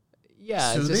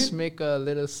 Yeah, Soothing? just make a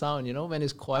little sound, when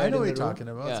it's quiet. I know in what you're the room. talking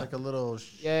about. Yeah. It's like a little...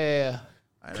 Yeah.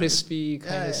 Crispy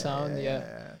kind of sound,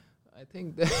 yeah. I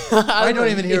think that... I don't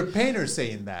even hear a painter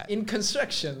saying that. In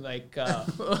construction, like...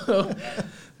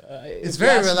 it's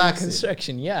very relaxing.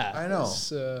 Construction, yeah. I know.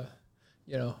 It's, other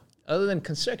than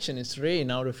construction, it's rain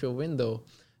out of your window.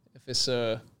 If it's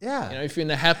if you're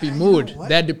in a happy mood,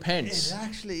 that depends. It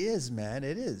actually is, man.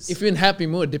 It is. If you're in a happy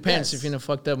mood, depends. Yes. If you're in a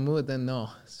fucked up mood, then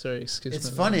no. Sorry, excuse me. It's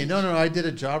funny. No. I did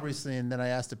a job recently, and then I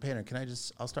asked the painter,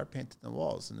 I'll start painting the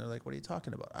walls. And they're like, what are you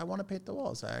talking about? I want to paint the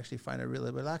walls. I actually find it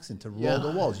really relaxing to roll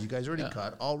the walls. You guys already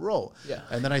cut. I'll roll. Yeah.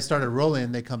 And then I started rolling,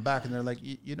 and they come back, and they're like,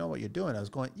 you know what you're doing? I was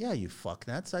going, yeah, you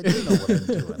fucknuts. I do know what I'm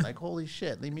doing. Like, holy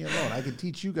shit, leave me alone. I can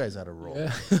teach you guys how to roll.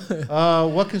 Yeah.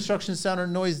 What construction sound or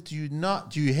noise do you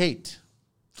hate?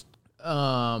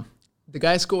 The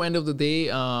guys go end of the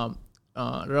day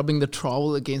rubbing the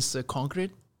trowel against the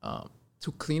concrete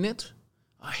to clean it.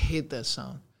 I hate that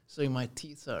sound. So my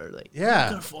teeth are like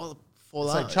gonna fall it's out.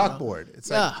 Like chalkboard. It's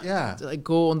like To like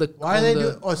go on the why on they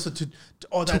the, do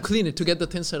to clean it to get the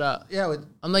thin set out. Yeah,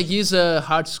 I'm like use a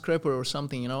hard scraper or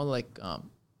something,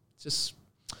 just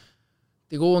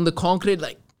They go on the concrete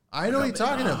like. I know what you're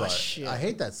talking about. Shit. I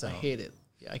hate that I sound. hate it.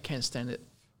 Yeah, I can't stand it.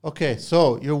 Okay,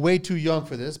 so you're way too young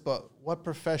for this, but what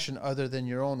profession other than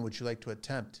your own would you like to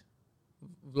attempt?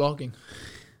 Vlogging.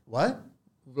 What?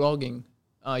 Vlogging.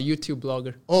 YouTube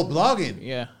blogger. Oh, blogging.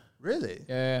 Yeah. Really?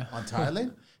 Yeah. On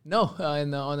Thailand? No,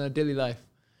 on a daily life.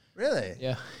 Really?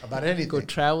 Yeah. About anything? Go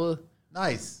travel.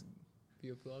 Nice. Be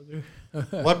a blogger.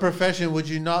 What profession would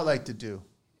you not like to do?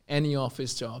 Any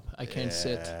office job. I can't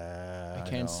sit. I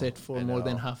can't sit for more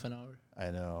than half an hour.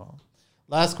 I know.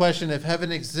 Last question. If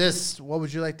heaven exists, what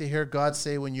would you like to hear God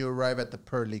say when you arrive at the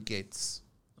pearly gates?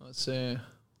 I'd say,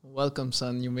 welcome,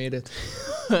 son. You made it.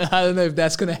 I don't know if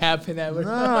that's going to happen ever.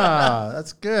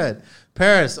 That's good.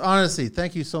 Paris, honestly,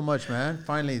 thank you so much, man.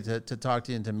 Finally, to talk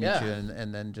to you and to meet you.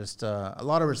 And then just a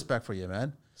lot of respect for you,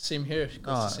 man. Same here.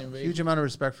 Same way. Huge amount of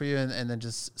respect for you. And then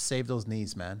just save those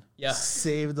knees, man. Yeah.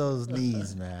 Save those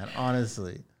knees, man.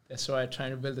 Honestly. That's why I'm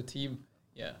trying to build a team.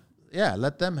 Yeah. Yeah,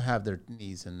 let them have their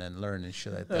knees and then learn and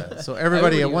shit like that. So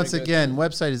everybody, once again,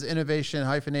 website is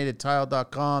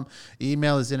innovation-tile.com.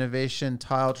 Email is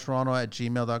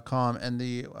innovationtiletoronto@gmail.com. And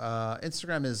the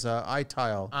Instagram is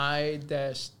iTile.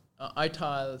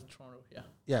 iTile Toronto, yeah.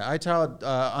 Yeah, iTile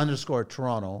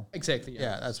 _Toronto. Exactly,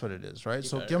 Yeah, that's what it is, right?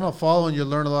 So give them a follow and you'll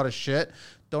learn a lot of shit.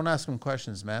 Don't ask them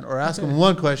questions, man. Or ask them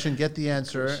one question, get the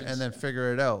answer, and then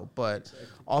figure it out. But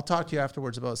I'll talk to you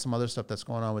afterwards about some other stuff that's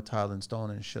going on with tile and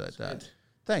stone and shit like that.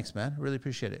 Thanks, man. Really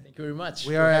appreciate it. Thank you very much.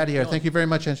 We are out of here. Thank you very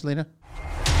much, Angelina.